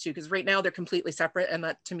integrate those two, because right now they're completely separate, and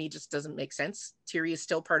that to me just doesn't make sense. Thierry is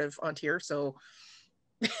still part of Ontier, so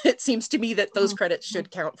it seems to me that those credits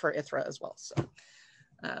should count for ITHRA as well. So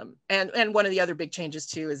and one of the other big changes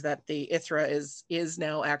too is that the ITHRA is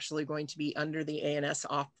now actually going to be under the ANS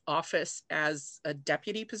office as a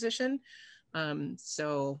deputy position,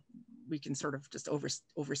 so we can sort of just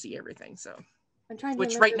oversee everything. So I'm trying to which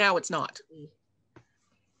remember. Right now it's not.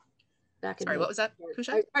 Back in Sorry, what was that? I was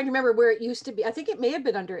trying to remember where it used to be. I think it may have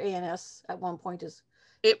been under ANS at one point.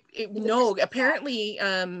 No, apparently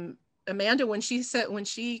Amanda, when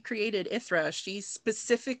she created ITHRA, she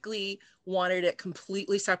specifically wanted it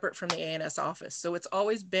completely separate from the ANS office. So it's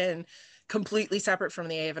always been completely separate from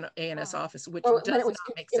the ANS office, which does not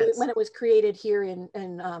make sense. When it was created here in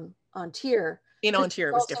Ontier. In Ontier,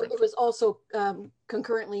 it was different. It was also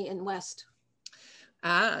concurrently in West.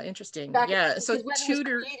 Ah, interesting. Yeah. So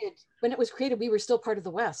when it was created, we were still part of the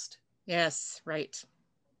West. Yes, right.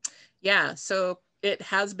 Yeah. So it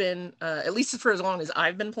has been, at least for as long as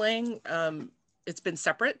I've been playing, it's been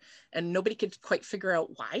separate, and nobody could quite figure out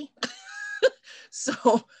why.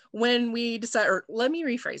 So when we decided, or let me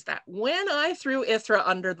rephrase that, when I threw ITHRA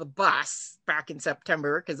under the bus back in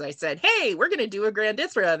September, because I said, hey, we're going to do a Grand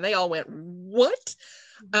ITHRA, and they all went, what?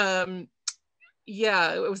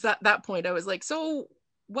 Yeah, it was at that point I was like, so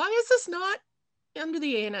why is this not under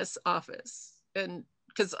the ANS office? And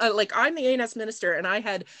because like I'm the ANS minister, and I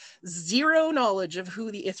had zero knowledge of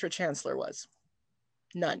who the ITHRA chancellor was,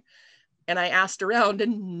 none. And I asked around,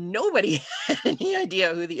 and nobody had any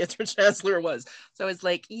idea who the ITHRA chancellor was. So I was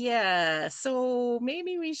like, yeah, so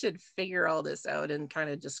maybe we should figure all this out and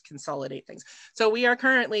kind of just consolidate things. So we are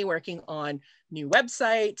currently working on new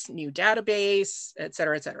website, new database, et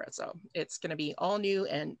cetera, et cetera. So it's going to be all new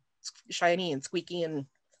and shiny and squeaky and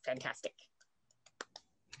fantastic.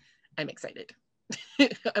 I'm excited.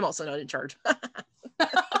 I'm also not in charge.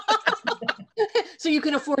 So you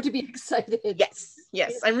can afford to be excited. Yes,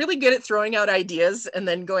 yes. I'm really good at throwing out ideas and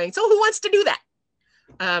then going, so who wants to do that?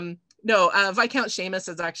 No, Viscount Seamus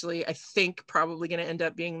is actually, I think, probably going to end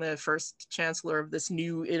up being the first chancellor of this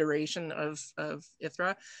new iteration of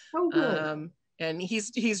ITHRA. Oh, good. And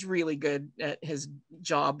he's really good at his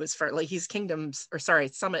job as far, like he's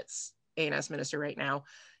Summit's ANS minister right now.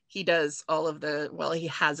 He does all of he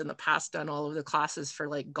has in the past done all of the classes for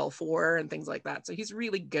like Gulf War and things like that. So he's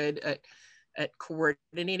really good at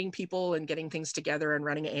coordinating people and getting things together and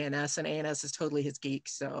running ANS, and ANS is totally his geek.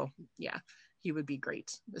 So yeah, he would be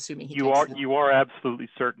great, assuming he you are absolutely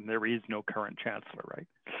certain there is no current chancellor, right?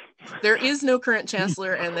 There is no current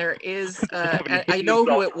chancellor, and there is I know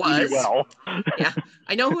who it was. Really well. Yeah,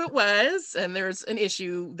 I know who it was, and there's an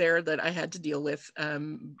issue there that I had to deal with.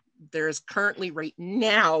 There's currently right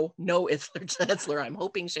now no ITHRA chancellor. I'm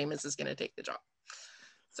hoping Seamus is going to take the job.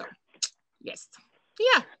 So yes,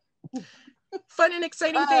 yeah. Fun and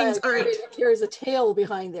exciting things. All right. There's a tale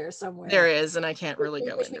behind there somewhere. There is, and I can't really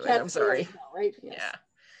go into it. I'm sorry. Now, right? Yes.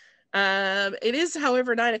 Yeah. It is,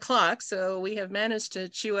 however, 9 o'clock, so we have managed to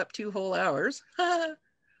chew up 2 whole hours.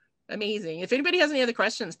 Amazing. If anybody has any other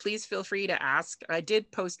questions, please feel free to ask. I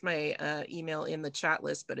did post my email in the chat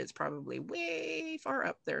list, but it's probably way far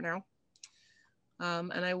up there now.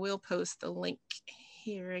 And I will post the link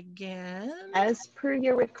here again. As per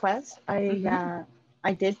your request,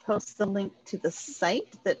 I did post the link to the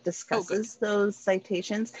site that discusses those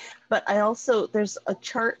citations, but I also, there's a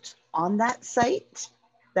chart on that site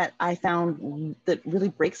that I found that really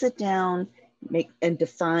breaks it down and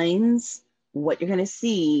defines what you're going to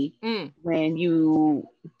see when you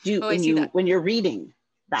do, when you're reading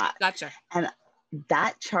that. Gotcha. And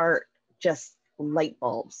that chart just light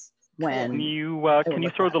bulbs when. Can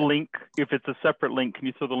you throw the link, if it's a separate link, can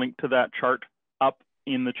you throw the link to that chart up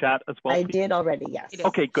in the chat as well? I did already, yes.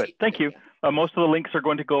 Okay, good. Thank you. Most of the links are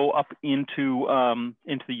going to go up into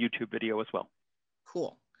the YouTube video as well.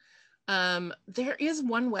 Cool. There is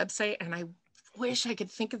one website, and I wish I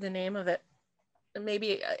could think of the name of it.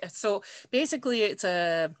 Maybe, so basically it's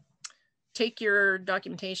take your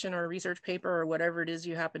documentation or research paper or whatever it is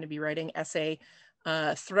you happen to be writing, essay,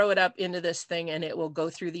 throw it up into this thing, and it will go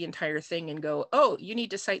through the entire thing and go, oh, you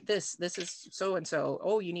need to cite this. This is so-and-so.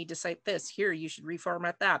 Oh, you need to cite this. Here, you should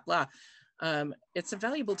reformat that, blah. It's a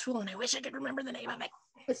valuable tool, and I wish I could remember the name of it.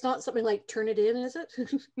 It's not something like turn it in, is it?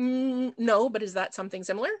 No, but is that something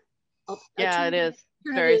similar? Yeah, it is.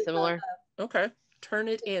 Very similar. Okay. Turn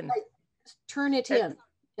it in. Turn it in.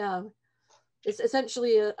 It's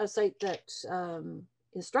essentially a site that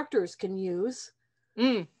instructors can use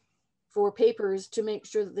for papers to make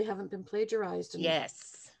sure that they haven't been plagiarized.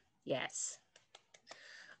 Yes. Yes.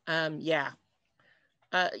 Yeah.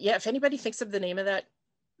 If anybody thinks of the name of that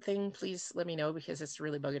thing, please let me know, because it's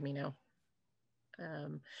really bugging me now.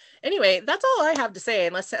 Anyway, that's all I have to say,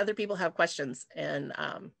 unless other people have questions. And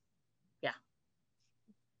yeah.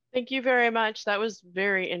 Thank you very much. That was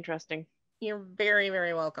very interesting. You're very,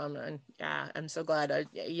 very welcome. And yeah, I'm so glad.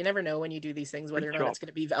 You never know when you do these things, whether or not it's going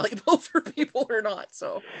to be valuable for people or not.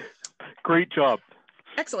 So great job.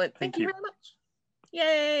 Excellent. Thank you very much.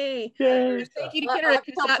 Yay. Yay. Thank you to Kidder,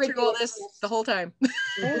 who sat through all this the whole time.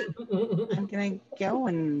 I'm gonna go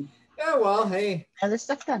and hey, other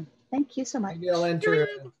stuff done. Thank you so much. Maybe I'll enter.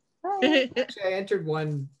 Actually, I entered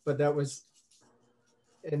one, but that was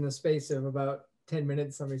in the space of about 10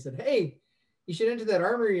 minutes. Somebody said, "Hey, you should enter that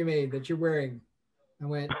armor you made that you're wearing." I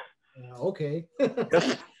went, "Okay."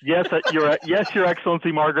 Yes, Your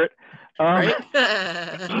Excellency, Margaret. Right?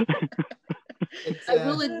 I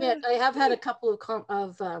will admit, I have had a couple of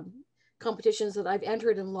competitions that I've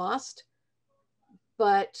entered and lost,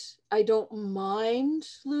 but I don't mind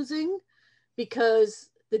losing because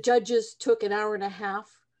the judges took an hour and a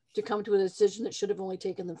half to come to a decision that should have only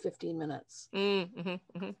taken them 15 minutes.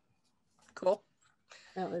 Cool.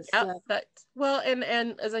 That was well,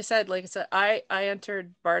 and as I said, like I said, I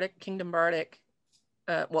entered Kingdom Bardic,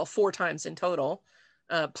 4 times in total,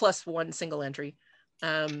 plus 1 single entry.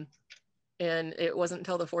 And it wasn't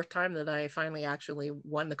until the 4th time that I finally actually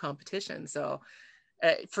won the competition. So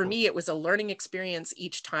for me, it was a learning experience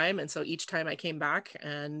each time. And so each time I came back,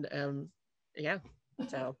 and yeah.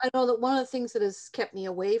 So I know that one of the things that has kept me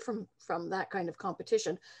away from that kind of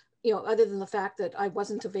competition, other than the fact that I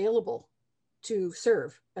wasn't available to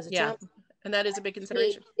serve as a champion. And that is a big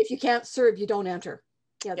consideration. If you can't serve, you don't enter.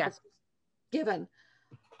 That's given.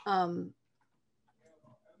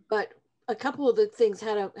 But a couple of the things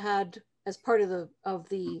had as part of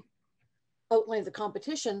the outline of the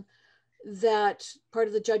competition, that part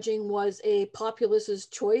of the judging was a populace's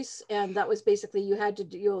choice, and that was basically you had to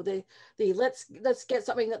do the let's get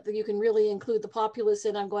something that you can really include the populace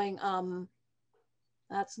in. I'm going,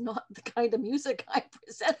 that's not the kind of music I'm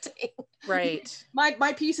presenting. Right.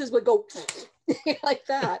 My pieces would go like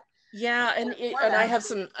that. Yeah, and I have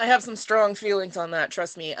some strong feelings on that.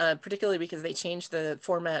 Trust me, particularly because they changed the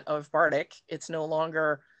format of Bardic. It's no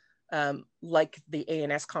longer like the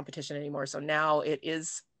ANS competition anymore. So now it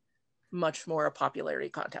is much more a popularity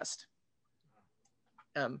contest.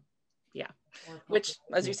 Yeah, which,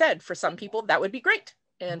 as you said, for some people that would be great,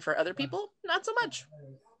 and for other people not so much.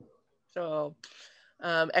 So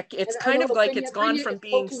it's kind of like it's gone from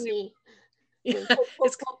being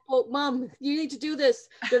Mom, you need to do this.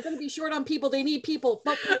 They're going to be short on people. They need people.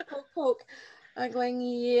 Poke. I'm going,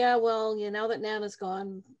 yeah, well, now that Nana's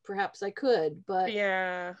gone, perhaps I could, but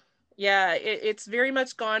yeah, it's very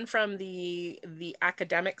much gone from the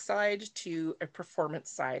academic side to a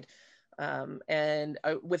performance side. And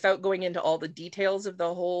without going into all the details of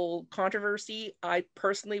the whole controversy, I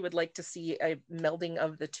personally would like to see a melding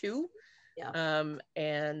of the two. Yeah.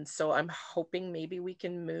 And so I'm hoping maybe we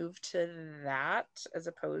can move to that as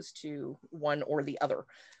opposed to one or the other.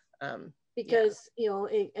 Because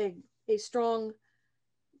a strong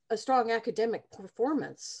academic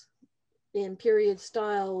performance in period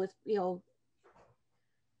style with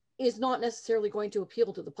is not necessarily going to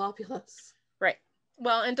appeal to the populace. Right.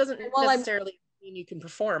 Well, and doesn't necessarily mean you can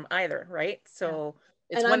perform either, right? So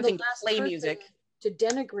it's one thing to play music. To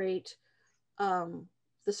denigrate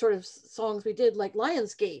the sort of songs we did, like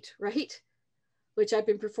LionsGate, right? Which I've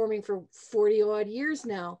been performing for 40 odd years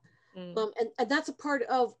now. And that's a part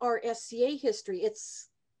of our SCA history. It's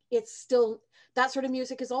still, that sort of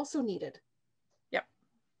music is also needed. Yep.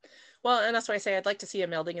 Well, and that's why I say I'd like to see a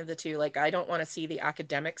melding of the two. Like, I don't want to see the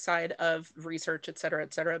academic side of research, et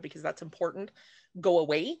cetera, because that's important, go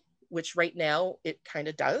away, which right now it kind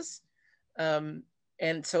of does. And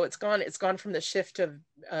so it's gone from the shift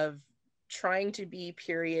of trying to be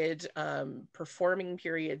period, performing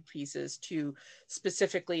period pieces to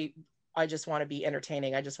specifically, I just want to be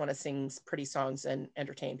entertaining. I just want to sing pretty songs and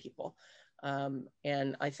entertain people.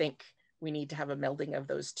 And I think we need to have a melding of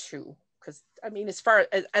those two. Because, I mean, as far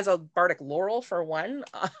as a Bardic Laurel, for one,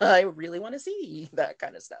 I really want to see that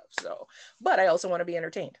kind of stuff. So, but I also want to be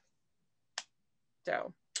entertained.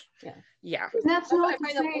 So, yeah. And that's not to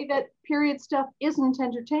say that period stuff isn't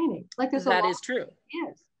entertaining. Like there's that is true.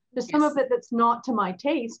 Yes. There's some of it that's not to my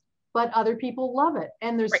taste, but other people love it.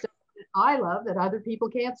 And there's stuff that I love that other people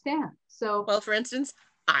can't stand. So, well, for instance,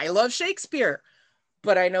 I love Shakespeare,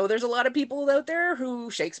 but I know there's a lot of people out there who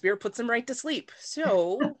Shakespeare puts them right to sleep.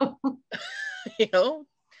 So, you know,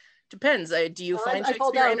 depends. Do you find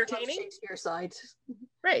Shakespeare entertaining? Shakespeare side.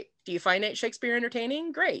 Right. Do you find Shakespeare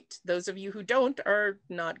entertaining? Great. Those of you who don't are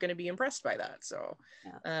not going to be impressed by that. So,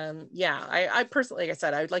 I personally, like I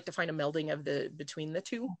said, I would like to find a melding of between the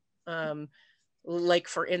two. Like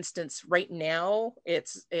for instance, right now,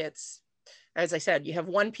 it's as I said, you have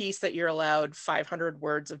one piece that you're allowed 500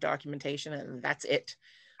 words of documentation, and that's it.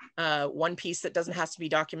 One piece that doesn't have to be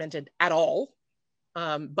documented at all,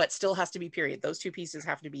 but still has to be period. Those two pieces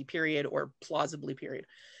have to be period or plausibly period.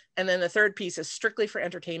 And then the third piece is strictly for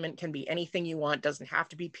entertainment, can be anything you want, doesn't have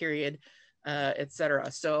to be period,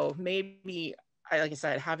 etc. So maybe, like I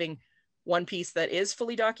said, having one piece that is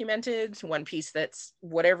fully documented, one piece that's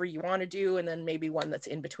whatever you want to do, and then maybe one that's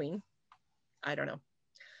in between. I don't know.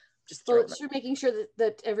 Just making sure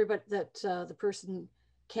that everybody, that the person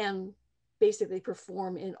can basically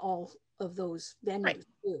perform in all of those venues. Right.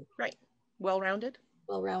 Too. Right. Well-rounded.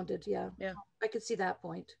 Well-rounded. Yeah. Yeah. I could see that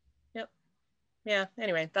point. Yep. Yeah.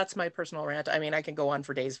 Anyway, that's my personal rant. I mean, I can go on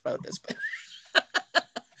for days about this, but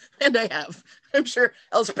and I have. I'm sure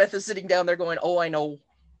Elspeth is sitting down there going, "Oh, I know."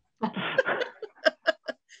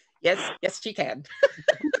 Yes, she can.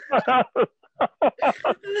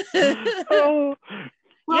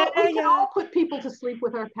 Well, we can all put people to sleep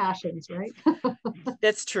with our passions, right?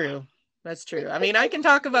 That's true. That's true. I mean, I can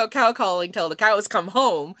talk about cow calling till the cows come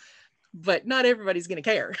home, but not everybody's going to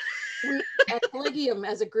care. We at Collegium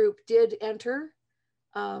as a group did enter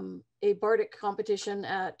a bardic competition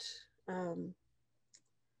at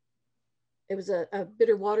it was a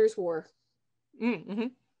Bitter Waters War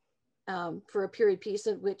for a period piece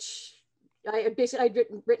in which I'd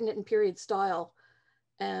written it in period style,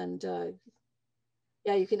 and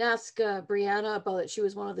yeah, you can ask Brianna about it. She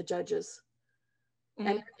was one of the judges,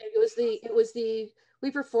 and it was the we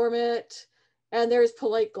perform it, and there's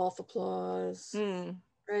polite golf applause,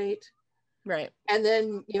 right? Right. And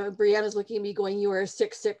then, you know, Brianna's looking at me going, "You are a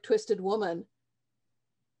sick, twisted woman."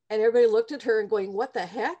 And everybody looked at her and going, "What the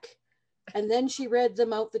heck?" And then she read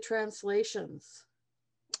them out the translations,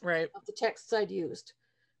 right, of the texts I'd used,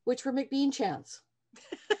 which were McBean chants.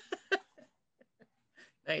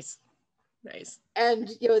 Nice. Nice. And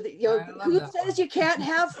who says you can't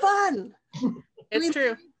have fun? It's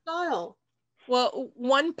true. Style. Well,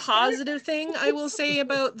 one positive thing I will say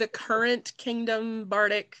about the current Kingdom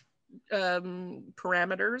Bardic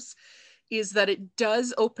parameters is that it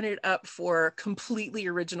does open it up for completely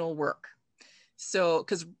original work. So,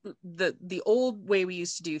 because the old way we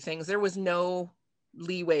used to do things, there was no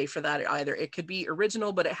leeway for that either. It could be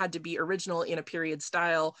original, but it had to be original in a period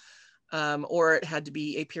style, or it had to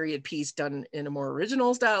be a period piece done in a more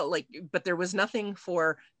original style. But there was nothing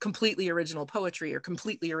for completely original poetry or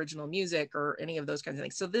completely original music or any of those kinds of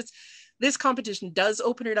things. So this competition does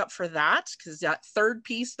open it up for that, because that third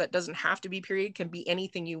piece that doesn't have to be period can be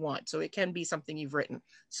anything you want. So it can be something you've written.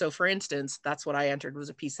 So for instance, that's what I entered, was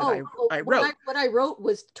a piece that I wrote. What I wrote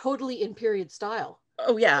was totally in period style.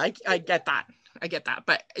 Oh yeah, I get that. I get that.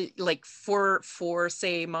 But like for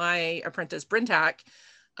say my apprentice Brintak,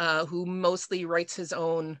 who mostly writes his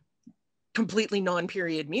own completely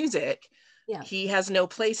non-period music, he has no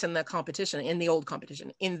place in the competition, in the old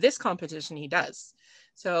competition. In this competition, he does.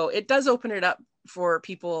 So it does open it up for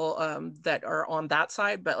people that are on that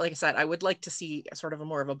side. But like I said, I would like to see sort of a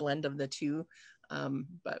more of a blend of the two.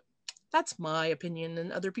 But that's my opinion,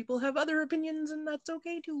 and other people have other opinions, and that's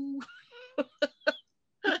okay too.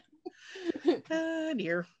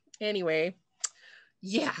 Dear. Anyway,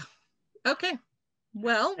 yeah. Okay.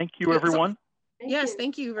 Well, thank you, everyone. Yes,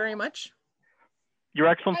 thank you very much. Your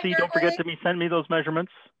Excellency, don't forget to send me those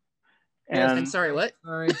measurements. And I'm sorry, what?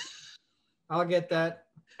 Sorry. I'll get that.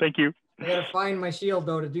 Thank you. I gotta find my shield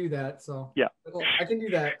though to do that. So yeah, I can do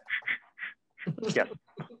that. Yes.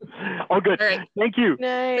 All good. All right. Thank you.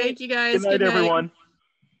 Night. Thank you guys. Good night, everyone.